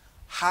ourselves,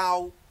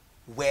 how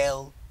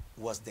well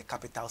was the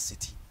capital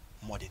city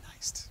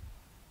modernized?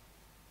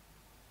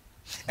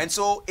 And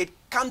so it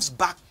comes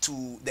back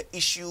to the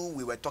issue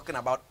we were talking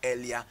about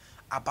earlier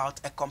about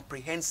a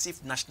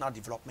comprehensive national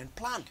development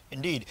plan.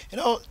 Indeed. You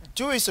know,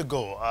 2 weeks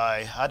ago,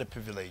 I had the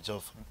privilege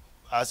of,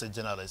 as a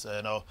journalist,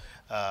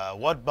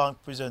 World Bank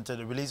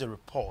released a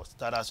report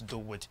that has to do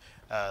with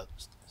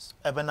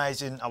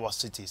urbanizing our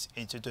cities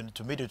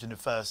to meet the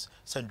 21st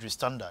century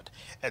standard.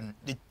 And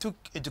they took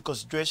into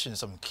consideration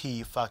some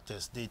key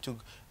factors. They took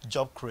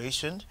job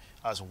creation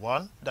as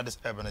one, that is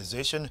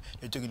urbanization.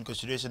 They took into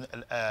consideration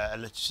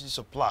electricity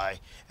supply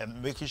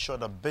and making sure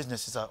that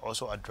businesses are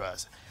also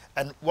addressed.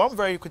 And one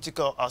very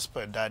critical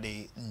aspect that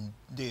they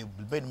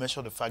made mention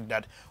of the fact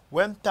that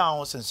when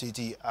towns and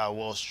cities are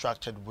well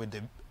structured with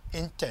the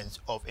intent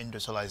of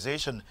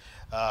industrialization,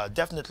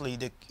 definitely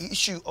the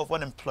issue of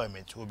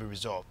unemployment will be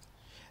resolved.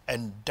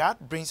 And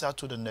that brings us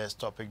to the next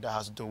topic that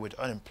has to do with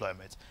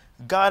unemployment.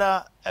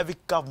 Ghana, every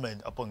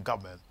government upon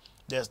government,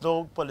 there's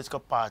no political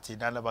party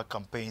that ever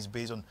campaigns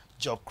based on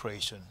job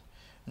creation.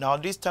 Now,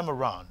 this time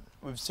around,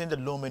 we've seen the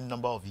looming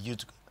number of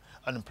youth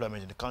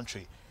unemployment in the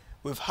country.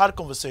 We've had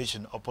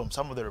conversation upon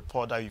some of the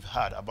report that we've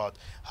had about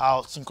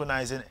how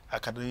synchronizing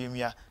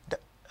academia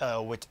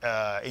with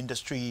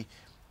industry.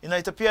 You know,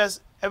 it appears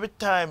every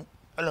time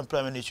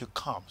unemployment issue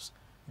comes,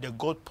 the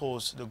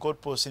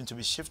goalposts seem to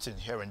be shifting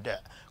here and there,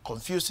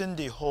 confusing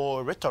the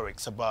whole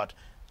rhetorics about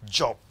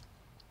job.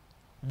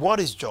 What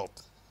is job?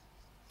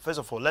 First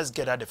of all, let's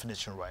get that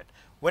definition right.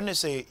 When they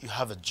say you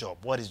have a job,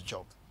 what is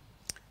job?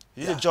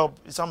 Is it a job?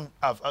 Some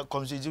have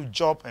considered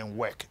job and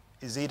work.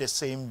 Is it the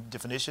same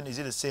definition? Is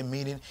it the same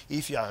meaning?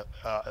 If you are,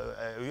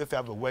 if you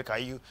have a work,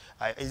 is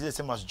it the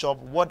same as job?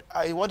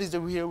 What is the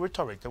real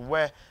rhetoric? And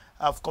where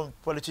have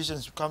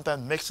politicians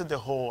sometimes mixing the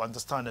whole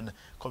understanding,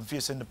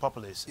 confusing the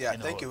populace? Yeah,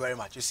 thank you very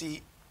much. You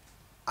see,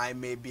 I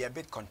may be a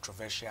bit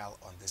controversial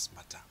on this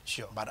matter.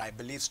 Sure. But I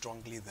believe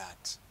strongly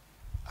that,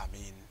 I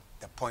mean,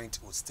 the point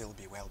would still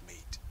be well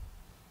made.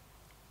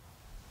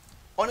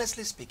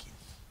 Honestly speaking,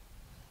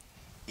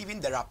 even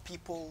there are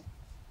people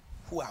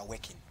who are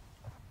working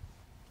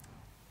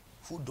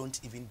who don't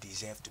even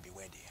deserve to be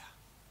where they are.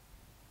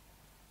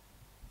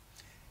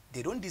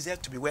 They don't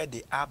deserve to be where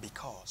they are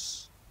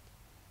because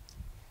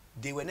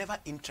they were never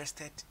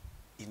interested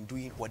in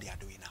doing what they are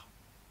doing now.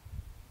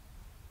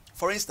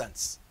 For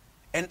instance,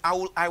 and I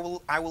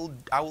will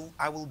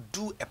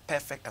do a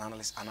perfect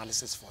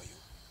analysis for you.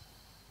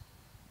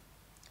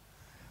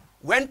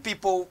 When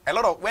people, a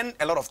lot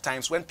of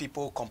times when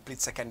people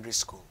complete secondary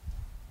school,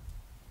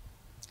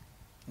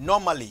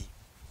 normally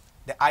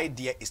the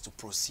idea is to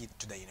proceed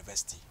to the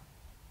university.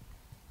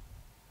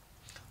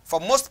 For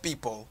most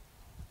people,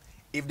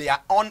 if they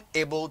are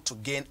unable to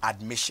gain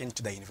admission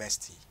to the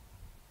university,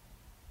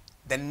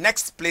 the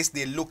next place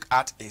they look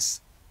at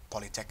is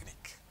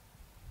polytechnic.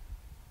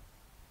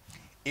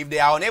 If they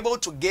are unable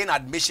to gain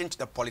admission to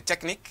the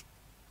polytechnic,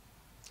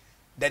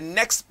 the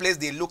next place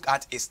they look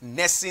at is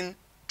nursing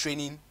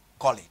training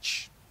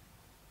college.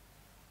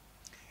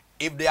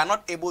 If they are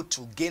not able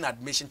to gain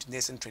admission to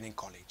nursing training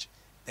college,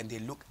 then they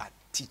look at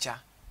teacher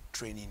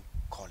training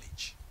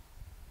college.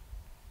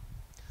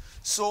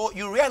 So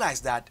you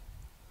realize that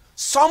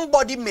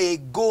somebody may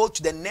go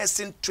to the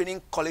nursing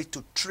training college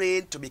to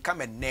train to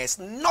become a nurse,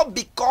 not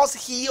because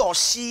he or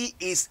she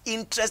is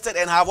interested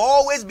and have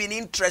always been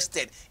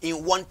interested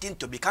in wanting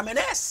to become a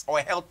nurse or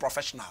a health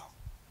professional.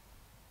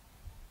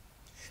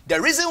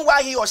 The reason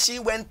why he or she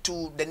went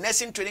to the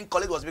nursing training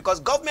college was because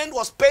government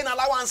was paying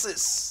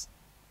allowances.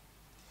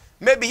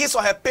 Maybe his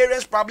or her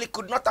parents probably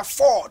could not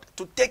afford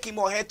to take him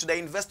or her to the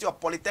University or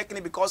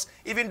Polytechnic because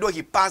even though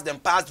he passed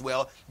and passed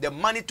well, the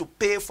money to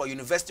pay for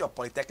University or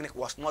Polytechnic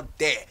was not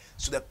there.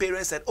 So the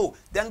parents said, oh,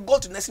 then go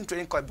to nursing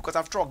training college because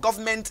after all,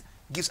 government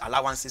gives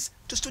allowances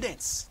to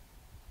students.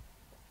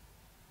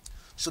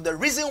 So the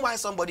reason why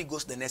somebody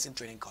goes to the nursing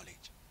training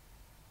college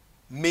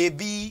may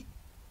be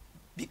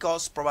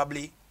because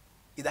probably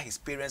either his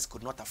parents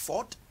could not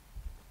afford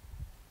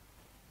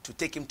to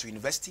take him to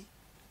university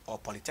or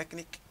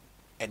Polytechnic,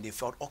 and they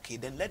felt, okay,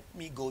 then let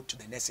me go to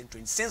the nursing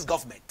training since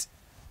government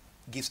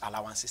gives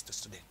allowances to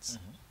students.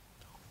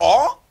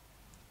 Or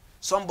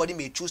somebody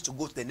may choose to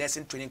go to the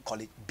nursing training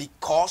college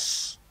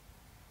because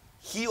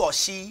he or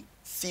she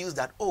feels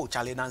that, oh,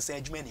 Charlie,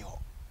 nowadays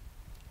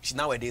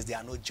there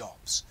are no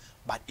jobs.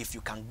 But if you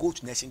can go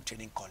to nursing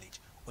training college,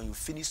 when you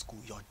finish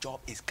school, your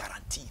job is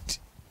guaranteed.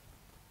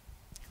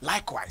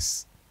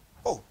 Likewise,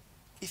 oh,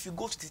 if you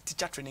go to the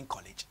teacher training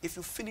college, if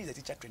you finish the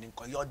teacher training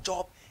college, your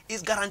job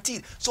is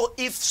guaranteed. So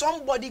if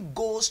somebody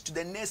goes to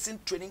the nursing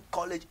training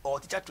college or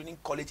teacher training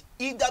college,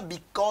 either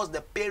because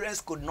the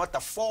parents could not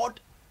afford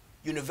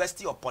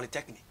university or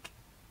polytechnic,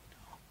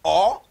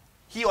 or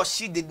he or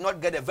she did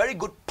not get a very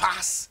good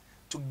pass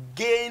to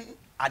gain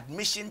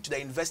admission to the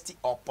university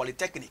or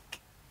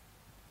polytechnic,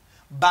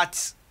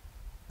 but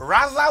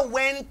rather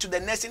went to the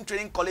nursing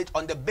training college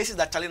on the basis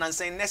that Charlie and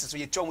saying nurses,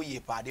 they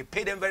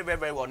pay them very, very,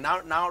 very well.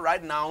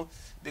 Right now,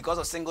 because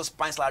of single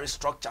spine salary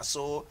structure,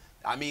 so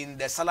I mean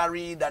the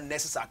salary that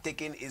nurses are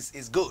taking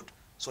is good.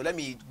 So let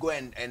me go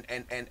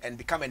and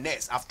become a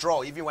nurse. After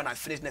all, even when I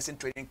finish nursing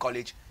training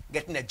college,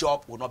 getting a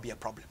job will not be a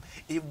problem.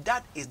 If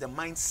that is the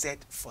mindset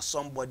for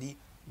somebody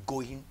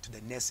going to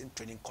the nursing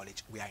training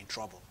college, we are in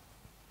trouble.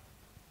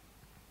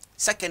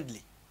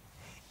 Secondly,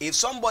 if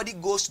somebody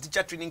goes to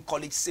teacher training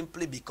college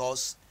simply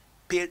because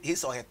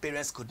his or her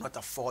parents could not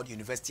afford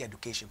university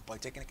education,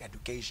 polytechnic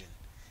education,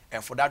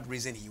 and for that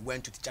reason he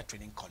went to teacher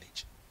training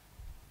college,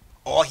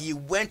 or he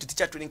went to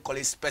teacher training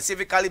college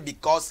specifically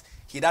because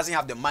he doesn't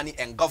have the money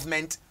and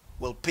government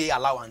will pay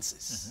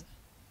allowances,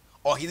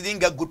 or he didn't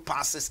get good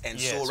passes and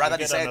so rather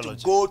decided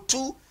to go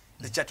to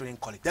the teacher training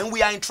college, then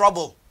we are in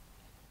trouble.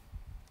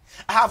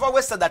 I have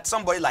always said that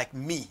somebody like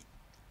me,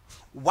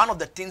 one of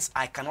the things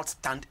I cannot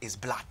stand is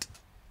blood.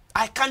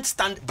 I can't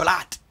stand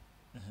blood.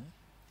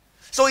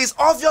 So it's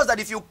obvious that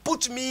if you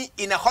put me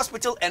in a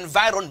hospital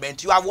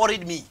environment, you have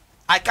worried me.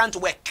 I can't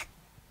work.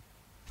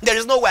 There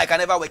is no way I can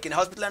ever work in a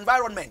hospital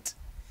environment.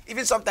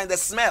 Even sometimes the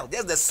smell,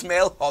 there's the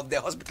smell of the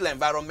hospital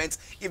environment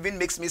even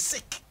makes me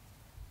sick.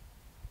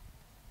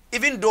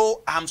 Even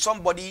though I'm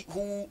somebody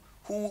who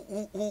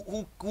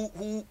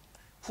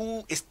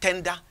is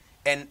tender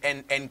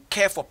and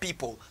care for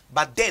people,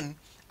 but then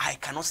I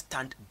cannot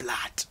stand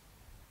blood.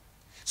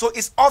 So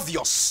it's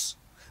obvious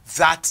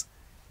that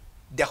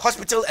the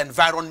hospital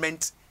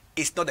environment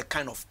is not the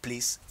kind of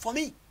place for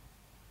me.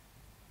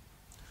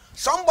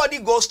 Somebody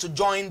goes to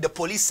join the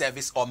police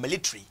service or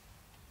military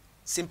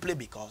simply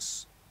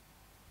because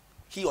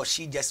he or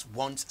she just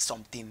wants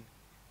something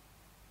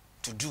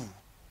to do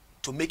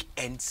to make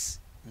ends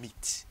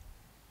meet.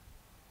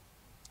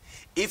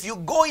 If you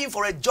go in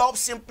for a job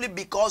simply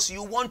because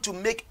you want to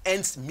make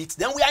ends meet,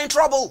 then we are in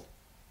trouble.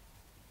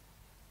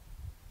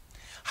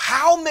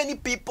 How many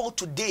people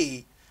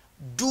today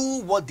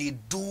do what they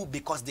do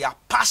because they are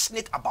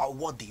passionate about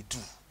what they do?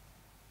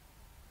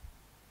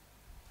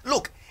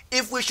 Look,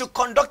 if we should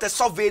conduct a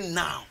survey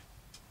now,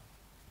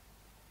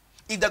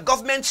 if the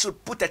government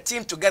should put a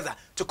team together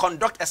to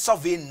conduct a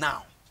survey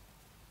now,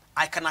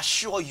 I can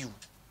assure you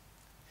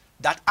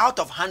that out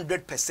of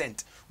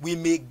 100%, we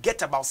may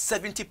get about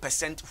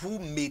 70% who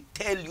may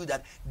tell you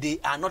that they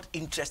are not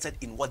interested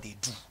in what they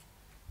do.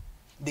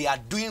 They are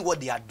doing what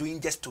they are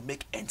doing just to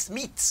make ends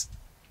meet.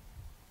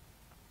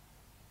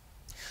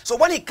 So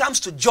when it comes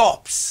to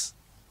jobs,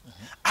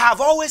 I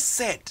have always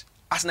said,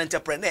 as an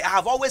entrepreneur, I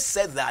have always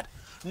said that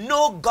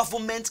no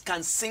government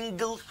can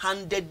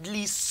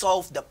single-handedly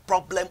solve the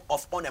problem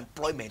of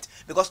unemployment,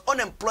 because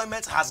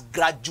unemployment has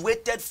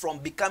graduated from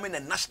becoming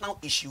a national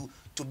issue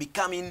to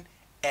becoming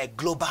a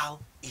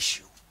global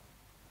issue.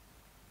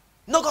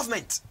 No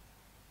government.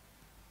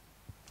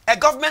 A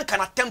government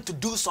can attempt to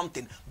do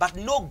something, but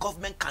no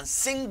government can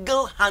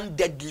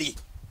single-handedly.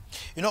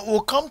 You know,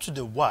 we'll come to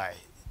the why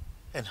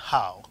and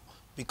how,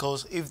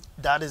 because if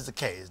that is the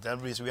case,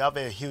 that means we have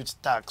a huge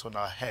tax on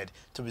our head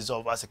to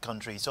resolve as a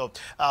country. So,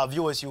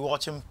 viewers, you're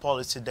watching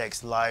Policy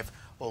Desk live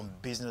on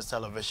Business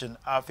Television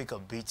Africa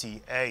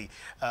BTA.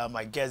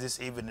 My guest this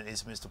evening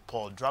is Mr.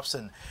 Paul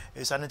Drapson.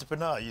 He's an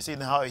entrepreneur. You see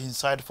how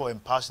insightful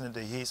and passionate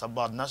he is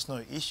about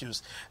national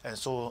issues. And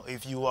so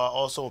if you are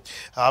also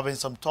having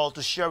some thought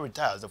to share with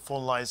us, the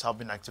phone lines have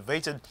been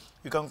activated.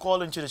 You can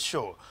call into the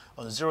show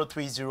on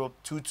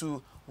 030-2211-409,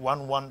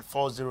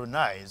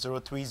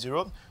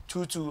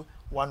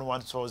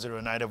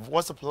 030-2211-409. The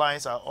WhatsApp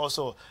lines are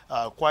also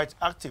quite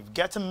active,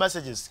 getting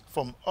messages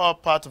from all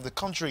parts of the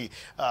country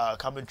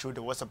coming through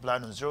the WhatsApp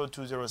line on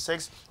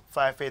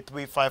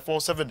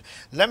 0206-583-547.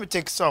 Let me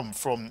take some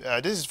from,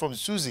 this is from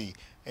Susie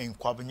in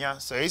Kwabunya,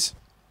 says,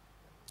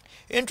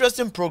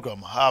 interesting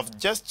program, have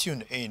just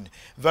tuned in,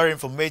 very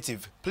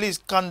informative. Please,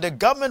 can the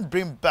government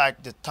bring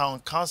back the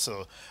town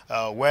council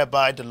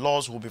whereby the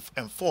laws will be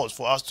enforced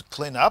for us to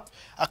clean up?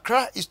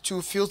 Accra is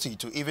too filthy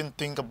to even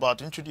think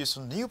about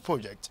introducing new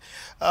projects.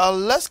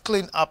 Let's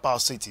clean up our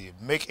city,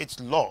 make it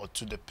law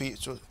to the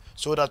people,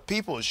 so that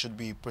people should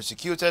be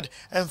prosecuted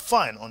and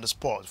fined on the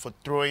spot for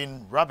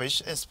throwing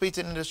rubbish and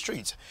spitting in the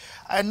streets.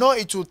 I know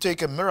it will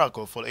take a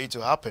miracle for it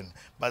to happen,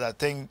 but I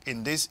think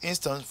in this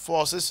instance,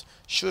 forces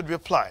should be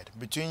applied.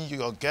 Between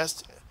your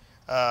guest,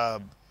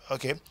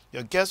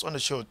 your guest on the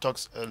show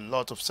talks a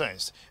lot of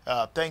sense.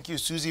 Thank you,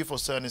 Susie, for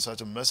sending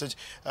such a message.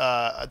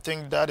 I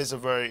think that is a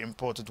very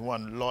important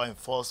one. Law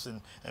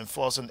enforcement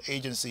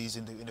agencies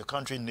in the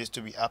country needs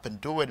to be up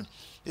and doing.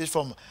 This is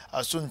from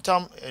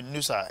Suntam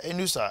Enusa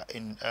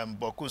in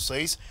Boku,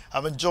 says,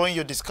 I'm enjoying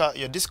your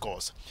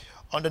discourse.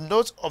 On the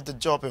note of the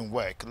job and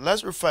work,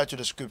 let's refer to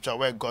the scripture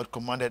where God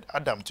commanded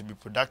Adam to be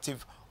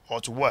productive or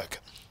to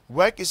work.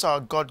 Work is our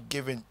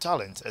God-given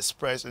talent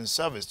expressed in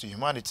service to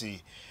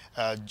humanity.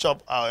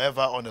 Job,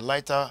 however, on a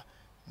lighter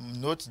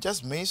note,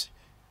 just means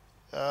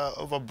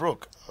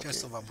overbroke. Okay.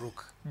 Just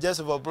overbroke. Just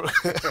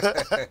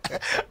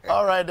overbroke.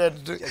 All right, then.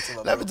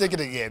 Let me take it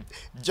again.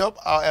 Job,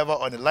 however,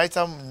 on a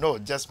lighter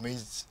note, just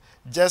means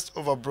just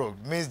overbroke.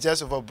 Means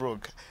just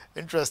overbroke.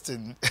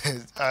 Interesting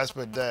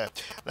aspect there.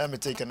 Let me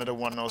take another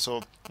one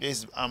also.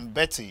 Is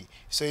Betty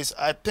says,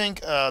 I think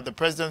the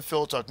president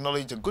failed to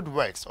acknowledge the good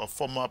works of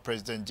former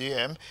President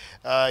JM.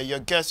 Your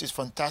guest is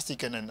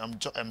fantastic and I'm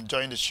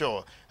enjoying the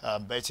show.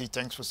 Betty,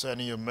 thanks for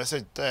sending your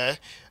message there.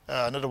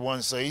 Another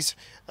one says,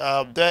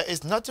 there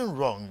is nothing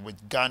wrong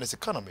with Ghana's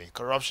economy.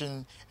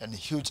 Corruption and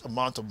huge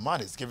amount of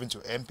money is given to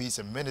MPs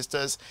and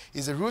ministers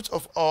is the root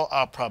of all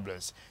our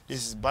problems.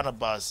 This is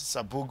Barnabas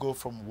Sabugo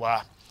from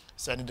WA,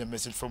 sending the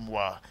message from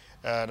WA.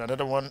 And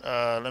another one,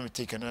 let me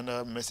take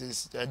another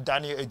message.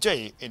 Daniel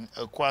Ajay in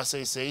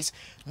Kwase says,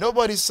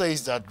 nobody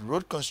says that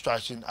road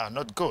construction are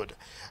not good.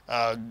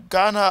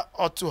 Ghana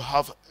ought to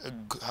have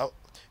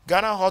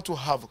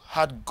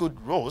had good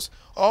roads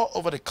all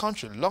over the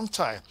country long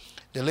time.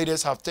 The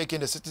leaders have taken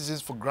the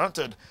citizens for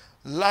granted.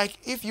 Like,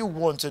 if you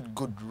wanted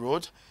good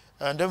road,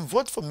 and then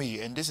vote for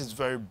me, and this is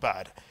very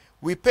bad.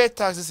 We pay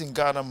taxes in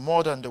Ghana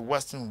more than the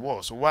Western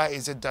world. So why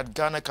is it that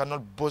Ghana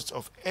cannot boast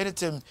of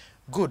anything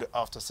good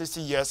after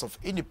 60 years of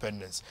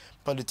independence?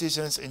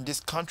 Politicians in this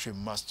country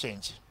must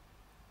change.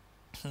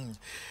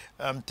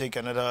 Take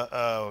another,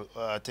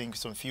 I think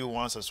some few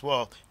ones as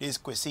well. This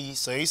Kwesi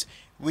says,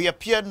 we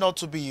appear not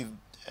to be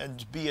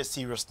a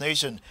serious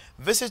nation.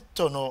 Visit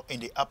Tono in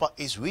the Upper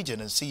East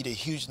region and see the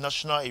huge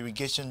national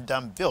irrigation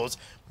dam built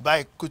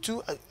by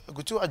Kutu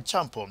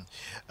Achampon,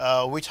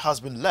 which has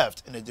been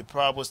left in a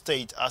deplorable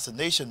state as a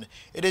nation.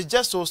 It is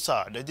just so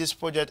sad that this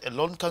project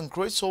alone can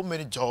create so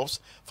many jobs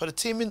for the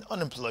teeming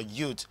unemployed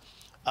youth.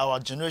 Our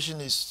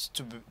generation is,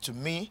 to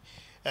me,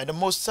 the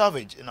most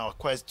savage in our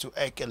quest to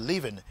make a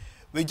living.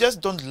 We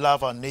just don't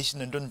love our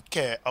nation and don't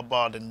care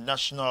about the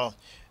national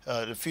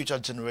the future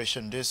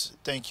generation.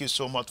 Thank you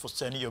so much for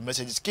sending your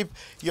messages. Keep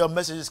your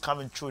messages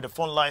coming through. The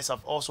phone lines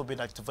have also been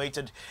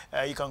activated.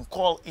 You can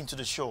call into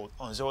the show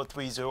on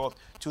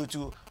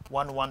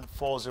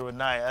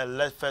 030-2211-409.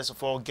 Let's first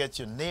of all get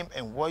your name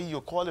and where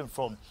you're calling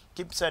from.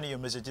 Keep sending your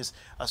messages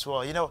as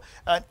well. You know,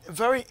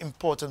 very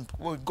important.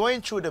 We're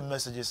going through the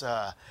messages.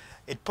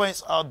 It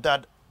points out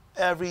that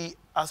every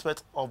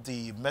aspect of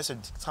the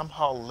message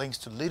somehow links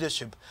to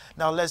leadership.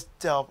 Now let's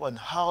delve on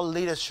how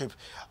leadership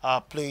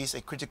plays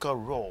a critical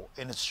role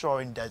in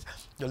ensuring that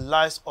the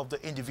lives of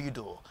the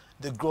individual,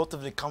 the growth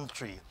of the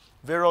country,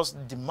 various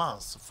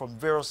demands from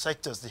various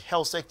sectors, the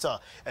health sector,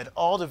 and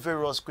all the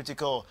various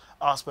critical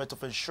aspects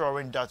of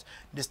ensuring that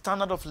the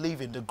standard of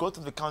living, the growth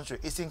of the country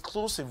is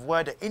inclusive,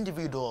 where the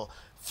individual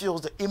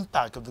feels the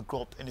impact of the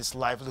growth in his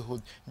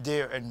livelihood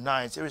day and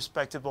night,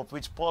 irrespective of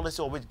which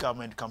policy or which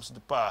government comes to the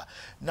power.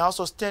 Now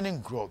sustaining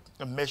growth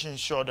and making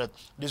sure that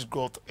this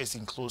growth is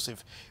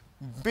inclusive.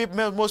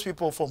 Most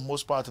people from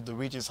most parts of the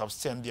regions have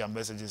sent their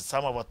messages.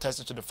 Some have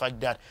attested to the fact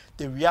that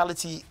the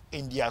reality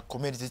in their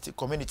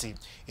community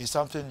is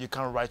something you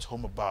can't write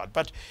home about.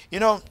 But, you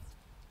know,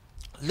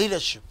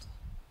 leadership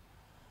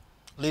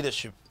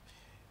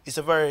is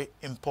a very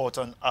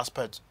important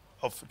aspect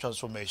of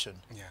transformation.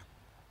 Yeah.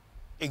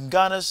 In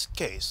Ghana's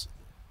case,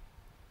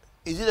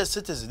 is it the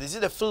citizens, is it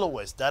the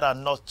followers that are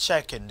not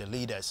checking the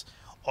leaders,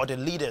 or the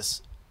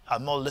leaders are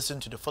not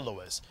listening to the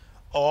followers,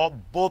 or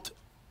both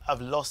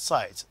have lost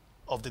sight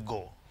of the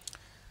goal?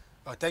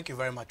 Thank you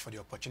very much for the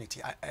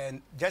opportunity.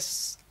 And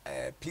just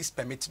please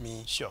permit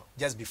me, sure,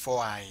 just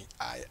before I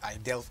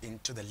delve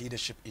into the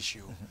leadership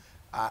issue,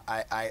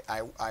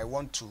 I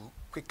want to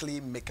quickly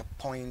make a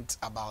point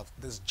about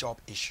this job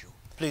issue.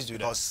 Please do that.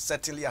 Because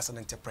certainly as an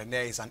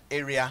entrepreneur, it's an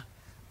area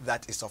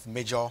that is of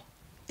major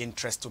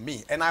interest to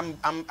me. And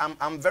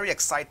I'm very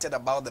excited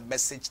about the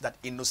message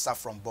that Inusa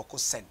from Boko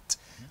sent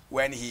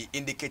when he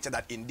indicated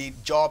that indeed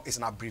job is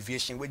an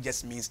abbreviation which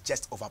just means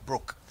just over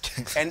broke.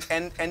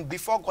 and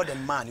before God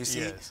and man, you see,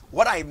 yes,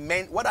 what I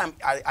meant,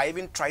 I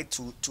even tried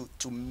to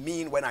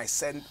mean when I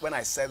said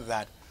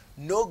that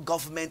no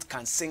government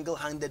can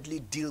single-handedly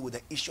deal with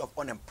the issue of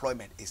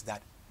unemployment is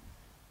that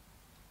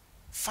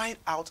find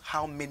out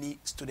how many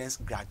students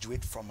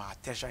graduate from our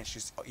tertiary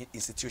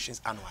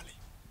institutions annually.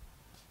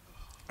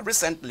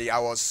 Recently, I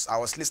was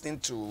listening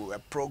to a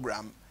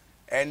program,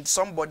 and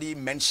somebody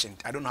mentioned,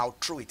 I don't know how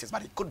true it is,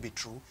 but it could be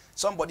true.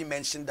 Somebody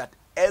mentioned that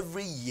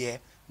every year,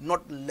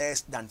 not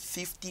less than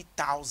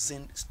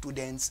 50,000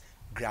 students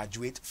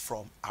graduate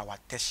from our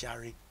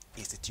tertiary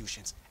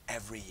institutions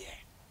every year.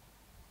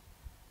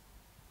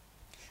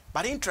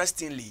 But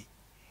interestingly,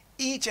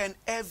 each and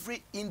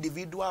every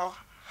individual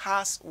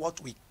has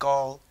what we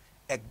call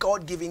a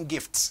God-given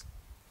gift.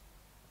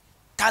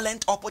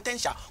 Talent or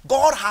potential.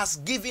 God has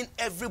given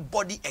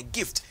everybody a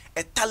gift,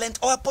 a talent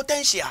or a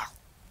potential.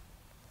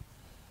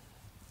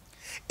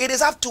 It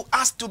is up to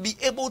us to be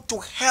able to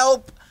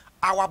help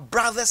our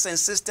brothers and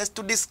sisters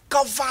to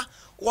discover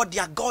what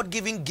their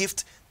God-given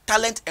gift,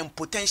 talent, and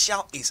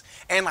potential is,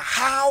 and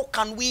how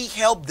can we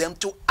help them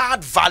to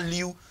add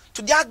value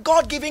to their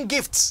God-given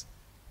gifts.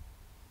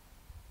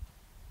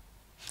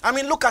 I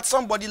mean, look at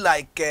somebody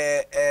like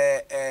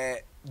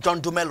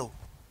John Dumelo.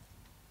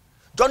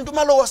 John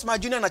Dumelo was my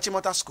junior in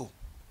Achimota School.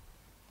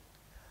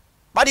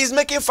 But he's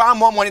making far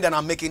more money than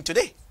I'm making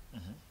today.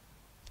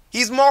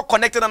 He's more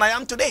connected than I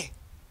am today.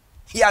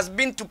 He has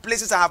been to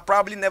places I have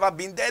probably never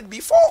been there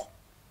before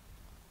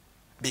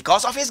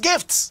because of his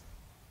gifts.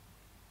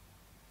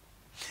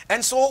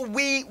 And so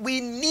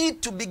we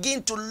need to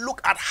begin to look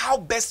at how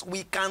best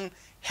we can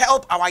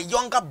help our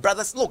younger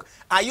brothers. Look,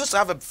 I used to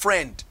have a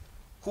friend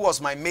who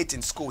was my mate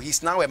in school.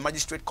 He's now a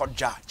magistrate court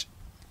judge.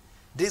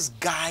 This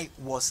guy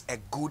was a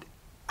good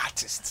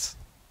artist.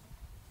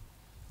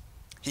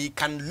 He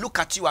can look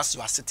at you as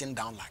you are sitting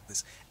down like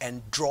this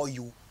and draw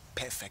you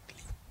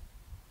perfectly.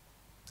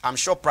 I'm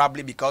sure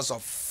probably because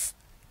of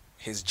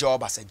his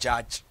job as a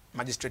judge,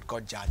 magistrate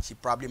court judge, he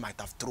probably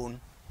might have thrown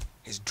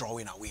his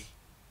drawing away.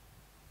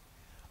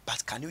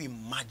 But can you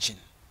imagine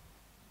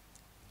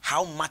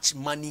how much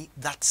money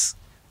that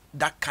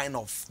kind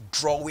of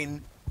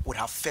drawing would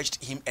have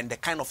fetched him and the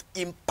kind of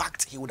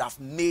impact he would have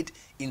made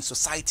in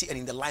society and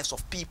in the lives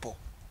of people?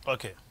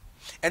 Okay.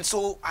 And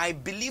so I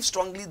believe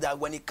strongly that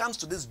when it comes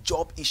to this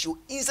job issue,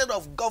 instead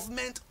of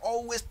government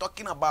always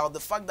talking about the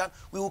fact that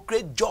we will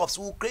create jobs,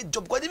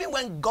 because even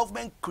when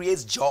government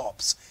creates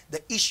jobs,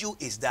 the issue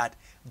is that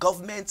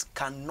government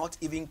cannot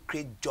even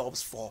create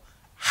jobs for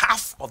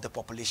half of the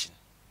population.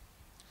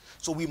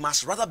 So we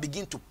must rather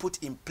begin to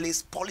put in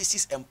place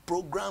policies and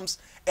programs,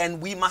 and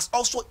we must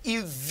also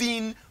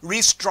even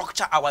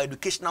restructure our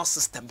educational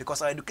system,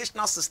 because our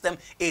educational system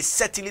is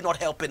certainly not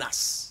helping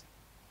us.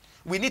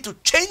 We need to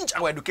change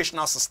our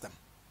educational system.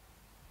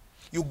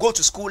 You go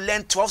to school,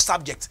 learn 12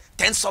 subjects,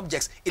 10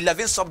 subjects,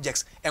 11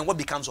 subjects, and what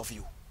becomes of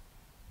you?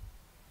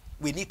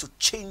 We need to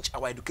change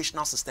our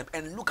educational system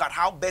and look at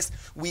how best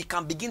we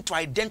can begin to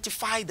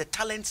identify the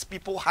talents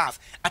people have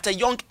at a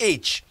young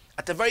age,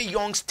 at a very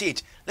young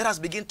stage. Let us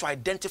begin to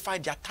identify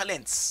their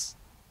talents,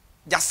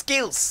 their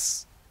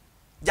skills,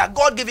 They are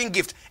God-given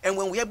gift. And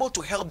when we're able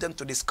to help them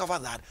to discover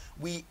that,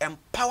 we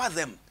empower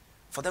them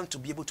for them to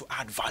be able to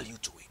add value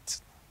to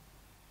it.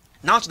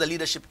 Now to the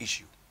leadership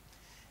issue.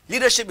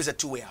 Leadership is a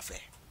two-way affair.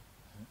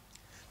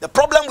 The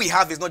problem we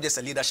have is not just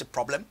a leadership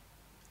problem.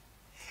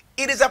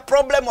 It is a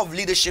problem of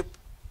leadership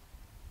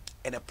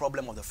and a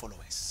problem of the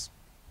followers.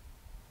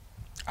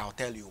 I'll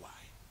tell you why.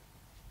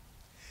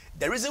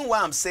 The reason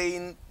why I'm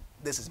saying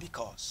this is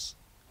because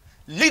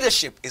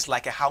leadership is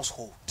like a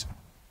household.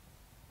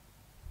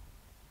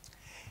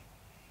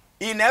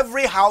 In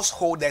every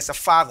household, there's a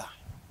father,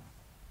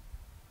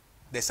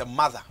 there's a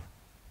mother,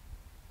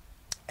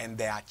 and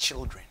there are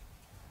children.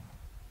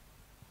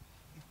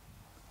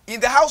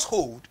 In the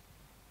household,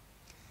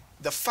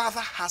 the father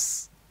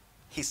has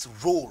his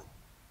role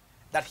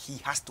that he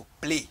has to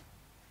play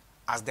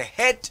as the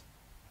head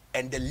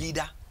and the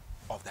leader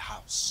of the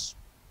house.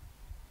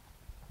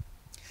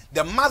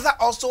 The mother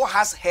also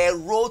has her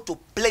role to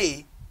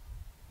play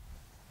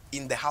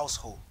in the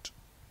household.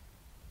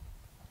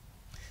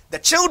 The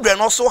children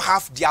also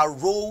have their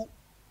role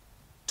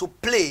to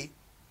play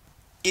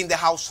in the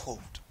household.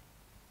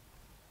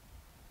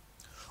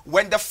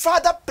 When the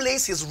father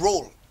plays his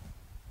role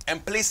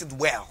and plays it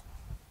well,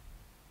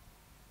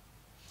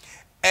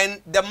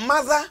 and the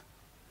mother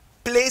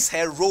plays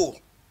her role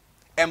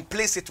and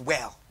plays it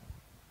well,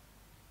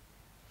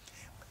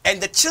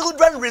 and the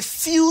children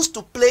refuse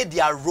to play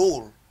their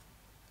role,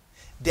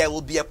 there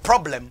will be a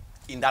problem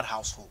in that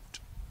household.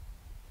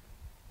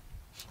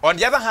 On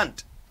the other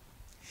hand,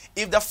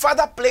 if the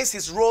father plays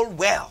his role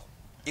well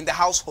in the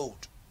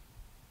household,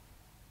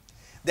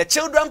 the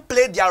children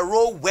play their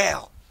role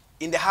well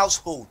in the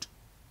household,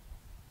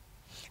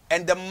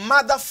 and the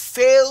mother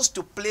fails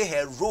to play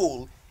her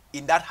role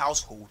in that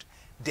household,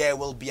 there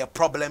will be a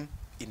problem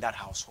in that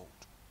household.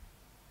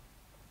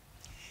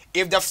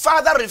 If the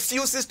father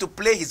refuses to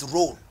play his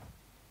role,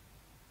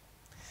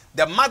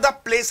 the mother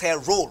plays her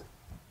role,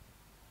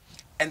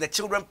 and the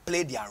children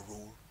play their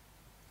role,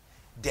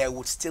 there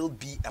would still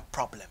be a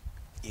problem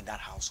in that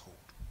household.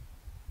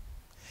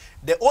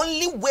 The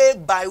only way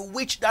by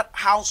which that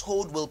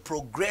household will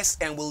progress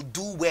and will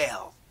do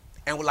well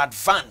and will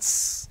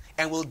advance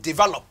and will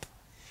develop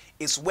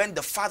is when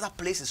the father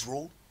plays his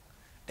role,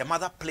 the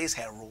mother plays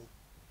her role,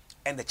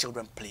 and the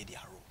children play their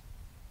role.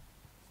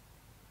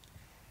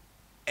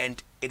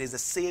 And it is the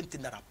same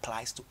thing that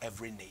applies to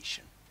every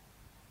nation.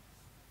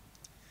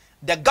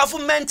 The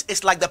government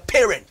is like the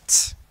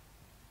parent,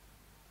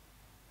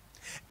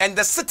 and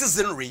the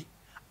citizenry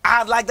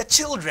are like the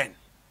children.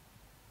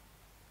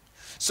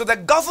 So the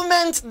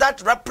government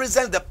that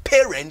represents the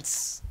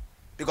parents,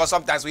 because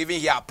sometimes we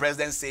even hear our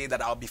president say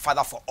that I'll be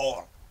father for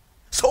all.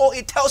 So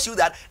it tells you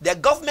that the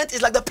government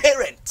is like the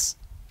parent.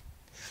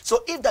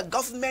 So if the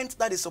government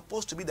that is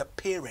supposed to be the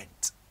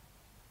parent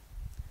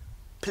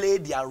play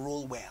their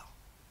role well,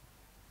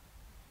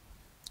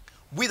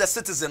 we the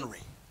citizenry,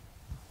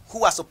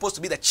 who are supposed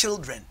to be the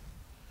children,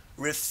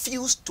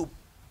 refuse to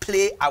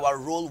play our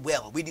role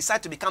well. We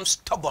decide to become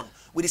stubborn.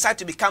 We decide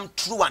to become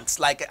truants.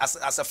 Like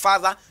as a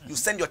father, you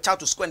send your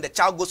child to school and the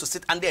child goes to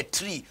sit under a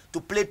tree to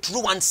play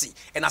truancy.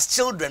 And as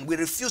children, we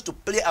refuse to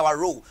play our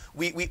role.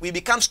 We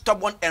become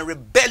stubborn and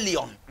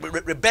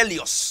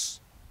rebellious.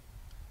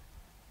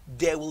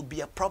 There will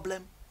be a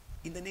problem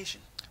in the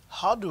nation.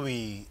 How do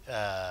we,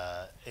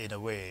 in a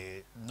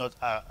way,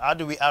 how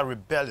do we are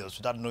rebellious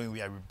without knowing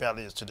we are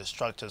rebellious to the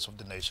structures of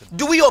the nation?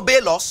 Do we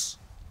obey laws?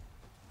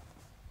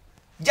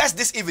 Just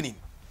this evening,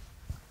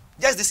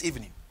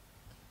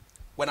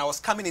 when I was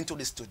coming into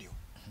the studio,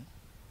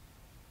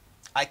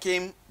 I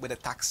came with a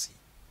taxi.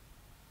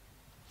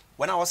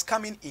 When I was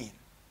coming in,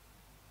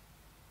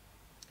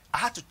 I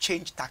had to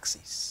change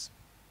taxis.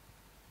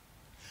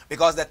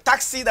 Because the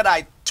taxi that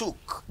I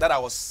took, that I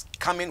was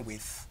coming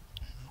with,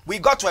 we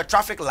got to a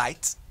traffic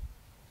light.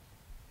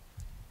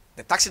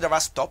 The taxi driver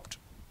stopped.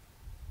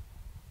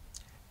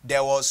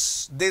 There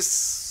was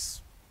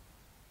this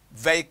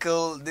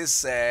vehicle,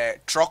 this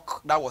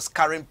truck that was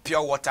carrying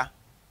pure water.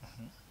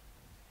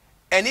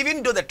 And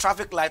even though the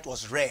traffic light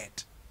was red,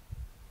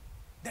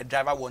 the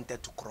driver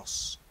wanted to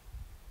cross.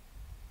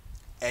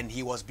 And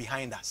he was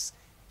behind us.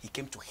 He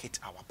came to hit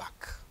our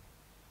back.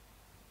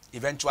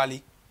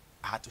 Eventually,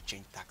 I had to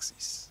change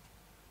taxis.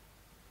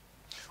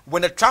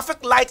 When the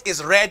traffic light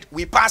is red,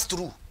 we pass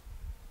through.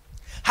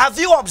 Have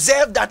you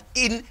observed that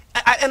and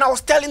I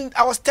was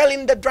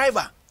telling the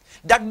driver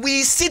that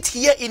we sit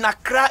here in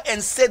Accra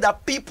and say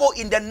that people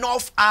in the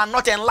north are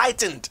not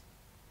enlightened.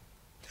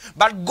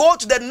 But go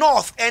to the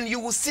north and you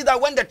will see that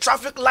when the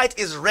traffic light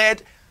is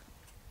red,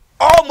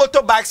 all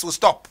motorbikes will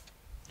stop.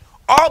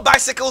 All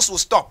bicycles will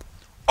stop.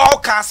 All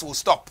cars will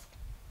stop.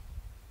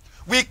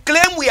 We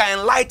claim we are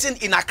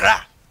enlightened in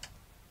Accra.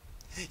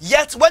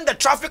 Yet when the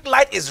traffic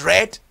light is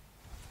red,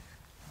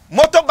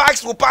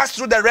 motorbikes will pass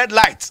through the red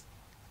light.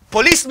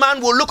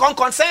 Policemen will look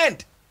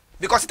unconcerned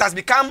because it has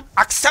become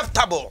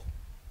acceptable.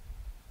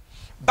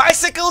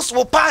 Bicycles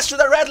will pass through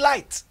the red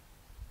light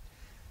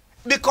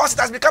because it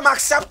has become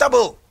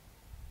acceptable.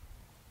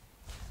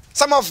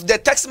 Some of the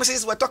text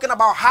messages were talking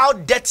about how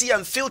dirty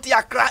and filthy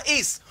Accra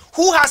is.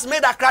 Who has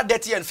made Accra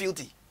dirty and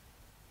filthy?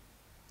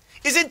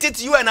 Isn't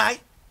it you and I?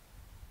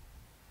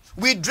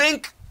 We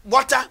drink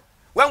water.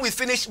 When we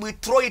finish, we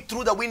throw it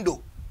through the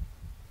window.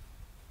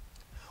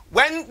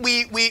 When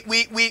we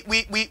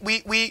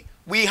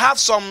have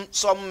some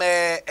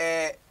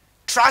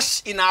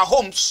trash in our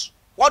homes,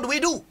 what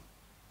do?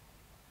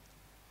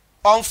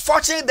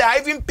 Unfortunately, there are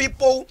even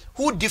people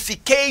who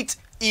defecate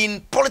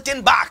in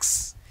polythene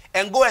bags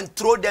and go and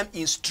throw them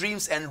in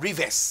streams and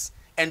rivers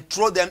and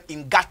throw them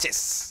in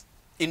gutters,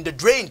 in the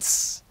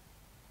drains.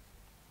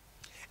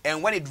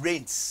 And when it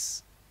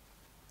rains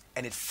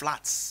and it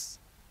floods,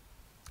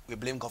 we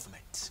blame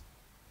government.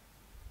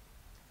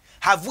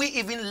 Have we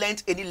even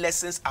learned any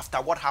lessons after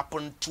what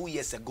happened 2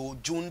 years ago,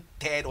 June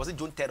 3rd? Was it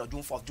June 3rd or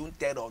June 4th? June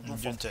 3rd or June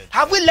 4th? June 3rd.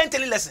 Have we learned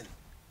any lesson?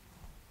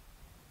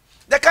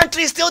 The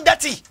country is still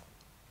dirty,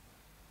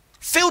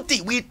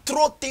 filthy. We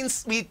throw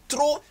things, we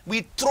throw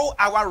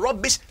our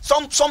rubbish.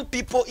 Some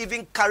people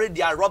even carry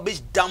their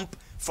rubbish dump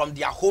from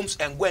their homes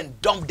and go and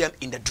dump them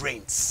in the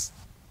drains.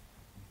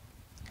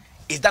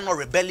 Is that not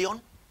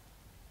rebellion?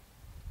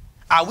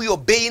 Are we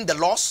obeying the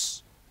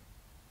laws?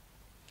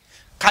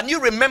 Can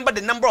you remember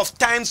the number of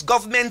times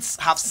governments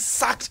have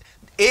sacked?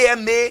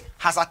 AMA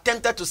has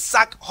attempted to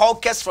sack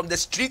hawkers from the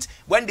street.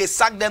 When they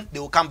sack them, they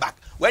will come back.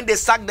 When they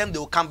sack them, they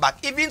will come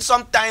back. Even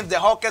sometimes the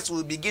hawkers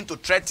will begin to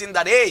threaten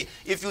that, hey,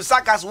 if you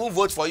sack us, we won't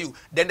vote for you.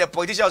 Then the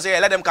politician will say, hey,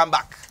 let them come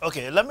back.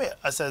 Okay, let me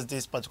assess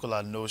this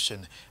particular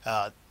notion.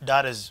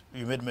 That is,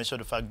 you made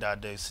mention of the fact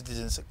that the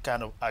citizens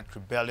kind of act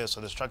rebellious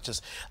or the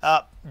structures.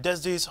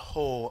 There's this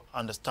whole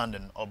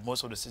understanding of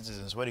most of the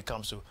citizens when it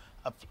comes to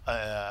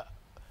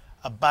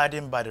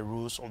abiding by the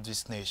rules of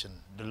this nation,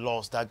 the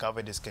laws that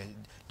govern this,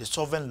 the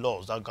sovereign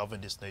laws that govern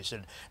this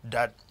nation,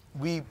 that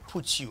we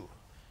put you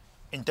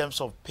in terms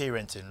of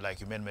parenting,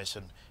 like you made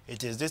mention.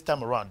 It is this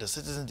time around, the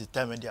citizens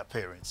determine their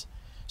parents.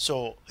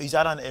 So is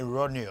that an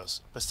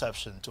erroneous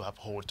perception to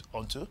uphold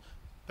onto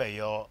per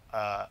your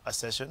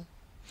assertion?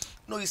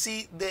 No, you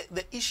see,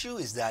 the issue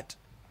is that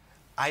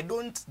I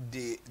don't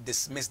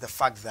dismiss the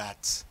fact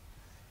that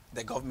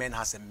the government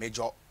has a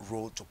major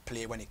role to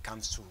play when it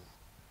comes to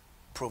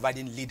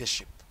providing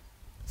leadership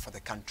for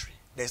the country.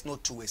 There's no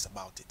two ways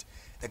about it.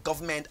 The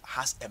government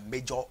has a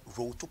major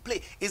role to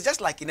play. It's just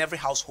like in every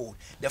household.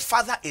 The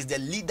father is the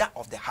leader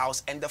of the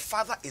house, and the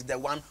father is the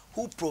one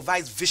who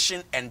provides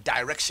vision and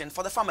direction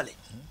for the family.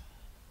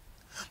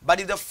 But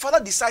if the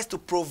father decides to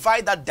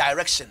provide that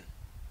direction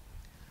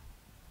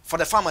for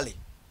the family,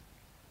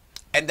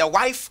 and the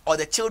wife or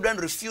the children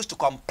refuse to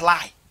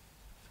comply,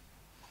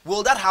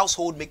 will that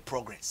household make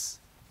progress?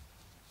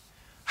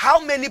 How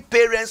many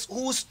parents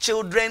whose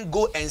children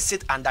go and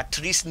sit under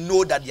trees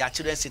know that their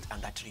children sit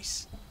under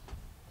trees?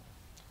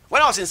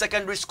 When I was in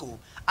secondary school,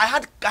 I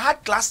had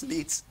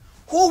classmates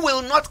who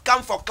will not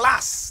come for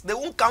class. They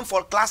won't come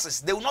for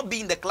classes. They will not be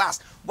in the class.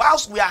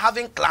 Whilst we are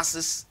having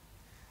classes,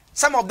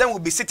 some of them will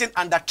be sitting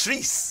under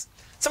trees.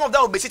 Some of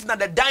them will be sitting at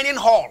the dining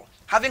hall,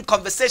 having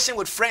conversation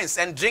with friends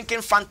and drinking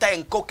Fanta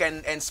and Coke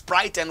and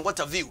Sprite and what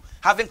have you,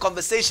 having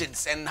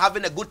conversations and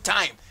having a good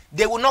time.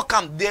 They will not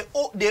come. They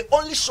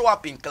only show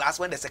up in class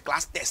when there's a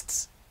class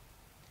test.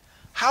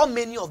 How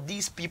many of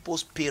these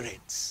people's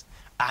parents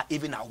are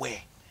even aware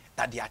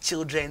that their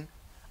children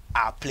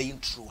are playing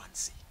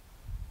truancy?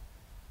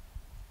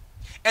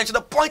 And to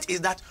the point is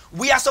that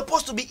we are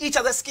supposed to be each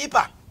other's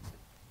keeper.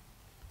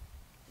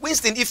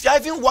 Winston, if you're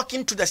even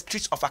walking through the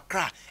streets of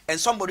Accra and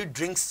somebody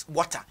drinks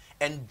water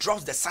and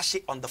drops the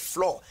sachet on the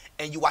floor,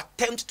 and you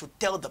attempt to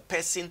tell the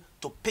person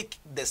to pick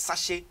the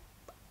sachet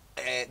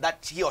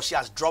that he or she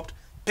has dropped,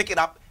 pick it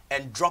up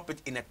and drop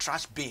it in a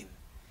trash bin,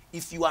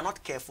 if you are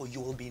not careful, you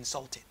will be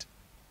insulted.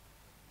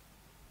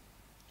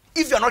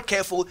 If you are not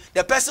careful,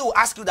 the person will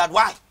ask you that,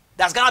 why?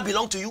 Does Ghana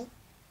belong to you?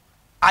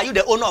 Are you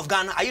the owner of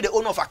Ghana? Are you the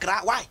owner of Accra?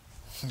 Why?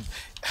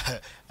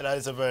 That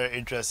is a very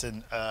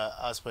interesting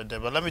aspect there.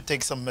 But let me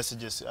take some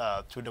messages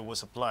through the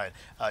WhatsApp line.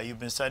 You've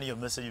been sending your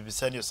message, you've been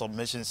sending your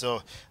submissions,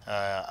 so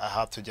I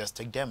have to just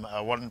take them.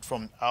 One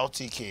from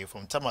RTK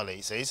from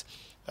Tamale says,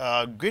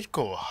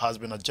 Gridco has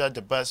been adjudged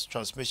the best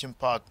transmission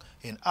park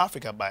in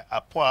Africa by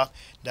APOA,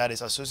 that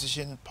is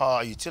Association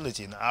Power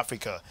Utility in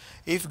Africa.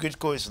 If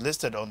Gridco is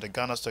listed on the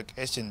Ghana Stock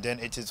Exchange, then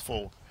it is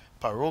for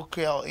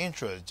parochial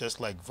interest, just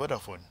like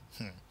Vodafone.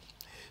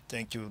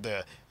 Thank you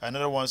there.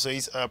 Another one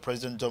says,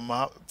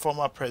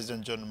 former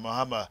President John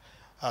Mahama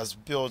has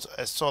built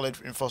a solid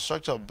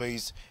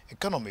infrastructure-based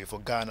economy for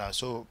Ghana,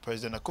 so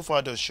President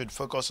Akufo-Addo should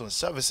focus on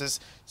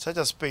services such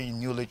as paying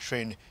newly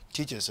trained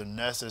teachers and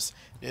nurses.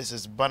 This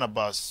is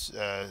Barnabas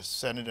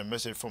sending a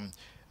message from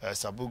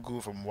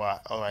Sabugu from Wa.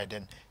 All right,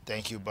 then.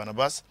 Thank you,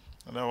 Barnabas.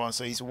 Another one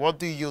says, what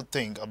do you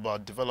think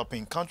about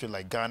developing country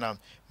like Ghana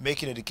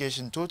making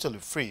education totally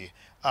free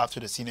up to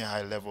the senior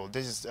high level?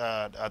 This is,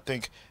 I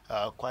think,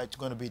 quite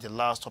going to be the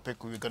last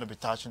topic we're going to be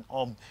touching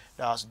on.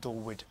 That has to do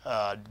with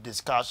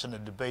discussion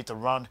and debate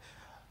around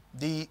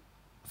the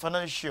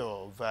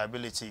financial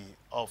viability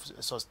of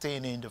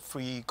sustaining the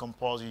free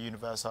compulsory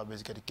universal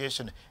basic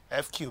education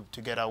FQ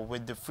together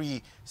with the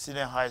free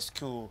senior high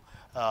school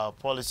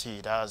policy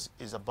that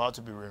is about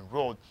to be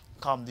enrolled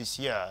come this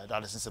year,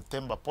 that is in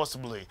September,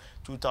 possibly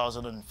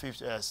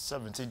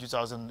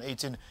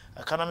 2017-2018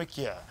 academic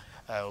year.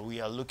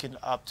 We are looking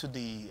up to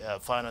the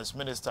finance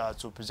minister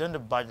to present the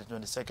budget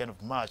on the 2nd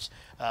of March.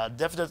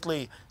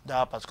 Definitely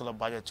that particular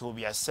budget will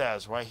be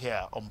assessed right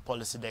here on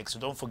Policy Deck. So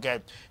don't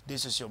forget,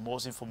 this is your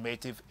most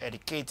informative,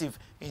 educative,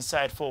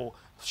 insightful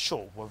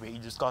show where we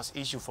discuss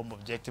issues from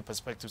objective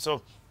perspective.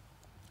 So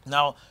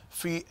now,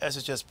 free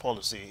SHS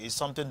policy is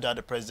something that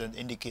the president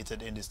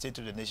indicated in the State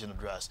of the Nation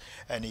address,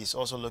 and he's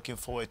also looking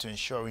forward to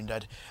ensuring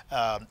that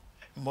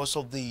most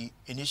of the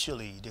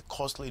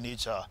costly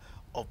nature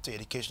of the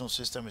educational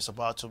system is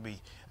about to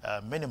be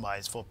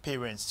minimized for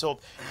parents. So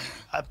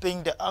I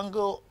think the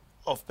angle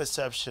of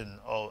perception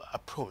or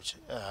approach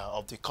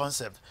of the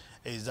concept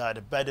is that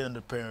the burden on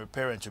the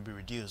parent will be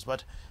reduced.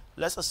 But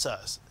let's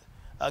assess,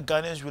 are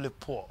Ghanaians really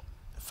poor,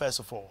 first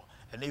of all?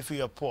 And if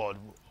we are poor,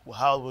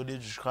 how would you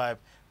describe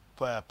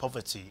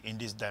poverty in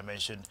this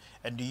dimension?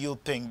 And do you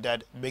think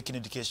that making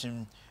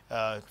education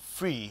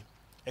free,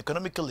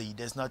 economically,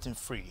 there's nothing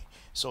free?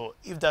 So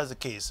if that's the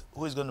case,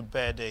 who is going to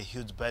bear the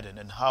huge burden,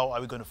 and how are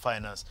we going to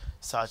finance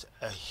such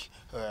a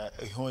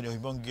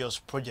humongous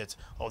project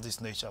of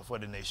this nature for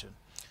the nation?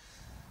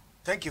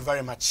 Thank you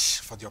very much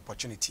for the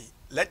opportunity.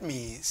 Let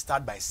me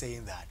start by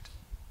saying that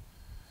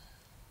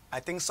I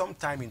think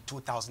sometime in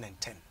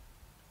 2010,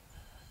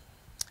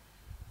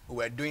 we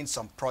were doing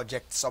some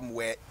project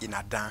somewhere in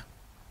Adan,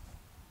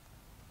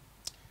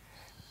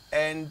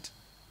 and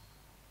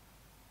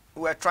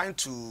we were trying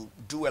to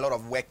do a lot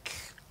of work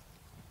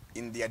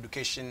in the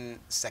education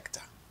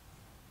sector.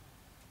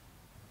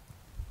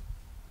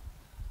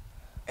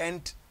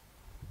 And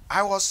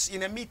I was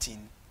in a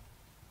meeting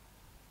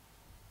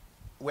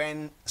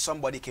when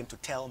somebody came to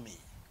tell me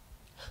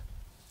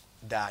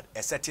that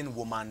a certain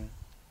woman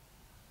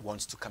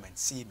wants to come and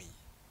see me.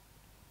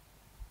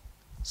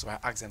 So I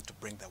asked them to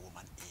bring the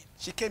woman in.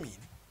 She came in.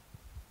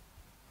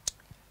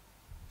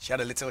 She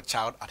had a little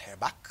child at her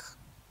back.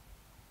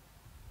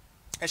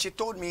 And she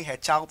told me her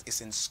child is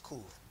in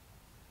school,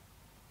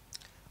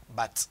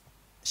 but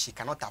she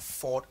cannot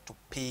afford to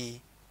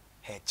pay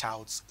her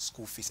child's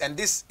school fees. And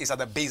this is at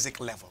the basic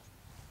level.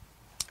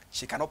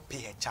 She cannot pay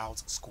her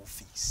child's school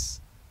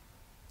fees.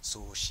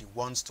 So she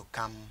wants to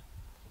come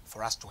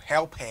for us to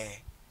help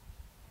her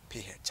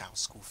pay her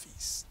child's school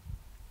fees.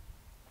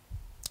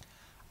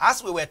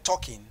 As we were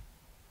talking,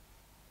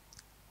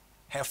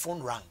 her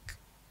phone rang.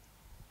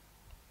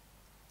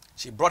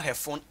 She brought her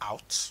phone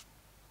out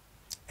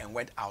and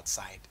went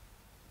outside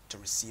to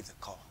receive the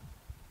call.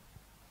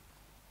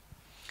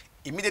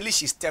 Immediately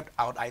she stepped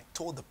out, I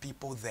told the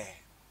people there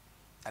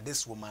that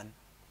this woman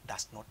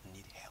does not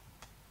need help.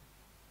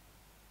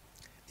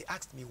 They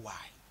asked me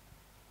why.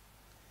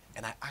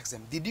 And I asked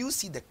them, did you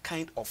see the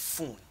kind of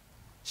phone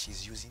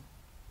she's using?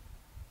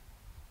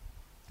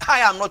 I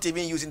am not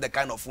even using the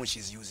kind of phone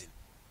she's using.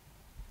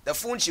 The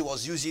phone she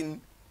was using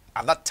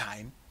at that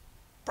time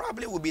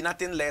probably would be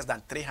nothing less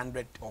than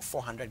 300 or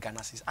 400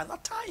 Ghana cedis at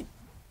that time.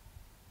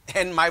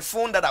 And my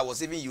phone that I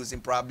was even using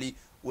probably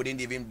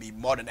wouldn't even be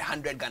more than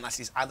 100 Ghana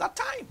cedis at that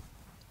time.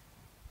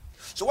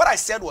 So what I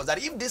said was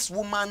that if this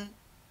woman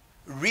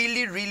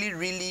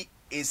really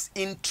is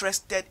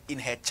interested in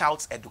her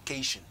child's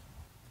education,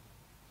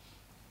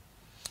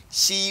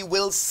 she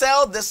will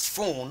sell this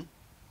phone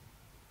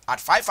at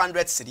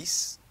 500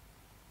 cedis,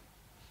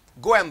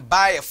 go and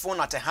buy a phone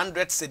at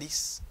 100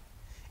 cedis,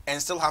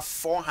 and still have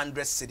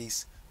 400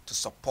 cedis to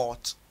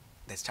support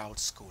the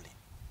child's schooling.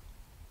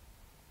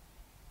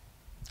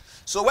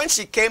 So when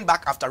she came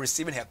back after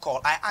receiving her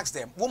call, I asked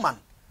them, woman,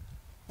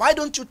 why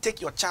don't you take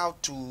your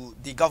child to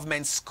the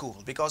government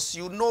school? Because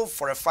you know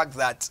for a fact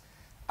that,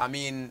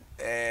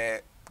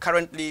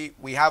 currently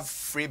we have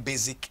free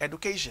basic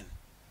education.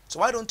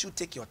 So why don't you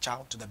take your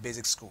child to the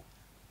basic school?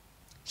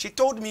 She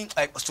told me,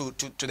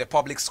 to the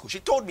public school. She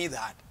told me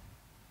that,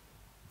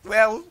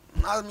 well,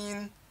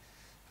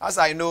 as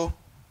I know,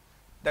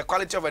 the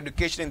quality of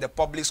education in the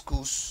public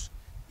schools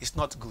is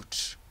not good.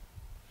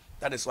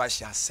 That is why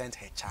she has sent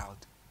her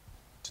child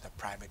to the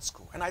private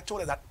school. And I told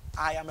her that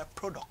I am a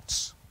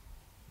product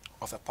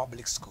of a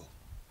public school.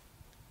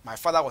 My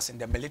father was in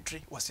the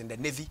military, was in the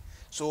Navy.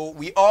 So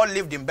we all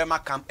lived in Burma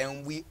camp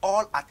and we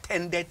all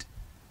attended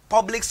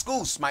public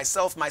schools.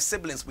 Myself, my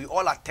siblings, we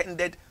all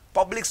attended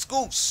public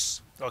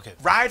schools. Okay.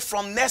 Right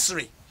from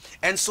nursery.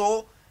 And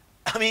so,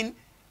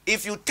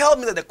 if you tell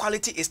me that the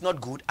quality is not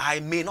good, I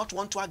may not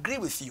want to agree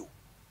with you.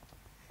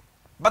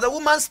 But the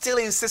woman still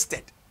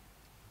insisted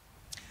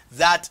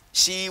that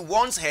she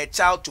wants her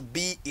child to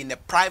be in a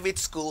private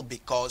school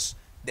because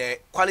the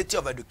quality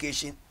of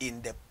education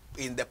in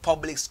the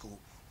public school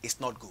is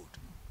not good.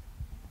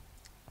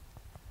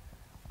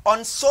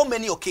 On so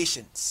many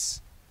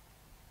occasions,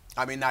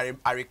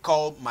 I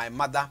recall my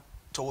mother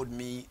told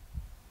me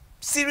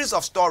series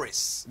of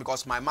stories,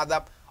 because my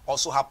mother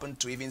also happened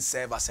to even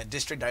serve as a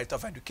district director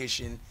of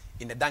education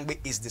in the Dangbe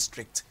East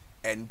District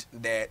and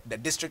the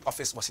district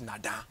office was in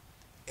Ada,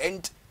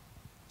 and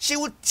she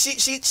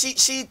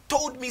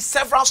told me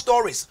several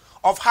stories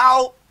of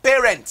how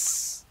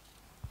parents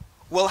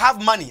will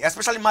have money,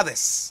 especially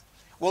mothers,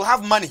 will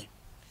have money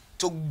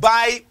to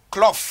buy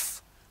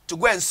cloth to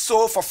go and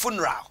sew for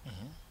funeral.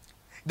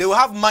 They will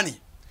have money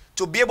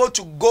to be able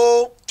to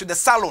go to the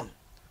salon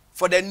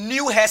for the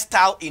new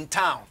hairstyle in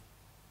town.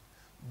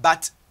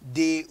 But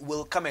they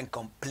will come and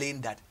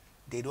complain that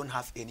they don't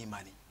have any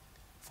money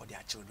for their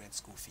children's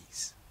school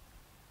fees.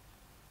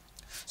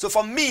 So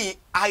for me,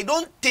 I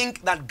don't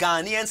think that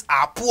Ghanaians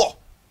are poor.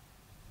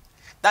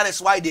 That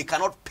is why they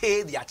cannot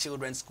pay their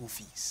children's school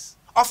fees.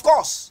 Of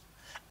course,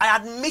 I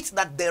admit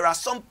that there are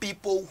some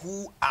people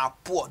who are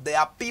poor. There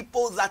are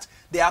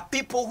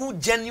people who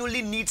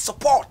genuinely need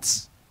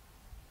support.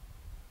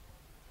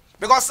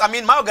 Because, I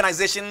mean, my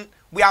organization,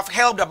 we have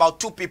helped about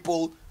 2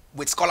 people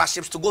with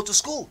scholarships to go to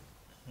school.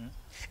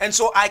 And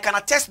so I can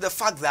attest to the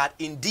fact that,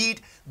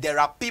 indeed, there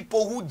are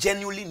people who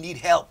genuinely need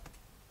help.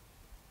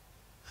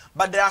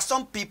 But there are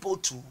some people,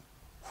 too,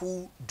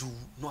 who do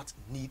not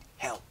need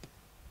help.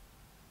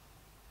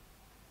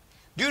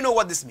 Do you know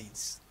what this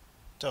means?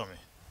 Tell me.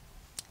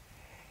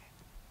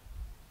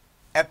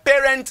 A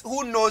parent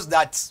who knows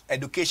that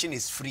education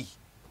is free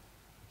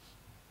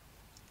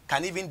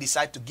can even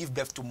decide to give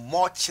birth to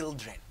more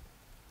children.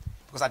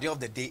 Because at the end of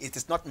the day, it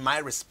is not my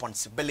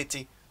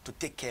responsibility to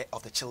take care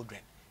of the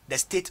children. The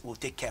state will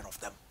take care of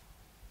them.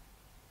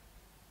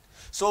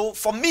 So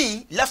for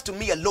me, left to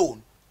me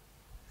alone,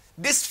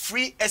 this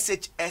free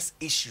SHS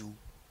issue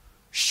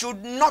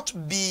should not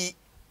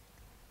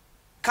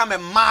become a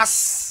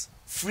mass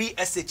free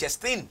SHS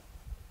thing.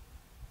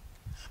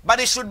 But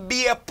it should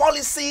be a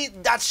policy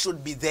that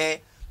should be there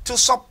to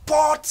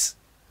support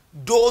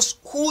those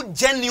who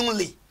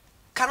genuinely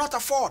cannot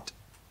afford.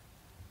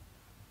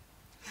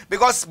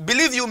 Because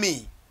believe you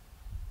me,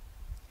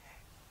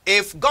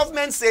 if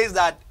government says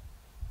that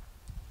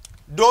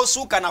those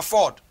who can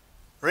afford,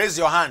 raise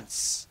your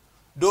hands.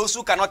 Those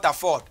who cannot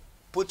afford,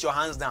 put your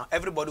hands down.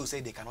 Everybody will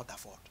say they cannot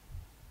afford.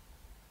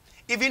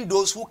 Even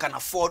those who can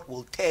afford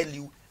will tell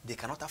you they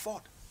cannot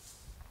afford.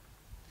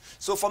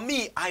 So for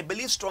me, I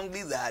believe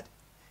strongly that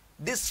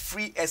this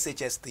free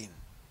SHS thing,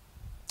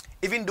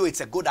 even though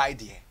it's a good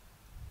idea,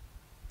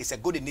 it's a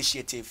good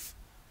initiative,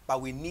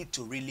 but we need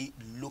to really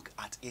look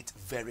at it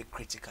very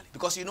critically.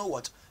 Because you know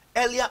what?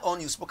 Earlier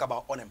on, you spoke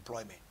about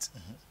unemployment.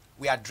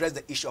 We addressed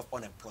the issue of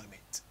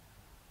unemployment.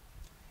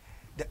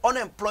 The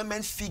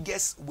unemployment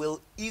figures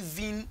will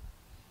even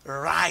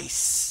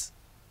rise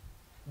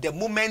the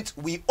moment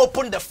we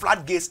open the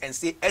floodgates and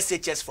say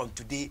SHS from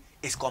today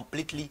is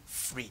completely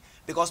free.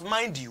 Because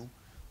mind you,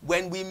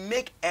 when we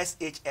make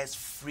SHS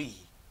free,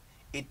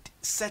 it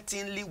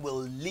certainly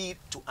will lead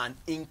to an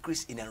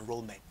increase in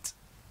enrollment.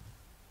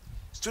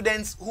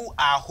 Students who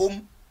are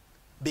home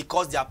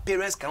because their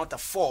parents cannot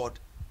afford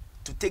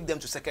to take them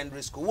to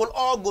secondary school will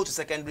all go to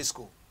secondary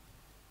school.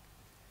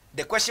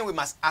 The question we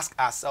must ask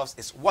ourselves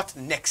is, what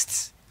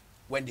next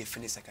when they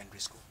finish secondary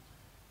school?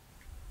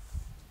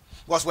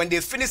 Because when they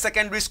finish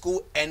secondary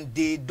school and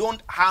they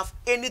don't have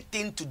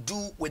anything to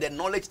do with the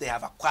knowledge they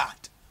have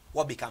acquired,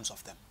 what becomes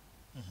of them?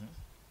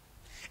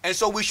 And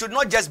so we should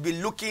not just be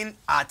looking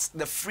at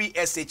the free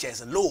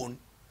SHS alone,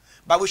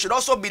 but we should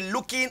also be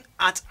looking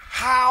at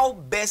how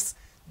best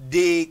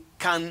they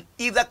can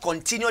either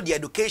continue the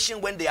education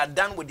when they are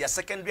done with their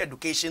secondary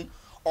education,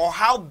 or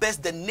how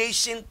best the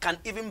nation can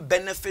even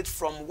benefit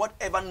from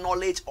whatever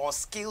knowledge or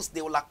skills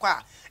they will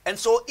acquire. And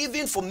so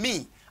even for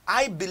me,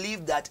 I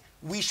believe that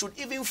we should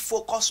even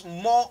focus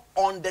more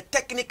on the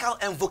technical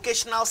and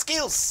vocational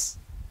skills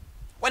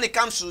when it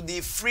comes to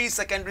the free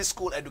secondary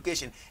school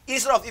education.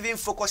 Instead of even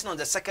focusing on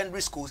the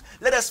secondary schools,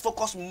 let us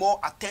focus more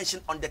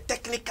attention on the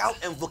technical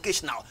and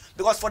vocational.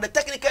 Because for the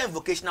technical and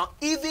vocational,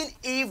 even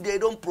if they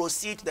don't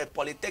proceed to the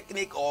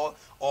polytechnic or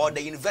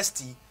the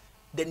university,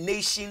 the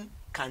nation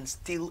can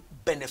still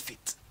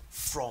benefit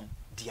from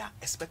their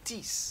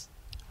expertise.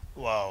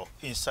 Wow,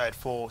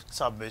 insightful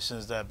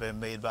submissions that have been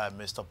made by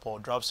Mr. Paul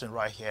Dropson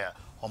right here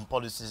on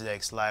Policy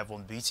Desk Live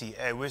on BT.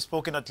 We've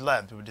spoken at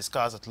length, we've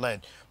discussed at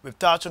length, we've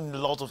touched on a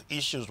lot of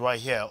issues right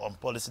here on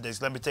Policy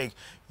Desk. Let me take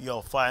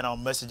your final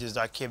messages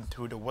that came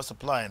through the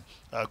WhatsApp line,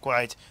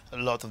 quite a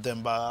lot of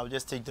them, but I'll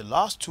just take the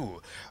last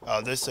 2.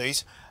 This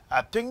says,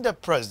 I think the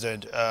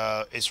president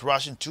is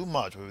rushing too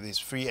much with his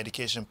free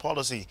education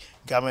policy.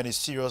 Government is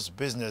serious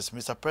business.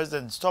 Mr.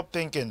 President, stop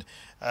thinking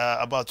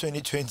about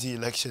 2020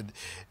 election.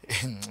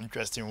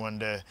 Interesting one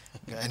there.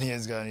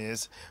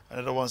 Ghanaians.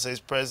 Another one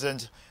says,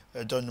 President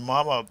John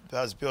Mahama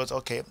has built.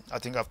 Okay, I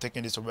think I've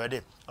taken this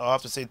already. I'll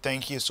have to say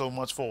thank you so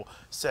much for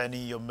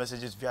sending your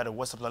messages via the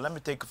WhatsApp line. Let me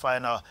take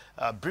final,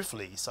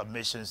 briefly,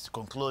 submissions,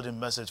 concluding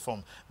message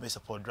from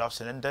Mr. Paul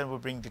Dropson, and then we'll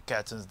bring the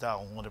curtains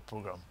down on the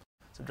program.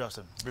 So,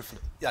 Dropson, briefly.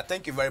 Yeah,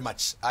 thank you very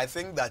much. I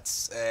think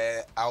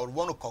that I would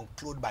want to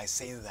conclude by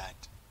saying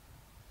that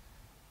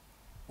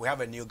we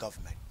have a new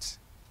government.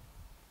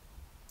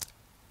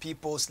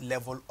 People's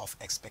level of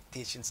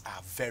expectations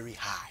are very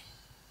high.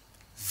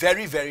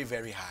 Very, very,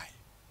 very high.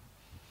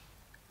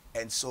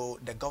 And so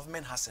the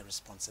government has a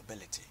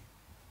responsibility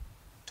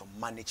to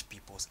manage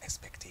people's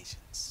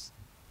expectations.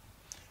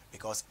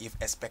 Because if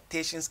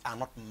expectations are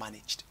not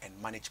managed and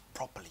managed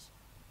properly,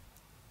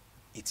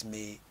 it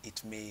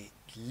may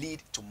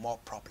lead to more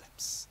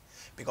problems.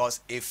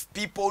 Because if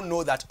people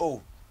know that,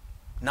 oh,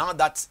 now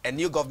that a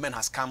new government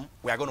has come,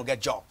 we are going to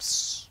get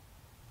jobs.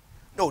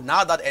 No,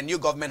 now that a new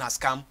government has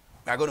come,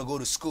 we are going to go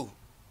to school.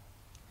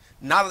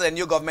 Now that a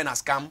new government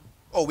has come,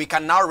 oh, we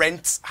can now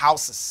rent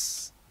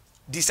houses,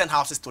 decent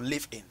houses to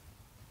live in.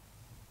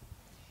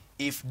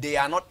 If they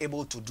are not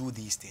able to do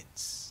these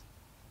things,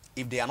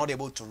 if they are not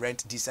able to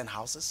rent decent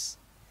houses,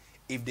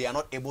 if they are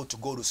not able to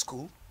go to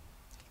school,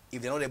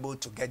 if they're not able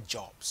to get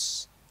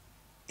jobs,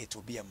 it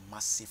will be a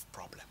massive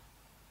problem.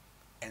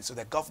 And so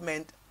the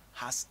government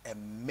has a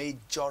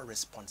major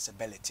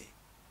responsibility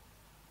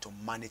to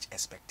manage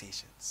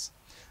expectations.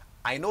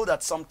 I know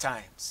that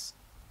sometimes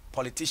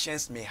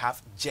politicians may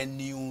have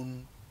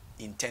genuine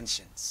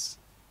intentions.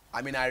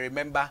 I mean, I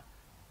remember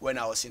when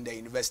I was in the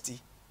university,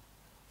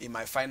 in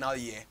my final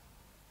year,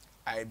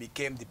 I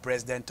became the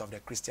president of the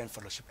Christian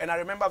Fellowship. And I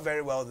remember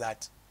very well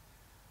that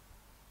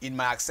in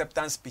my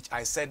acceptance speech,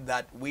 I said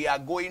that we are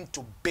going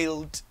to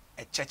build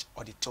a church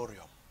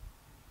auditorium.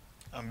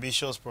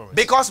 Ambitious promise.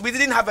 Because we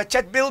didn't have a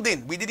church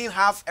building. We didn't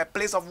have a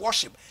place of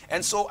worship.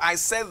 And so I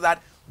said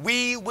that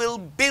we will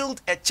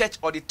build a church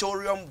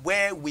auditorium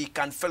where we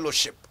can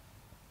fellowship.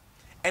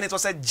 And it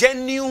was a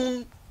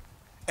genuine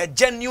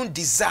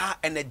desire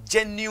and a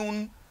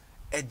genuine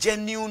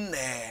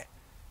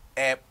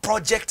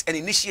project and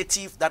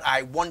initiative that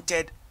I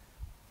wanted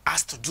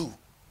us to do.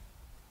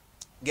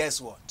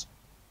 Guess what?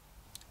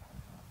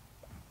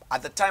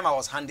 At the time I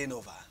was handing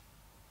over,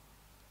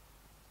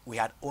 we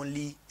had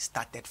only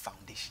started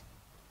foundation.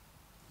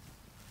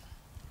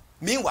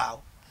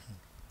 Meanwhile,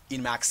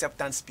 in my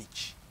acceptance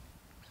speech,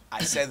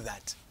 I said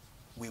that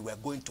we were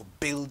going to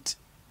build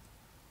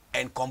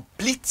and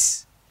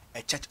complete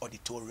a church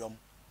auditorium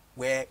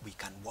where we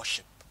can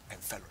worship and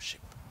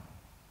fellowship.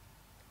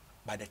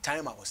 By the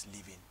time I was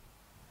leaving,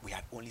 we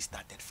had only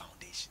started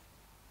foundation.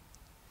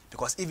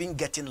 Because even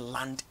getting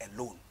land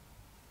alone,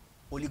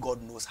 only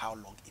God knows how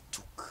long it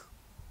took.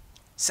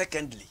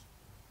 Secondly,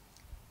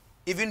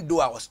 even though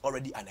I was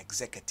already an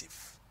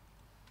executive,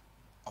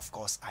 of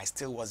course, I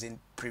still wasn't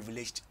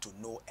privileged to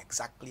know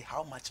exactly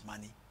how much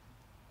money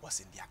was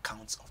in the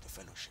accounts of the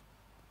fellowship.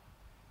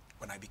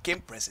 When I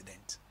became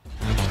president,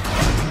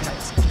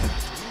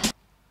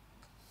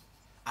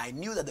 I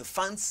knew that the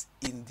funds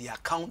in the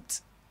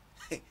account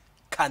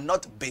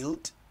cannot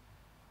build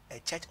a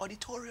church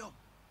auditorium.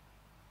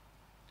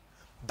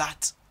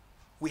 But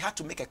we had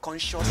to make a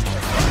conscious effort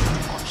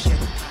to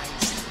conscientize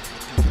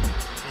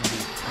the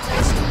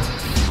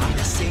people. I'm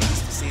just saying this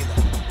to say that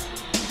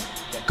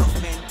the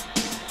government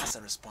has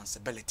a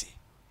responsibility,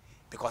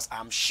 because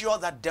I'm sure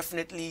that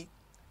definitely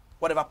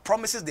whatever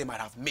promises they might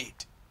have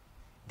made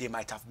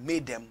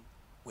them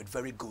with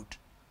very good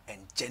and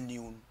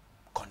genuine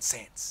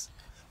concerns.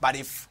 But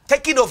if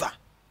taking over,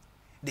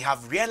 they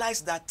have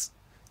realized that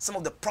some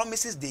of the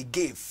promises they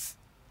gave,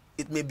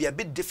 it may be a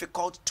bit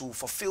difficult to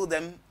fulfill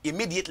them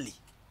immediately,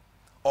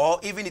 or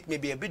even it may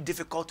be a bit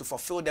difficult to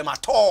fulfill them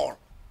at all.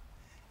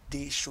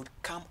 They should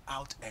come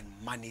out and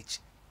manage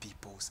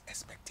people's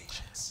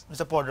expectations.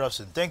 Mr. Paul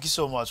Robson, thank you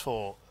so much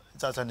for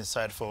that an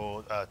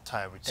insightful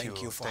time with you.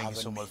 Thank you for Thank having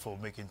you so me. much for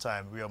making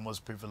time. We are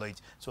most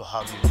privileged to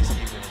have you this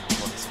evening in the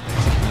Policy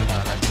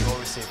Desk. Like we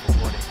always say, for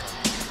God and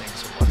country. Thank you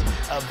so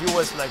much.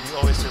 Viewers, like we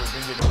always say, we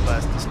bring you the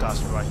best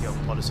discussion right here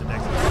on Policy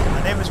Desk.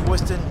 My name is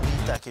Winston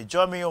Tackie.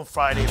 Join me on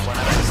Friday for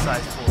another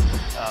insightful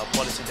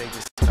Policy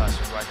Desk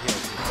discussion right here.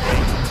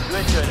 You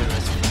enjoy the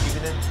rest of the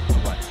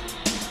evening. Bye.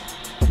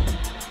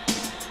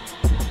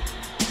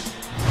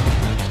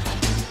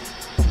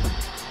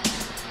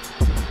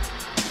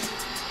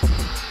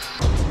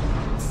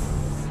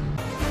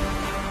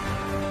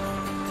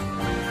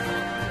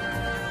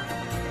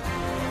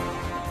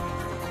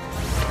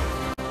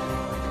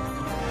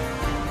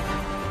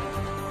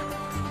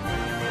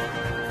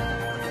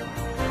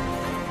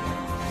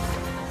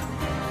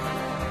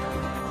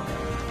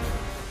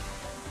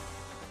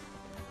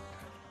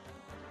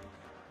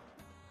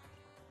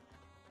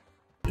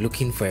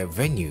 Looking for a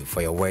venue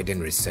for your wedding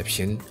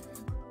reception,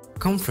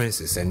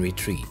 conferences and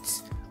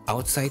retreats,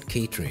 outside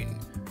catering,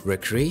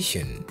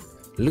 recreation?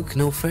 Look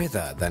no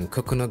further than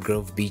Coconut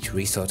Grove Beach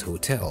Resort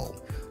Hotel,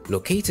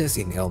 located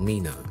in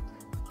Elmina.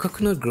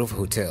 Coconut Grove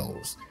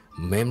Hotels,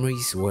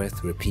 memories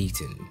worth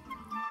repeating.